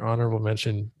other honorable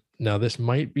mention. Now this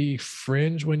might be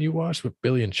fringe when you watch, but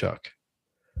Billy and Chuck.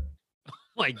 Oh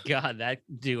my God, that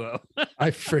duo! I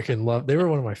freaking love. They were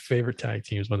one of my favorite tag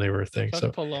teams when they were a thing.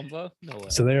 Chuck Palumbo? No way.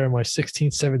 So they are my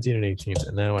 16th, 17, and 18th,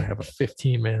 and now I have a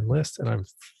 15-man list, and I'm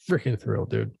freaking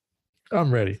thrilled, dude.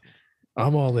 I'm ready.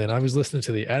 I'm all in. I was listening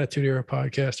to the Attitude Era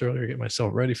podcast earlier, get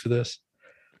myself ready for this.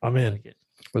 I'm in.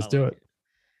 Let's do it.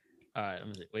 All right,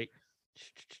 I'm gonna wait.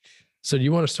 So do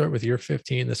you want to start with your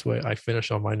 15? This way I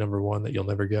finish on my number 1 that you'll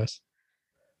never guess.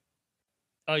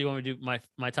 Oh, you want me to do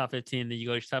my top 15, then you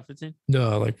go to your top 15?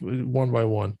 No, like one by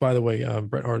one. By the way,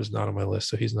 Bret Hart is not on my list,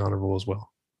 so he's an honorable as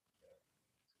well.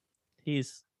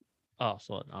 He's so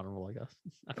an honorable, I guess.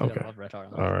 I forgot about Bret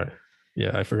Hart. All right.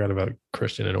 Yeah, I forgot about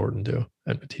Christian and Orton too,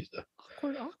 and Batista.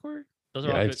 Awkward. Those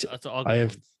are all good. That's all good. I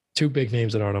have 2 big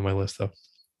names that aren't on my list though.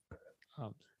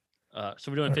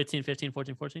 So we're doing 15, 15,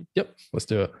 14, 14? Yep, let's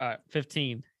do it. All right,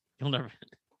 15. You'll never.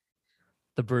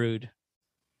 The Brood.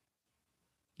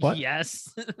 What?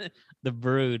 Yes, The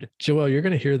Brood. Joel, you're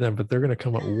going to hear them, but they're going to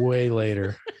come up way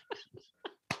later.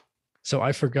 So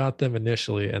I forgot them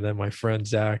initially, and then my friend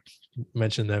Zach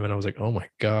mentioned them, and I was like, "Oh my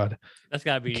God, that's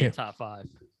got to be your top 5."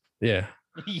 Yeah.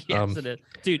 Yes, it is.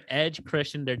 Dude, Edge,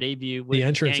 Christian, their debut. The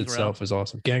entrance itself is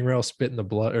awesome. Gangrel spitting the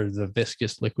blood or the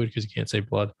viscous liquid because you can't say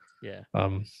blood. Yeah.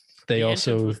 They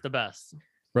also was the best.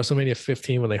 WrestleMania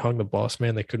 15 when they hung the boss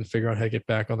man, they couldn't figure out how to get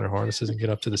back on their harnesses and get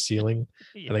up to the ceiling,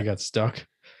 and they got stuck.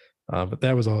 But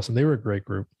that was awesome. They were a great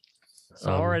group.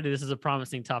 So already this is a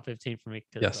promising top 15 for me.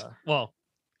 Yes. You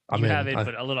have it,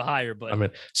 but a little higher. But I'm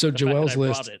in. So Joel's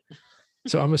list.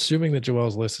 So I'm assuming that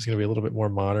Joel's list is going to be a little bit more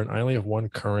modern. I only have one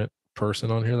current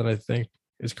person on here that I think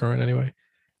is current anyway.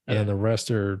 And then the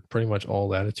rest are pretty much all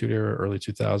Latitude era, early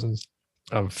 2000s.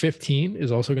 15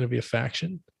 is also going to be a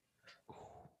faction.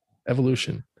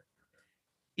 Evolution.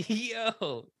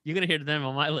 Yo, you're gonna hear them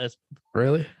on my list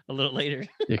Really? a little later.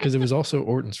 Yeah, because it was also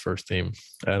Orton's first theme,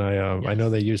 and I know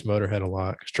they used Motorhead a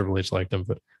lot because Triple H liked them,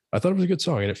 but I thought it was a good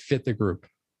song and it fit the group.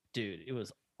 Dude, it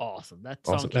was awesome. That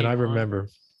song Awesome. And I remember,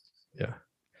 yeah,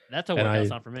 that's a workout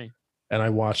song for me. And I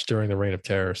watched during the Reign of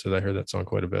Terror, so I heard that song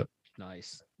quite a bit.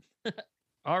 Nice.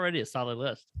 Already a solid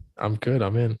list. I'm good.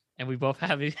 I'm in. And we both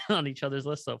have it on each other's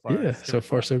list so far. Yeah, so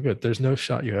far so good. There's no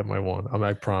shot you have my one.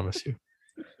 I promise you.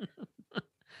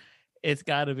 It's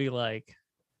got to be like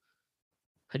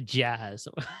a Jazz.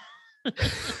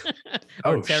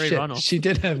 Or Terry shit. Runnels. She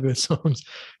did have good songs.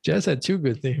 Jazz had 2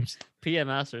 good themes.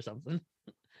 PMS or something.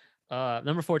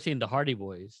 Number 14, the Hardy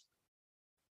Boys.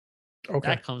 Okay.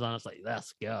 That comes on. It's like,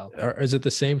 let's go. Is it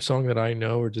the same song that I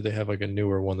know, or do they have like a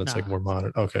newer one that's like more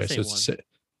modern? Okay, so it's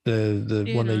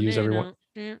the one they use everyone.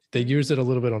 They used it a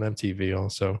little bit on MTV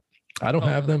also. I don't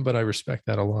have them, but I respect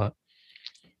that a lot.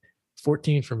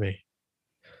 14 for me.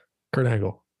 Kurt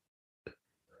Angle.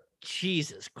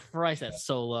 Jesus Christ, that's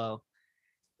so low.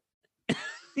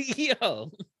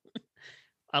 Yo,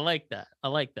 I like that.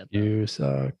 Though. You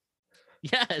suck.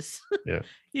 Yes. Yeah.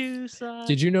 You suck.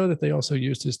 Did you know that they also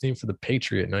used his theme for the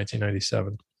Patriot in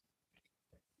 1997?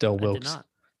 Del Wilkes. I did not.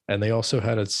 And they also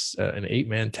had an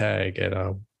 8-man tag at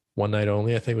One Night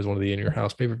Only. I think it was one of the In Your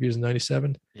House pay-per-views in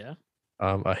 97. Yeah.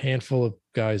 A handful of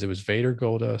guys. It was Vader,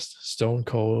 Goldust, Stone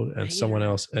Cold, and someone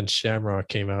else. And Shamrock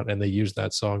came out and they used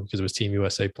that song because it was Team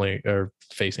USA playing or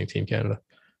facing Team Canada.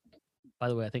 By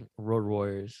the way, I think Road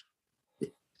Warriors,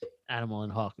 Animal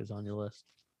and Hawk is on your list.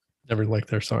 Never liked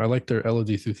their song. I liked their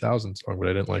LOD 2000 song, but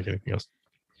I didn't like anything else.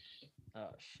 Oh,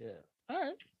 shit. All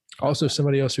right. Also,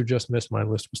 somebody else who just missed my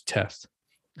list was Test.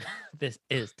 This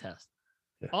is Test.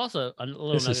 Yeah. Also, a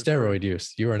little this is steroid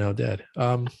use. You are now dead.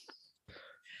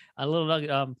 A little nugget.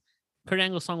 Kurt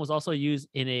Angle's song was also used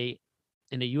in a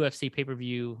UFC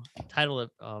pay-per-view title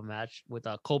match with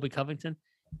Colby Covington.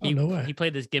 No way. He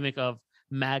played this gimmick of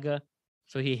MAGA,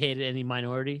 so he hated any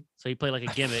minority. So he played like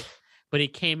a gimmick. But he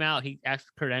came out. He asked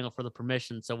Kurt Angle for the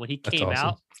permission. So when he came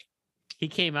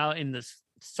out in this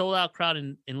sold-out crowd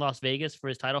in Las Vegas for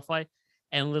his title fight,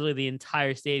 and literally the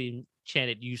entire stadium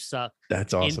chanted, "You suck."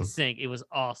 That's awesome. In sync. It was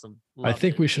awesome. I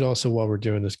think we should also, while we're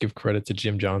doing this, give credit to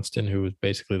Jim Johnston, who was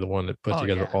basically the one that put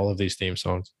together all of these theme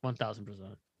songs.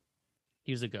 1000%.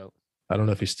 He was a GOAT. I don't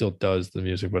know if he still does the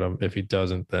music, but if he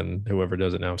doesn't, then whoever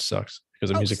does it now sucks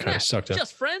because the music kind of sucked.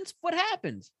 Just friends? What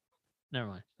happened? Never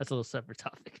mind. That's a little separate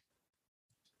topic.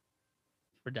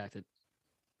 Redacted.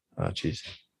 Oh, jeez.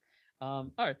 All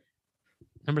right.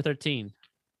 Number 13.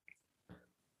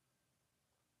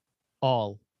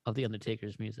 All of the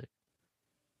Undertaker's music.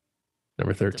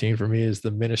 Number 13 for me is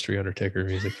the Ministry Undertaker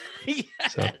music. Yes.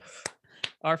 So,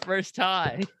 our first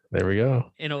tie. There we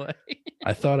go. In a way.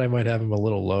 I thought I might have him a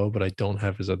little low, but I don't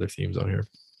have his other themes on here.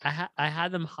 I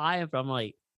had them high, but I'm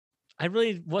like, I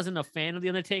really wasn't a fan of the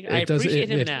Undertaker. I appreciate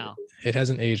him now. It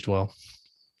hasn't aged well.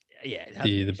 Yeah.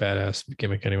 The badass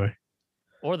gimmick anyway.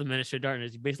 Or the Ministry of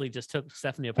Darkness. You basically just took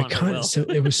Stephanie upon her will. So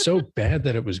it was so bad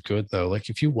that it was good though. Like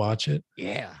if you watch it.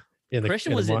 Yeah.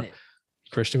 Christian was in it.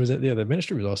 Christian was in it. Yeah, the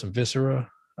Ministry was awesome. Viscera,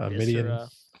 Midian.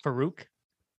 Farouk.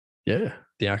 Yeah.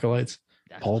 The Acolytes.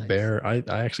 Paul Bear. I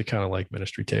actually kind of like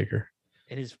Ministry Taker.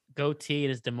 And his goatee and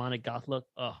his demonic goth look.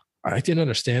 Oh. I didn't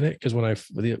understand it because when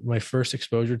my first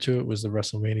exposure to it was the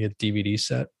WrestleMania DVD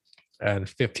set, and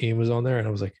 15 was on there, and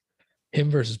I was like, him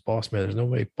versus Boss Man. There's no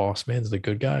way Boss Man's the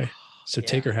good guy. So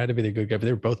Taker had to be the good guy, but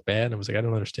they were both bad. And I was like, I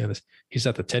don't understand this. He's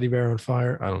got the teddy bear on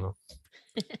fire. I don't know.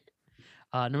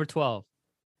 Number 12.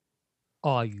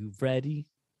 Are you ready?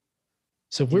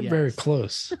 So we're very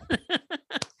close.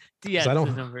 DS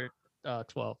is number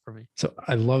 12 for me. So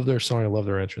I love their song. I love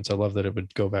their entrance. I love that it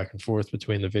would go back and forth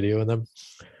between the video and them.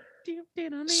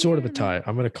 Sort of a tie.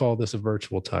 I'm going to call this a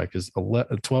virtual tie because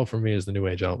 12 for me is the New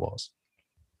Age Outlaws.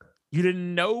 You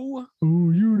didn't know?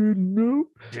 Oh, you didn't know?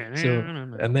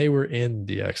 So, and they were in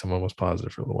DX. I'm almost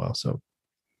positive for a little while. So,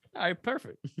 all right,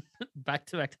 perfect. Back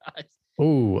to back ties.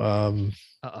 Oh,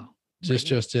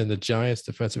 just in the Giants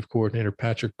defensive coordinator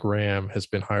Patrick Graham has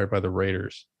been hired by the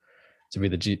Raiders to be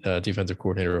the defensive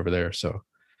coordinator over there. So,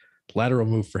 lateral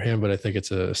move for him, but I think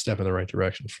it's a step in the right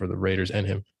direction for the Raiders and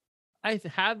him. I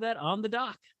have that on the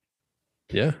doc.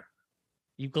 Yeah.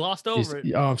 You glossed over it.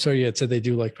 Oh, I'm sorry. Yeah, it said they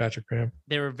do like Patrick Graham.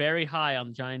 They were very high on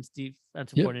the Giants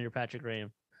defensive coordinator Patrick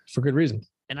Graham. For good reason.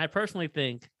 And I personally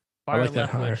think I like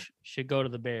that Byron hire. Leftwich should go to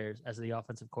the Bears as the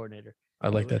offensive coordinator. I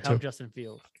like It would that help too. Justin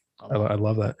Fields. I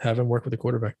love that. Have him work with the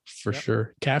quarterback for Yep.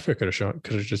 sure. Kafka could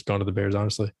have just gone to the Bears,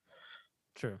 honestly.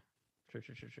 True.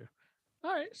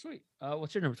 All right, sweet.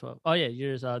 What's your number 12? Oh yeah,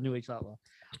 yours New Age Outlaw.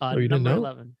 Oh, you didn't Number know?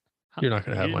 11. You're not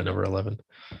going to have You my didn't know? number 11.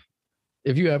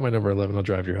 If you have my number 11, I'll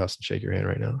drive to your house and shake your hand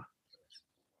right now.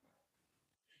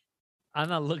 I'm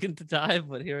not looking to dive,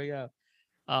 but here we go.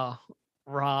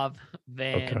 Rob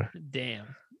Van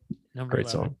Dam. Number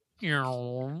Great 11.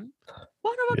 song.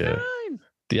 One of a Yeah. kind.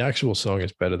 The actual song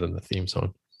is better than the theme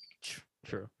song.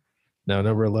 True. Now,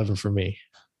 number 11 for me.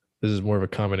 This is more of a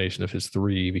combination of his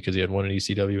 3 because he had 1 in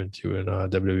ECW and 2 in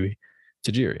WWE.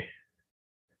 Tajiri.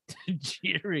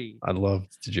 Tajiri. I love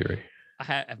Tajiri. I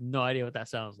have no idea what that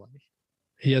sounds like.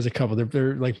 He has a couple.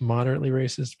 They're like moderately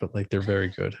racist, but like they're very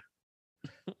good.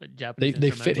 Japanese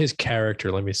They fit his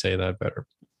character. Let me say that better.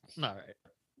 All right.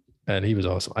 And he was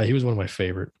awesome. He was one of my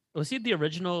favorite. Was he the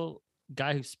original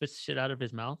guy who spits shit out of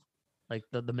his mouth? Like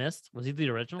the mist? Was he the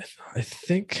original? I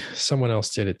think someone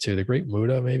else did it too. The Great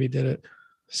Muda maybe did it.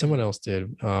 Someone else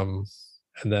did. And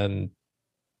then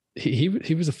he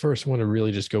was the first one to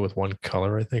really just go with one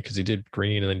color, I think, because he did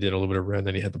green and then did a little bit of red. And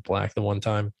then he had the black the one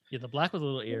time. Yeah, the black was a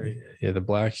little eerie. Yeah, the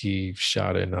black he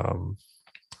shot in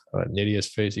Nydia's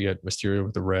face. He got Mysterio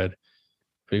with the red.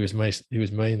 But he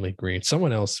was mainly green.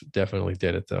 Someone else definitely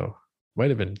did it though. Might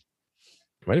have been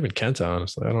Kenta,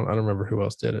 honestly. I don't remember who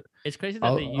else did it. It's crazy that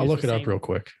I'll look it up real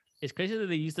quick. It's crazy that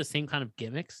they use the same kind of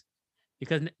gimmicks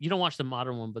because you don't watch the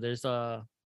modern one, but there's a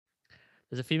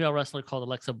female wrestler called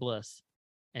Alexa Bliss,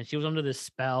 and she was under this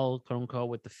spell, quote unquote,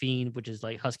 with the Fiend, which is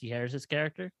like Husky Harris's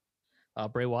character,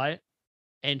 Bray Wyatt,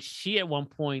 and she at one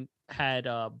point had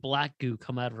black goo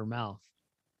come out of her mouth,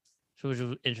 which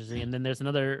was interesting. And then there's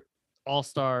another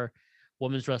all-star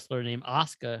women's wrestler named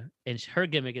Asuka, and her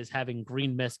gimmick is having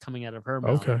green mist coming out of her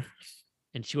mouth. Okay.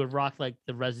 And she would rock like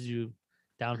the residue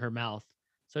down her mouth.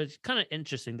 So it's kind of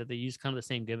interesting that they use kind of the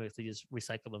same gimmicks. They just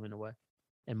recycle them in a way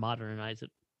and modernize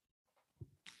it.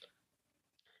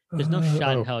 There's no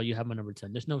shot in hell you have my number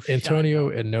 10. There's no Antonio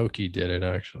Inoki did it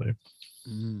actually.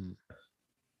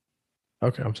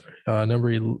 Okay, I'm sorry.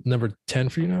 Number 10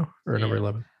 for you now or number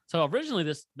 11? So originally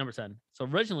this number 10. So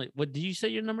originally, what did you say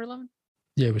your number 11?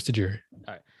 Yeah, it was Tajiri.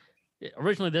 All right.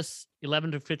 Originally this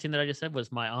 11 to 15 that I just said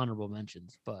was my honorable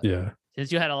mentions, but yeah,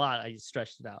 since you had a lot, I just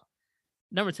stretched it out.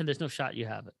 Number 10, there's no shot you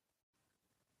have it.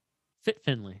 Fit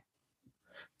Finley.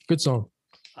 Good song.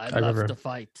 I love to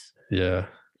fight. Yeah.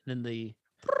 And then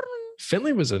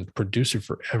Finley was a producer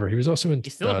forever. He was also in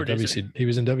WCW. He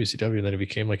was in WCW, and then he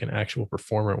became like an actual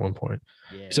performer at one point.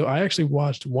 Yeah. So I actually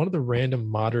watched one of the random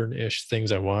modern-ish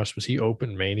things I watched was he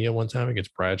opened Mania one time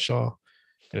against Bradshaw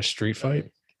in a street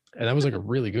fight, and that was like a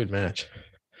really good match.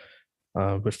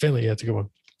 But Finley, that's a good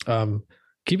one.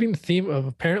 Keeping the theme of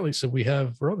apparently, so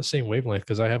we're on the same wavelength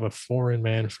because I have a foreign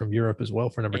man from Europe as well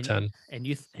for number 10. And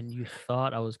you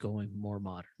thought I was going more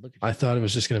modern. Look at I thought it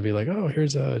was just going to be like, oh,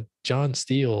 here's John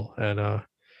Steele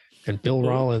and Bill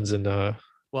Rollins and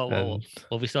well,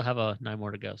 we still have 9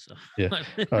 more to go. So yeah,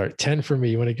 all right, 10 for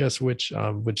me. You want to guess which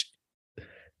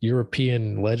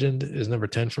European legend is number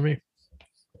 10 for me?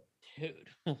 Dude,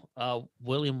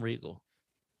 William Regal.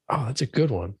 Oh, that's a good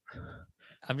one.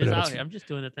 I'm just out here. I'm just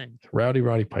doing the thing.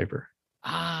 Roddy Piper.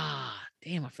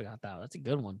 Damn, I forgot that. That's a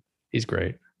good one. He's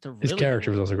great. His character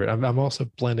was also great. I'm also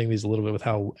blending these a little bit with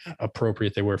how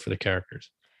appropriate they were for the characters.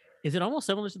 Is it almost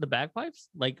similar to the bagpipes?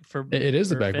 Like it is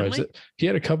the bagpipes. He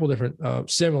had a couple different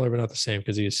similar but not the same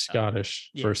because he is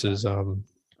Scottish versus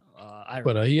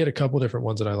but he had a couple different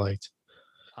ones that I liked.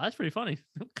 Oh, that's pretty funny.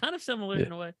 Kind of similar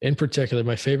in a way. In particular,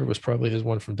 my favorite was probably his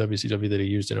one from WCW that he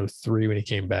used in 2003 when he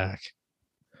came back.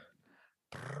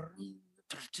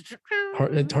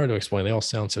 It's hard to explain. They all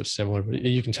sound so similar, but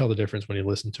you can tell the difference when you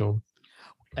listen to them.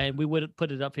 And we would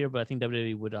put it up here, but I think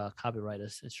WWE would copyright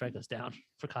us and strike us down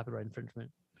for copyright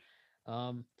infringement.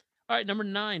 All right, number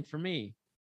 9 for me.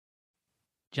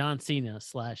 John Cena /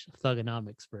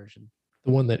 Thugonomics version.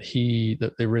 The one that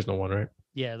the original one, right?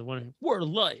 Yeah, the one Word of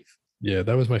Life. Yeah,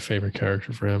 that was my favorite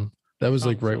character for him. That was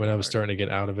like right when I was starting to get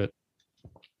out of it.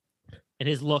 And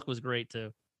his look was great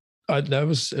too. It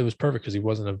was perfect because he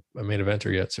wasn't a main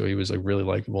eventer yet, so he was like really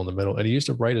likable in the middle. And he used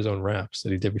to write his own raps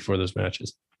that he did before those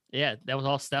matches. Yeah, that was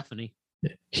all Stephanie.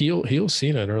 Heel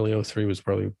Cena in early 2003 was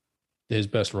probably his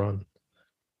best run.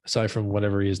 Aside from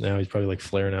whatever he is now, he's probably like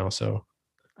Flair now. So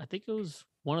I think it was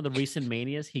one of the recent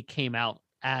Manias. He came out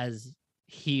as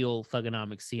heel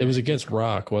Thugonomics Cena. It was against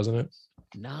Rock, wasn't it?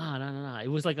 Nah. It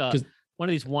was like one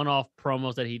of these one-off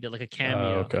promos that he did, like a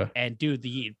cameo. Okay. And dude,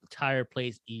 the entire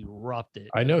place erupted.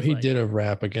 I know he like, did a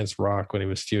rap against Rock when he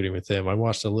was feuding with him. I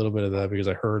watched a little bit of that because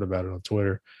I heard about it on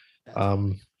Twitter.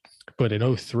 But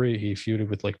in 03, he feuded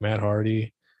with like Matt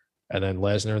Hardy and then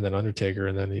Lesnar and then Undertaker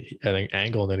and then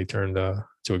Angle, and then he turned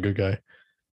to a good guy.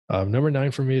 Number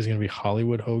 9 for me is going to be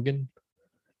Hollywood Hogan,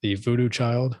 the Voodoo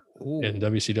Child in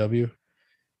WCW.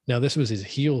 Now, this was his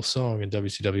heel song in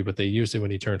WCW, but they used it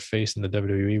when he turned face in the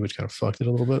WWE, which kind of fucked it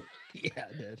a little bit. Yeah,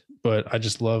 it did. But I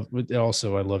just love,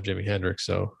 also, I love Jimi Hendrix.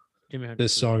 So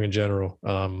this song in general,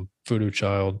 Voodoo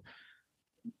Child,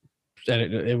 and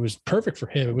it was perfect for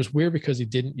him. It was weird because he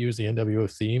didn't use the NWO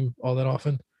theme all that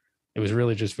often. It was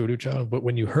really just Voodoo Child. But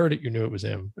when you heard it, you knew it was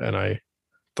him. And I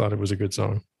thought it was a good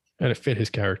song. And it fit his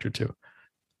character too.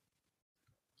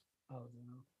 Oh,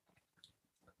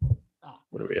 no.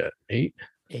 What are we at? 8?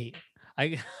 8.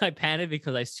 I panicked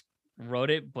because I wrote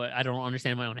it, but I don't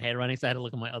understand my own handwriting, so I had to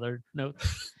look at my other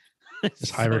notes. It's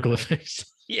hieroglyphics.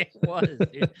 Yeah, it was.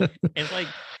 It's like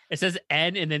it says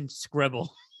N and then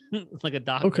scribble. It's like a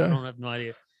doctor. Okay. I don't have no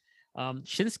idea.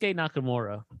 Shinsuke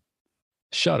Nakamura.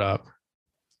 Shut up.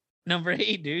 Number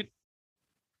 8, dude.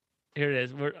 Here it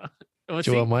is.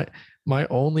 Joel, my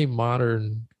only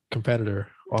modern competitor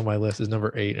on my list is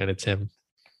number 8, and it's him.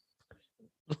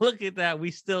 Look at that.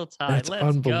 We still tied. That's Let's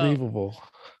unbelievable. Go.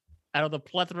 Out of the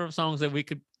plethora of songs that we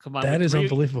could combine. That is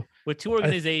unbelievable. With 2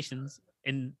 organizations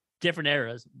in different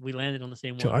eras, we landed on the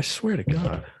same Joe, one. I swear to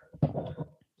God. Look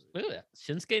at that.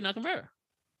 Shinsuke Nakamura.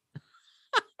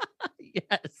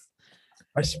 Yes.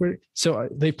 I swear. So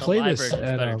they play this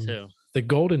at the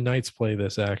Golden Knights play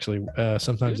this actually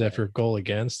sometimes after a goal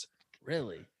against.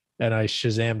 Really? And I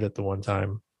Shazammed it the one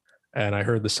time and I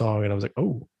heard the song and I was like,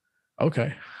 oh,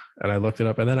 okay. And I looked it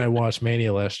up and then I watched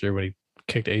Mania last year when he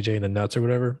kicked AJ in the nuts or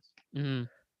whatever. Mm-hmm.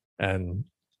 And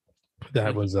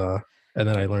that was and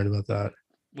then I learned about that.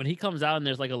 When he comes out and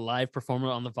there's like a live performer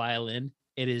on the violin,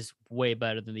 it is way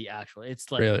better than the actual.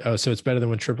 It's like really? Oh, so it's better than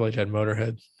when Triple H had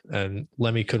Motorhead and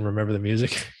Lemmy couldn't remember the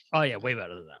music. Oh yeah, way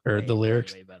better than that. Or the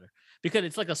lyrics. Way better. Because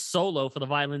it's like a solo for the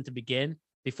violin to begin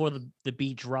before the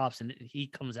beat drops and he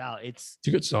comes out. It's a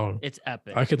good song. It's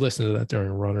epic. I could listen to that during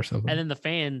a run or something. And then the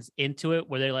fans into it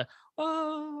where they're like,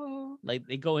 oh, like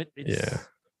they go in. It's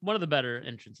one of the better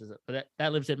entrances. But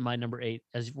that lives at my number 8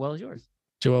 as well as yours.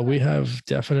 Joel, we have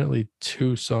definitely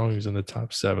 2 songs in the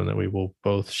top 7 that we will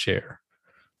both share.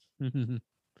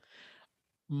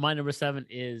 My number 7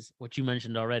 is what you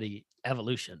mentioned already,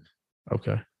 Evolution.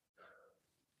 Okay.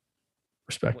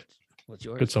 Respect. What's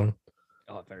yours? Good song.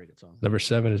 Oh, very good song. Number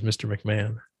 7 is Mr.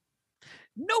 McMahon.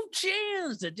 No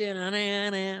chance. No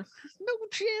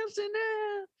chance in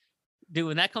that. Dude,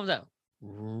 when that comes out.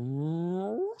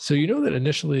 So you know that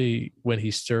initially when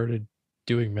he started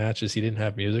doing matches, he didn't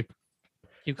have music?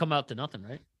 He come out to nothing,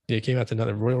 right? Yeah, it came out to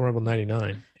nothing. Royal Rumble 99.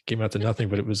 It came out to nothing,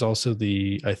 but it was also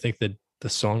I think the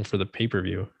song for the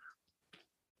pay-per-view.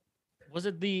 Was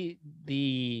it the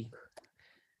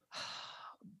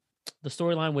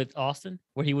storyline with Austin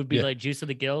where he would be like juice of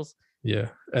the gills? Yeah.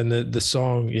 And the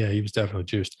song, he was definitely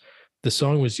juiced. The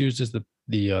song was used as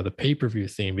the pay-per-view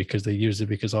theme because they used it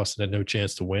because Austin had no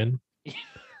chance to win.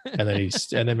 and then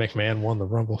McMahon won the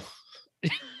Rumble.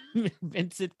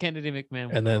 Vincent Kennedy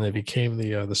McMahon. And then it became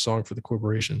the song for the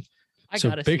corporation.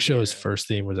 So Big Show's first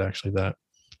theme was actually that.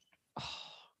 Oh,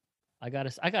 I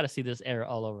gotta see this era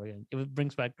all over again. It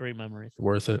brings back great memories.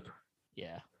 Worth it.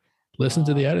 Yeah. Listen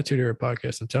to the Attitude Era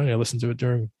podcast. I'm telling you, I listened to it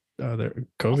during their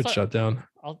COVID shutdown.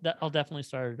 I'll definitely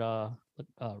start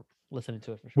listening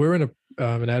to it for sure. We're in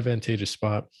an advantageous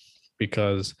spot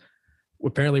because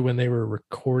apparently when they were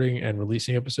recording and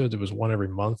releasing episodes, it was one every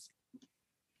month.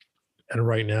 And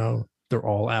right now they're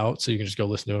all out, so you can just go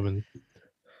listen to them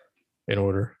in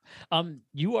order.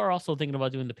 You are also thinking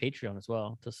about doing the Patreon as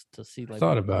well to see like.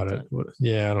 Thought about it.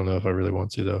 Yeah, I don't know if I really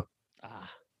want to though.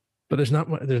 But there's no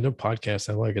podcast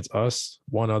I like. It's us,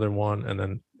 one other one, and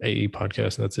then AE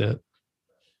podcast, and that's it.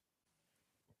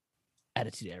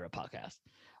 Attitude Era podcast.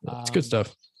 It's good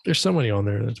stuff. There's so many on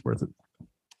there that's worth it.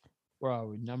 Where are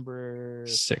we? Number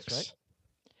 6,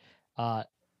 right?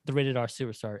 The Rated R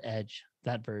Superstar Edge,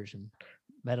 that version.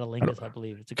 Metalingus, I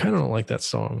believe. It's kind of don't like that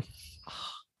song.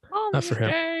 Not for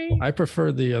him. I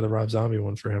prefer the Rob Zombie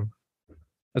one for him.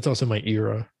 That's also my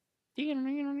era. I think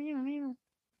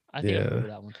I remember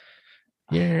that one.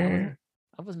 Yeah.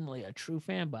 I wasn't really a true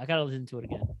fan, but I gotta listen to it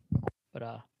again.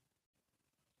 But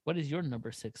what is your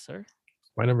number 6, sir?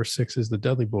 My number 6 is the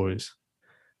Dudley Boys.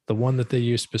 The one that they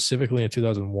used specifically in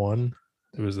 2001.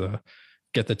 It was the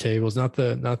Get the Tables, not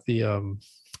the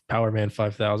Power Man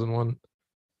 5000 one.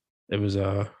 It was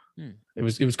It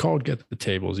was called Get the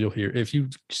Tables. You'll hear if you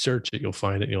search it, you'll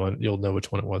find it. You'll know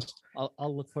which one it was.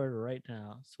 I'll look for it right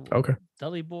now. So Okay.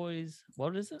 Dudley Boys.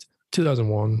 What is it?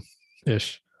 2001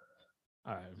 ish.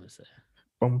 All right, let me see.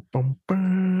 Bum, bum,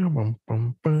 bum, bum,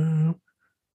 bum, bum.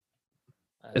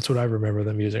 That's what I remember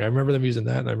them using. I remember them using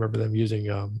that, and I remember them using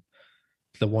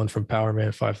the one from Power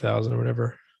Man 5000 or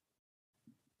whatever.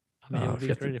 I mean, it would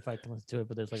be great if I can listen to it,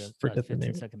 but there's like a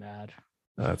 15-second ad.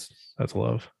 That's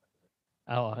love.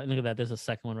 Oh, look at that. There's a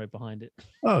second one right behind it.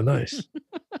 Oh, nice.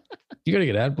 You got to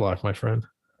get ad block, my friend.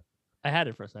 I had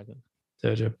it for a second.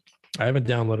 Did you? I haven't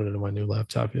downloaded it on my new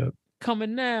laptop yet.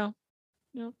 Coming now.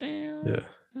 Yeah.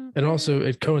 And also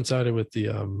it coincided with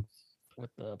the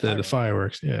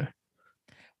fireworks. Yeah.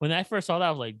 When I first saw that,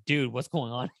 I was like, dude, what's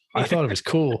going on here? I thought it was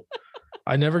cool.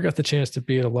 I never got the chance to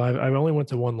be at a live. I only went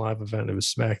to one live event. It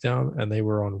was SmackDown, and they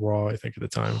were on Raw, I think, at the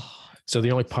time. So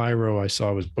the only pyro I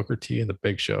saw was Booker T and the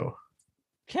Big Show.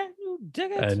 Can you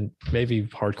dig it? And maybe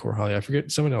Hardcore Holly. I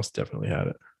forget. Someone else definitely had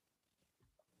it.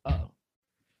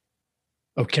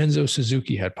 Oh, Kenzo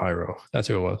Suzuki had pyro. That's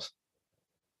who it was.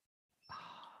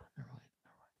 Never mind.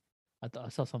 I thought I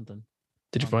saw something.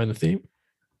 Did you find the theme?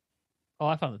 Oh,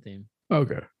 I found the theme.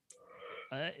 Okay.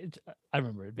 I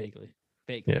remember it vaguely.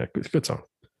 Yeah, good song.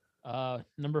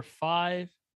 Number 5,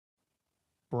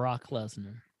 Brock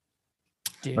Lesnar.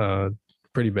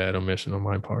 Pretty bad omission on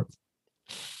my part.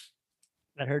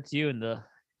 That hurts you in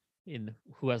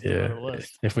who has the better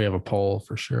list. If we have a poll,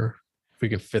 for sure. If we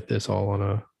can fit this all on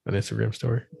an Instagram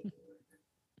story.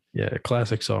 Yeah,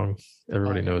 classic song.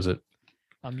 Everybody knows it.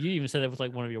 You even said it was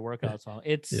like one of your workout songs.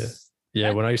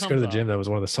 Yeah. When I used to go to the gym, that was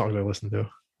one of the songs I listened to.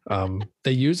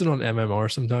 They use it on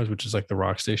MMR sometimes, which is like the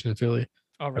rock station in Philly.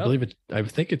 Oh, really? I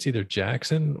think it's either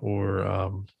Jackson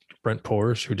or Brent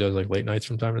Porsche, who does like late nights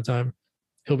from time to time.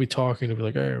 He'll be talking. He'll be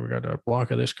like, "Hey, we got a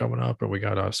block of this coming up, and we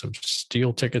got some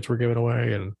steel tickets we're giving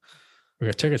away, and we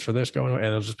got tickets for this going away," and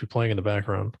it'll just be playing in the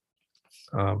background.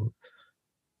 Number,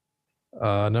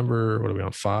 what are we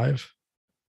on, 5?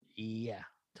 Yeah.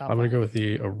 I'm going to go with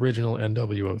the original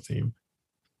NWO theme.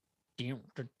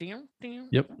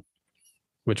 Yep.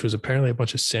 Which was apparently a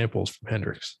bunch of samples from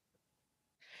Hendrix.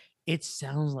 It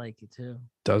sounds like it too.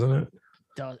 Doesn't it?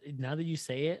 Now that you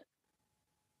say it,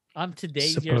 I'm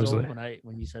today's years old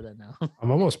when you said that now.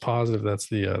 I'm almost positive that's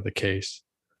the case.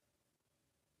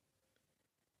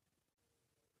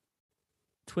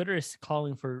 Twitter is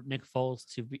calling for Nick Foles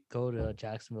to go to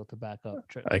Jacksonville to back up.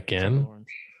 Again?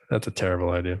 That's a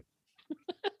terrible idea.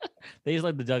 They use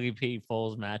like the Dougie P.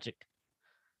 Foles magic.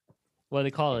 What do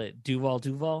they call it?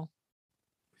 Duval?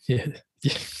 Yeah.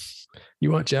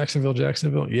 You want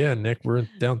Jacksonville? Yeah, Nick, we're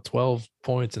down 12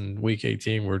 points in week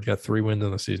 18. We've got 3 wins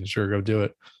in the season. Sure, go do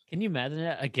it. Can you imagine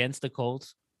that against the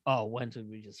Colts? Oh, when did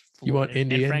we just You want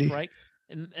Indy? Frank Reich?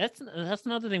 And that's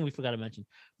another thing we forgot to mention.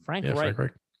 Frank Reich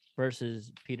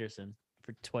versus Peterson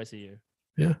for twice a year.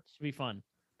 Yeah. Should be fun.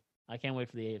 I can't wait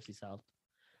for the AFC South.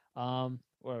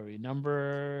 Where are we?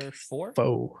 Number 4?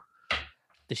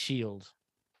 The Shield.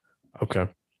 Okay.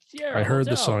 Sierra I heard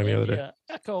Hotel, the song the other day.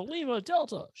 Echo Lima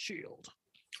Delta Shield.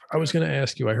 I was going to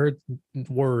ask you. I heard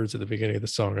words at the beginning of the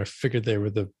song. I figured they were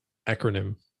the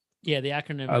acronym. Yeah, the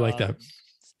acronym. I like that.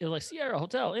 It was like Sierra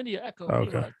Hotel, India Echo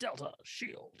Lima Delta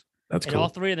Shield. That's cool. And all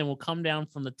 3 of them will come down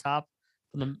from the top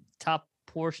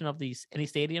portion of any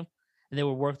stadium, and they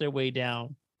will work their way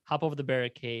down, hop over the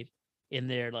barricade in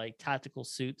their like tactical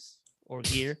suits or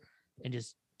gear, and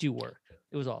just do work.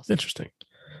 It was awesome. Interesting.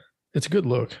 It's a good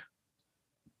look.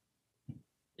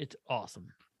 It's awesome.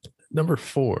 Number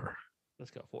 4.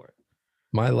 Let's go for it.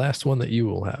 My last one that you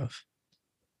will have.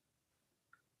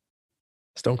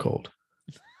 Stone Cold.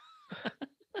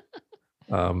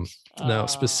 Now,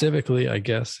 specifically, I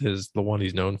guess, is the one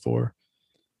he's known for.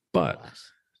 But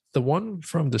the one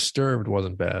from Disturbed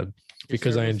wasn't bad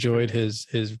because I enjoyed his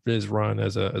run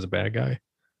as a bad guy.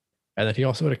 And then he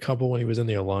also had a couple when he was in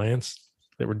the Alliance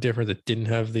that were different, that didn't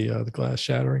have the glass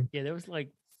shattering. Yeah, there was like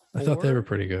 4, I thought they were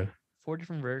pretty good. 4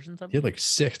 different versions of it. He had like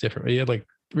 6 different. He had like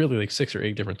really like 6 or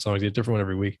 8 different songs. He had a different one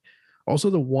every week. Also,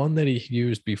 the one that he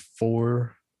used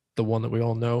before the one that we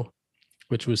all know,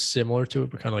 which was similar to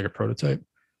it, but kind of like a prototype.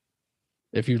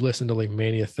 If you listen to like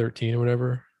Mania 13 or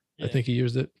whatever, I think he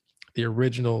used it. The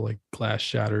original like glass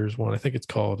shatters one. I think it's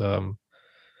called. I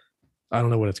don't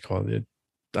know what it's called.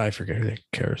 I forget. Who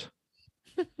cares?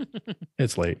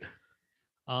 It's late.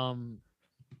 One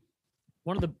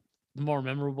of the more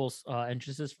memorable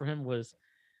entrances for him was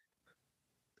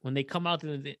when they come out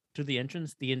to the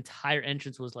entrance. The entire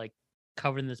entrance was like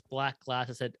covered in this black glass.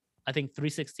 It said, I think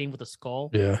 316 with a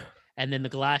skull. Yeah. And then the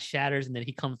glass shatters, and then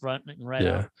he comes running right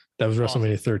out. That was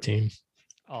WrestleMania 13.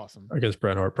 Awesome. against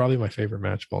Bret Hart. Probably my favorite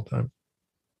match of all time.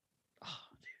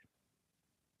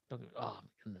 Oh, dude. Oh, my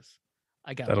goodness.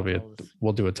 I got That'll be it.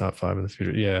 We'll do a top 5 in the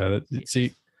future. Yeah.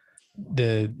 See,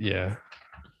 yeah.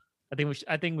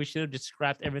 I think we should have just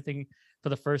scrapped everything for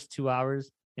the first 2 hours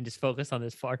and just focus on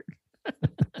this part.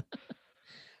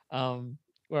 Where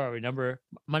are we?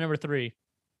 My number 3,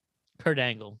 Kurt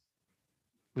Angle.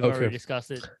 We've already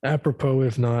discussed it. Apropos,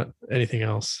 if not anything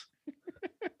else.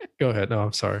 Go ahead. No,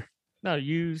 I'm sorry. No,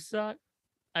 you suck.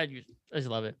 I just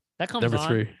love it. That comes number on.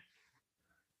 3.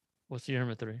 What's your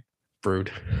number 3?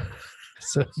 Brood.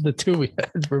 So the 2 we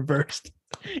had reversed.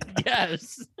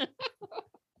 Yes.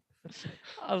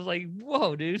 I was like,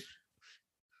 whoa, dude.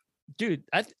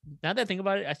 Now that I think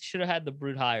about it, I should have had the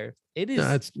Brood higher. It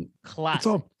is classic. It's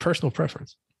all personal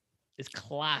preference. It's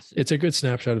classic. It's a good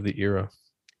snapshot of the era.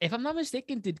 If I'm not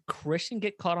mistaken, did Christian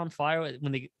get caught on fire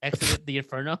when they exited the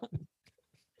Inferno?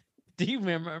 Do you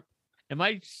remember? Am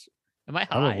I high?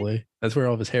 Probably. That's where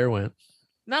all of his hair went.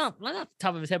 No, not on the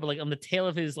top of his head, but like on the tail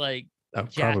of his jacket.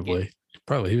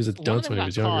 Probably. He was a dunce when he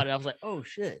was younger. I was like, oh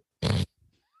shit.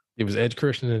 It was Edge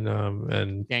Christian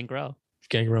and Gangrel,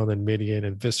 then Midian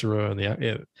and Viscera, and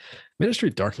the Ministry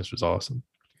of Darkness was awesome.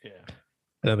 Yeah.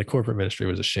 And then the corporate ministry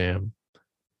was a sham.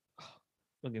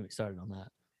 Don't get me started on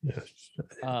that.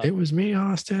 Yeah. It was me,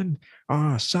 Austin.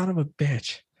 Oh, son of a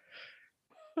bitch.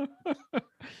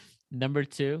 Number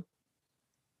 2,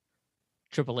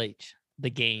 Triple H, The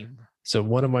Game. So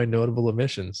one of my notable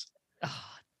omissions.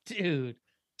 Oh, dude.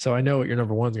 So I know what your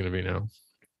number 1's going to be now.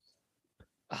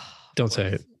 Oh, Don't say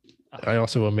it. I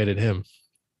also omitted him.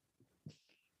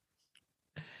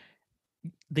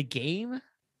 The Game,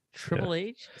 Triple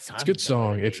H. It's a good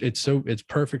song. It's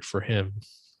perfect for him.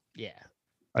 Yeah.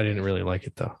 I didn't really like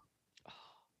it though. Oh,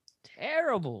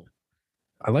 terrible.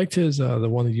 I liked his the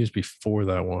one he used before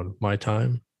that one, My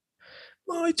Time.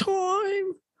 My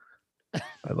Time.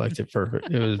 I liked it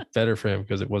perfect. It was better for him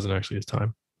because it wasn't actually his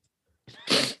time.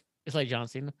 It's like John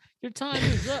Cena. Your time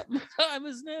is up. My time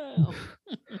is now.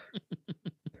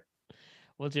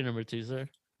 What's your number 2, sir?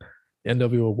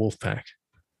 NWO Wolfpack.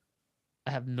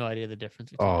 I have no idea the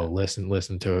difference. Oh,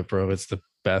 listen to it, bro. It's the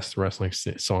best wrestling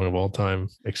song of all time,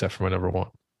 except for my number 1.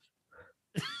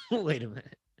 Wait a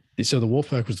minute. So the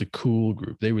Wolfpack was the cool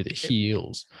group. They were the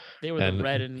heels. They were the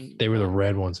red and they were the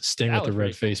red ones. Sting with the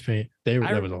red face paint.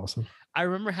 That was awesome. I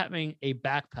remember having a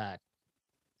backpack,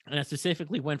 and I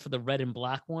specifically went for the red and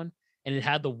black one, and it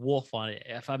had the wolf on it.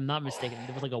 If I'm not mistaken,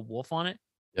 there was like a wolf on it.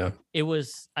 Yeah.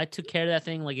 I took care of that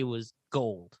thing like it was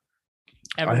gold.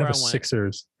 I have a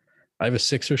Sixers. I have a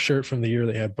Sixers shirt from the year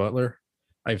they had Butler.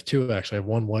 I have 2 actually. I have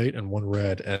one white and one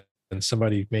red, and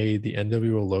somebody made the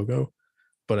NWO logo,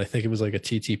 but I think it was like a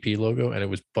TTP logo, and it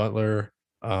was Butler,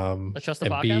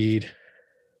 Embiid.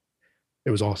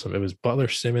 It was awesome. It was Butler,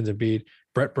 Simmons, Embiid.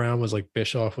 Brett Brown was like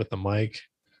Bischoff with the mic.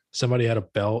 Somebody had a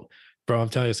belt. Bro, I'm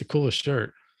telling you, it's the coolest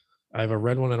shirt. I have a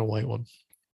red one and a white one.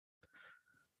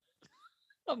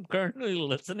 I'm currently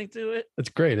listening to it. It's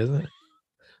great, isn't it?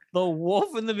 The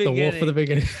wolf in the beginning. The wolf in the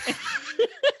beginning.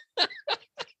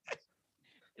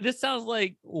 This sounds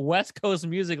like West Coast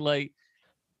music, like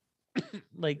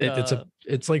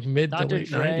it's like mid to late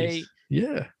 90s.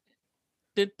 Yeah.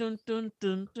 Yeah,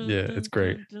 it's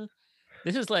great.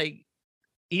 This is like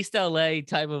East LA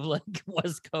type of like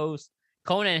West Coast.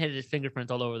 Conan had his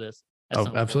fingerprints all over this.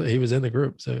 Absolutely. He was in the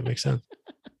group, so it makes sense.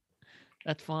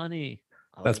 That's funny.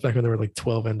 That's back when there were like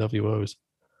 12 NWOs.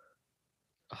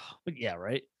 Oh, yeah,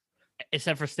 right.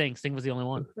 Except for Sting. Sting was the only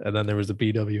one. And then there was the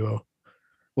BWO.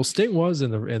 Well, Sting was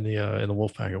in the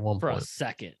Wolfpack at one point. For a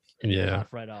second. Yeah.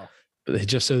 Right off. But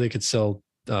just so they could sell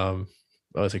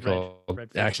what's it called?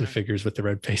 Red action figures with the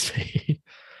red face paint.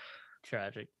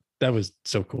 Tragic. That was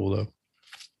so cool though.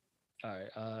 All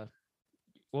right.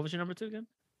 What was your number 2 again?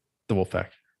 The Wolfpack.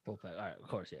 Wolfpack. All right, of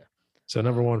course, yeah. So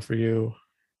number 1 for you.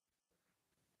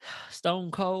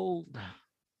 Stone Cold.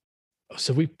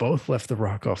 So we both left The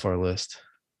Rock off our list.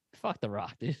 Fuck The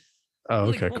Rock, dude. Oh,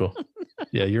 okay, cool.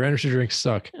 Yeah, your energy drinks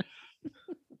suck.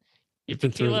 You've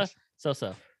been through this.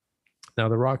 So. Now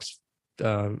The Rock's.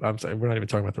 I'm sorry, we're not even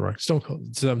talking about The Rock. Stone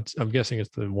Cold. So I'm guessing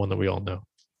it's the one that we all know.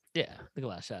 Yeah, the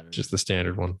glass shattered. Just the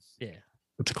standard one. Yeah,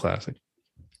 it's a classic.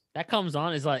 That comes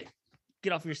on is like,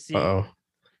 get off your seat. Uh-oh.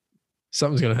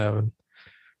 Something's gonna happen.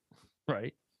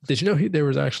 Right. Did you know there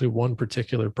was actually one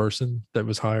particular person that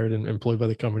was hired and employed by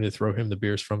the company to throw him the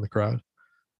beers from the crowd?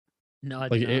 No, I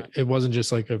like it wasn't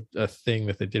just like a thing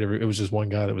that they did. It was just one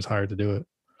guy that was hired to do it.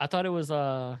 I thought it was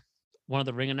one of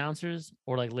the ring announcers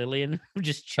or like Lillian who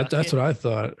just that's what I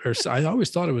thought. Or I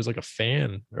always thought it was like a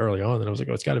fan early on, and I was like,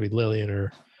 oh, it's got to be Lillian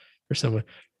or someone.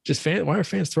 Just fan. Why are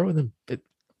fans throwing them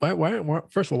why?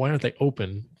 First of all, why aren't they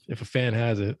open if a fan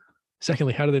has it?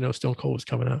 Secondly, how do they know Stone Cold was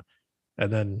coming out?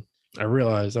 And then I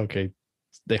realized, okay,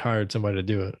 they hired somebody to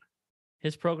do it.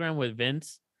 His program with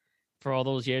Vince for all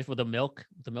those years with the milk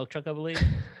truck, I believe,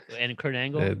 and Kurt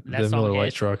Angle. The that song Miller Lite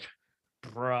hit, truck.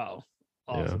 bro.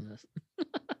 Yeah. Awesomeness.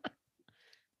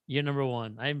 You're number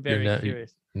one. I'm very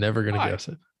curious. Never gonna guess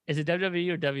it. Is it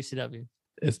WWE or WCW?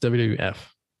 It's WWF,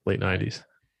 late 90s.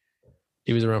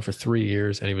 He was around for 3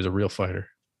 years and he was a real fighter.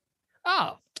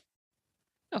 Oh.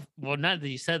 Well, now that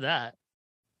you said that,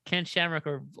 Ken Shamrock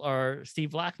or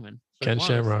Steve Blackman. Ken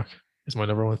Shamrock is my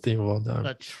number one theme of all time.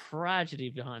 The tragedy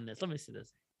behind this. Let me see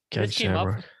this. Ken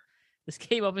Shamrock. This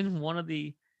came up in one of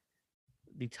the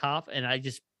top, and I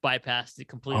just bypassed it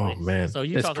completely. Oh man! So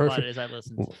you talk about it as I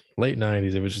listened. Late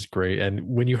 90s, it was just great. And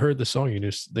when you heard the song, you knew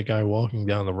the guy walking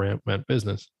down the ramp meant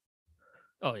business.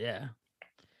 Oh yeah.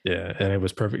 Yeah, and it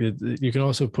was perfect. You can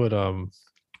also put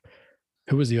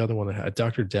who was the other one that had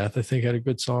Dr. Death? I think had a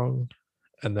good song,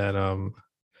 and then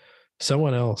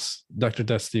someone else, Dr.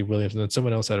 Death, Steve Williams, and then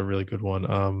someone else had a really good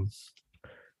one.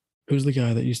 Who's the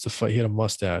guy that used to fight? He had a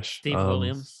mustache. Steve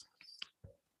Williams.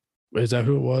 Is that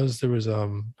who it was? There was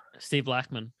Steve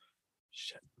Blackman.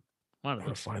 Shit. I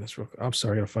gotta find this real quick. I'm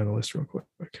sorry, I gotta find the list real quick.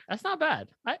 That's not bad.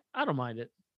 I don't mind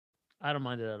it. I don't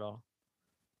mind it at all.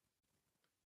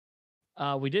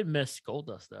 We did miss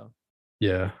Goldust though.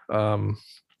 Yeah. I'm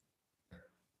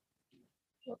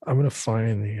gonna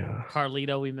find the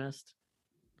Carlito we missed.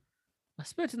 I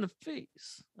spit in the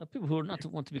face of people who are not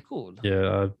want to be cool.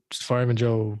 Yeah, Fireman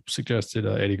Joe suggested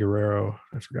Eddie Guerrero.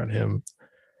 I forgot him.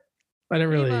 I didn't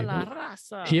really.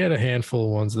 He had a handful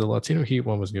of ones. The Latino Heat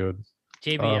one was good.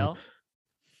 JBL.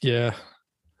 Yeah.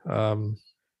 The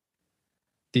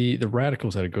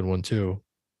Radicals had a good one too.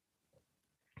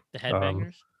 The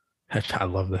Headbangers. I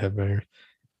love the Headbangers.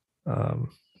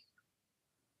 I'm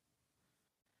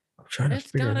trying to.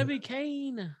 It's gotta be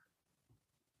Kane.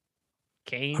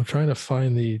 Kane. I'm trying to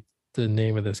find the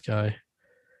name of this guy.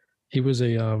 He was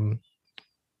a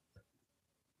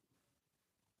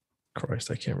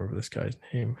Christ, I can't remember this guy's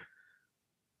name.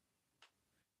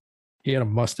 He had a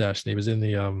mustache and he was in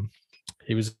the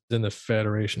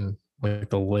Federation like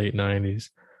the late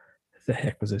 90s. What the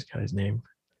heck was this guy's name?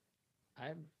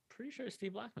 I'm pretty sure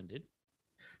Steve Blackman did.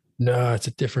 No, it's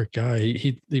a different guy.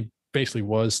 He basically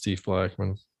was Steve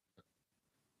Blackman.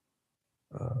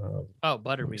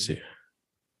 Butterbean. See.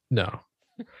 No.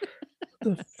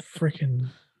 The freaking.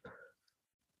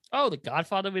 Oh, the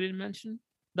Godfather we didn't mention.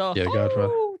 The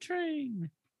Godfather train.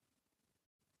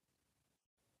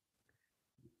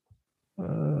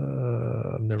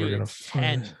 I'm never gonna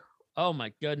find it. Oh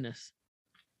my goodness.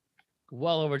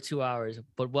 Well over 2 hours,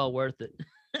 but well worth it.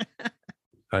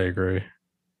 I agree.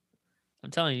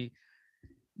 I'm telling you,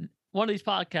 one of these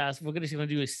podcasts, we're just gonna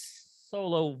do a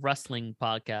solo wrestling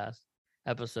podcast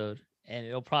episode, and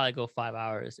it'll probably go 5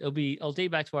 hours. It'll date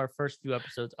back to our first few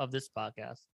episodes of this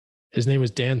podcast. His name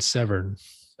was Dan Severn.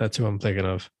 That's who I'm thinking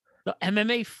of. The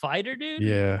MMA fighter, dude?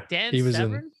 Yeah. Dan he was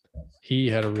Severn? He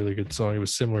had a really good song. It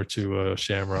was similar to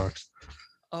Shamrock's.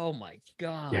 Oh my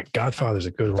god. Yeah, Godfather's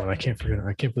a good one. I can't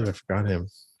believe I forgot him.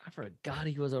 I forgot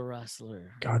he was a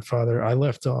wrestler. Godfather. I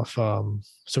left off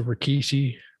so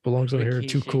Rikishi belongs on here.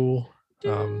 Too Cool.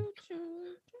 And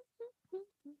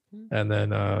then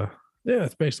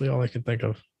that's basically all I can think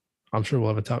of. I'm sure we'll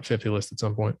have a top 50 list at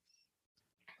some point.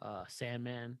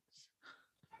 Sandman.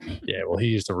 Yeah, well,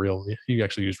 he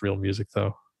actually used real music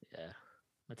though. Yeah.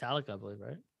 Metallica, I believe,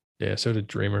 right? Yeah, so did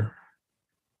Dreamer.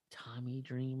 Tommy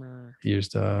Dreamer. He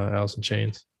used Alice in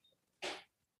Chains.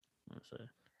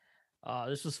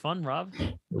 This was fun, Rob.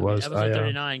 It was. Episode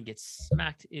 39 gets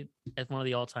smacked as one of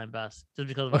the all-time best just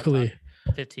because of luckily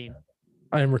 15.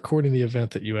 I am recording the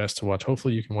event that you asked to watch.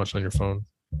 Hopefully you can watch on your phone.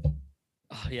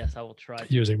 Oh, yes, I will try.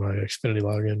 Using my Xfinity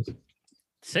login.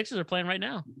 Sixers are playing right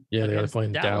now. Yeah, they are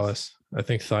playing Dallas. I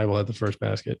think Thibault had the first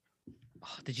basket.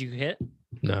 Oh, did you hit?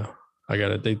 No, I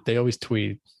got it. They always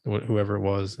tweet whoever it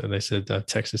was, and they said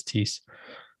Texas Tease.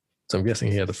 So I'm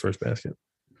guessing he had the first basket.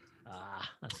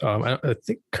 I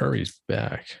think Curry's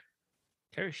back.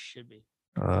 Curry should be.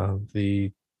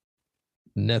 The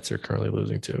Nets are currently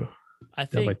losing too. I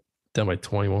think down by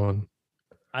 21.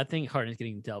 I think Harden's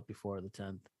getting dealt before the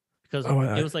 10th because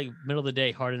it was like middle of the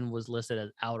day. Harden was listed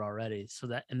as out already. So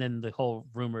that, and then the whole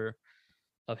rumor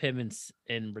of him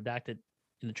in redacted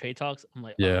in the trade talks. I'm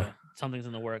like, yeah, something's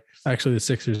in the works. Actually, the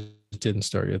Sixers didn't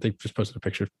start yet. They just posted a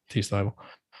picture of T. Thibault.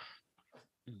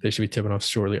 They should be tipping off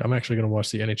shortly. I'm actually going to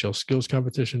watch the NHL skills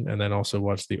competition and then also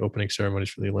watch the opening ceremonies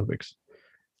for the Olympics.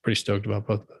 Pretty stoked about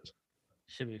both of those.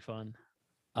 Should be fun.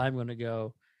 I'm going to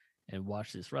go and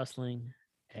watch this wrestling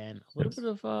and a little bit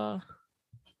of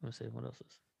Let me see what else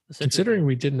is. Considering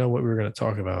we didn't know what we were going to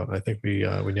talk about, I think we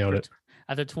nailed it.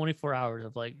 After 24 hours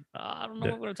of like, I don't know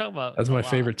what we're going to talk about. That's my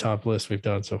favorite top list we've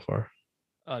done so far.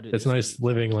 Oh, dude, it's nice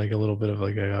living like a little bit of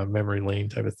like a memory lane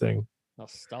type of thing.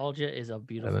 Nostalgia is a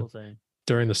beautiful thing.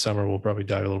 During the summer, we'll probably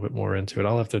dive a little bit more into it.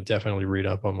 I'll have to definitely read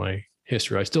up on my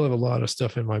history. I still have a lot of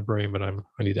stuff in my brain, but I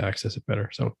need to access it better.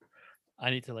 So I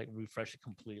need to like refresh it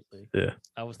completely. Yeah.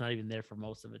 I was not even there for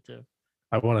most of it too.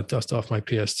 I want to dust off my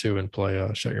PS2 and play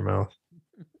Shut Your Mouth.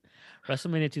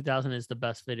 WrestleMania 2000 is the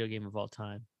best video game of all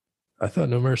time. I thought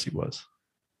No Mercy was.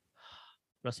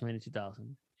 WrestleMania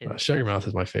 2000. Shut Your Mouth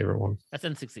is my favorite one. That's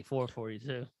N64 for you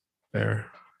too. Fair.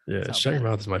 Yeah, Shut Your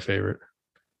Mouth is my favorite.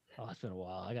 Oh, it's been a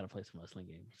while. I got to play some wrestling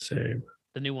games. Same.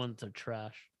 The new ones are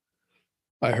trash.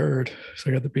 I heard. So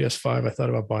I got the PS5. I thought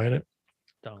about buying it.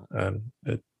 Don't. And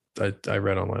I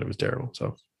read online it was terrible.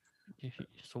 So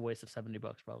just a waste of $70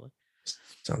 probably.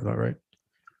 Sounds about right.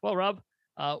 Well, Rob,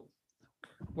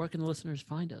 where can the listeners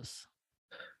find us?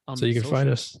 So you can find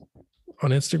us on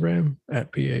Instagram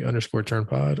at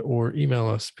PA_turnpod or email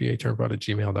us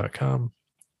paturnpod@gmail.com.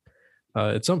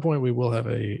 At some point we will have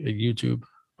a YouTube,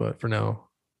 but for now,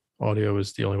 audio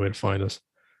is the only way to find us.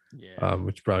 Yeah.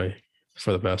 Which probably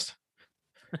for the best.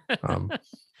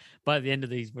 By the end of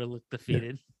these, we're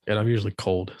defeated. Yeah. And I'm usually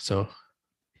cold, so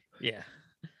yeah.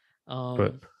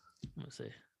 But let's see.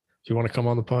 If you want to come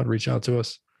on the pod, reach out to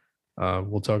us.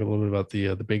 We'll talk a little bit about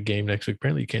the big game next week.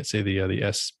 Apparently, you can't say the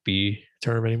SB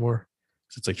term anymore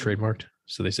because it's like trademarked.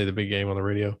 So they say the big game on the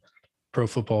radio. Pro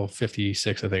Football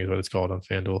 56, I think, is what it's called on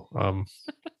FanDuel.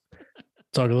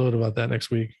 Talk a little bit about that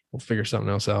next week. We'll figure something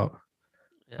else out.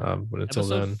 Yeah. But until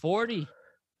Episode then, 40.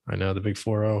 I know the big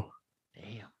 4-0.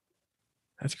 Damn,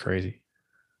 that's crazy.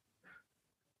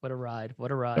 What a ride!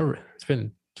 What a ride! It's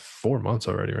been 4 months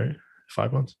already, right?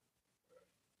 5 months.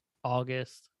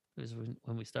 August was when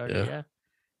we started. Yeah.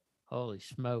 Holy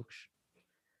smokes.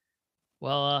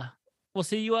 Well, we'll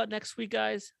see you out next week,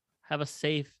 guys. Have a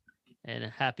safe and a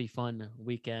happy, fun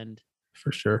weekend.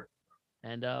 For sure.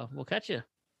 And we'll catch you.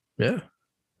 Yeah.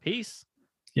 Peace.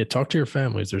 Yeah. Talk to your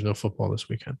families. There's no football this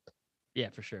weekend. Yeah,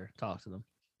 for sure. Talk to them.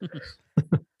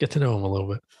 Get to know them a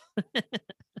little bit.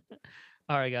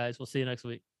 All right, guys. We'll see you next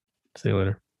week. See you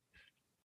later.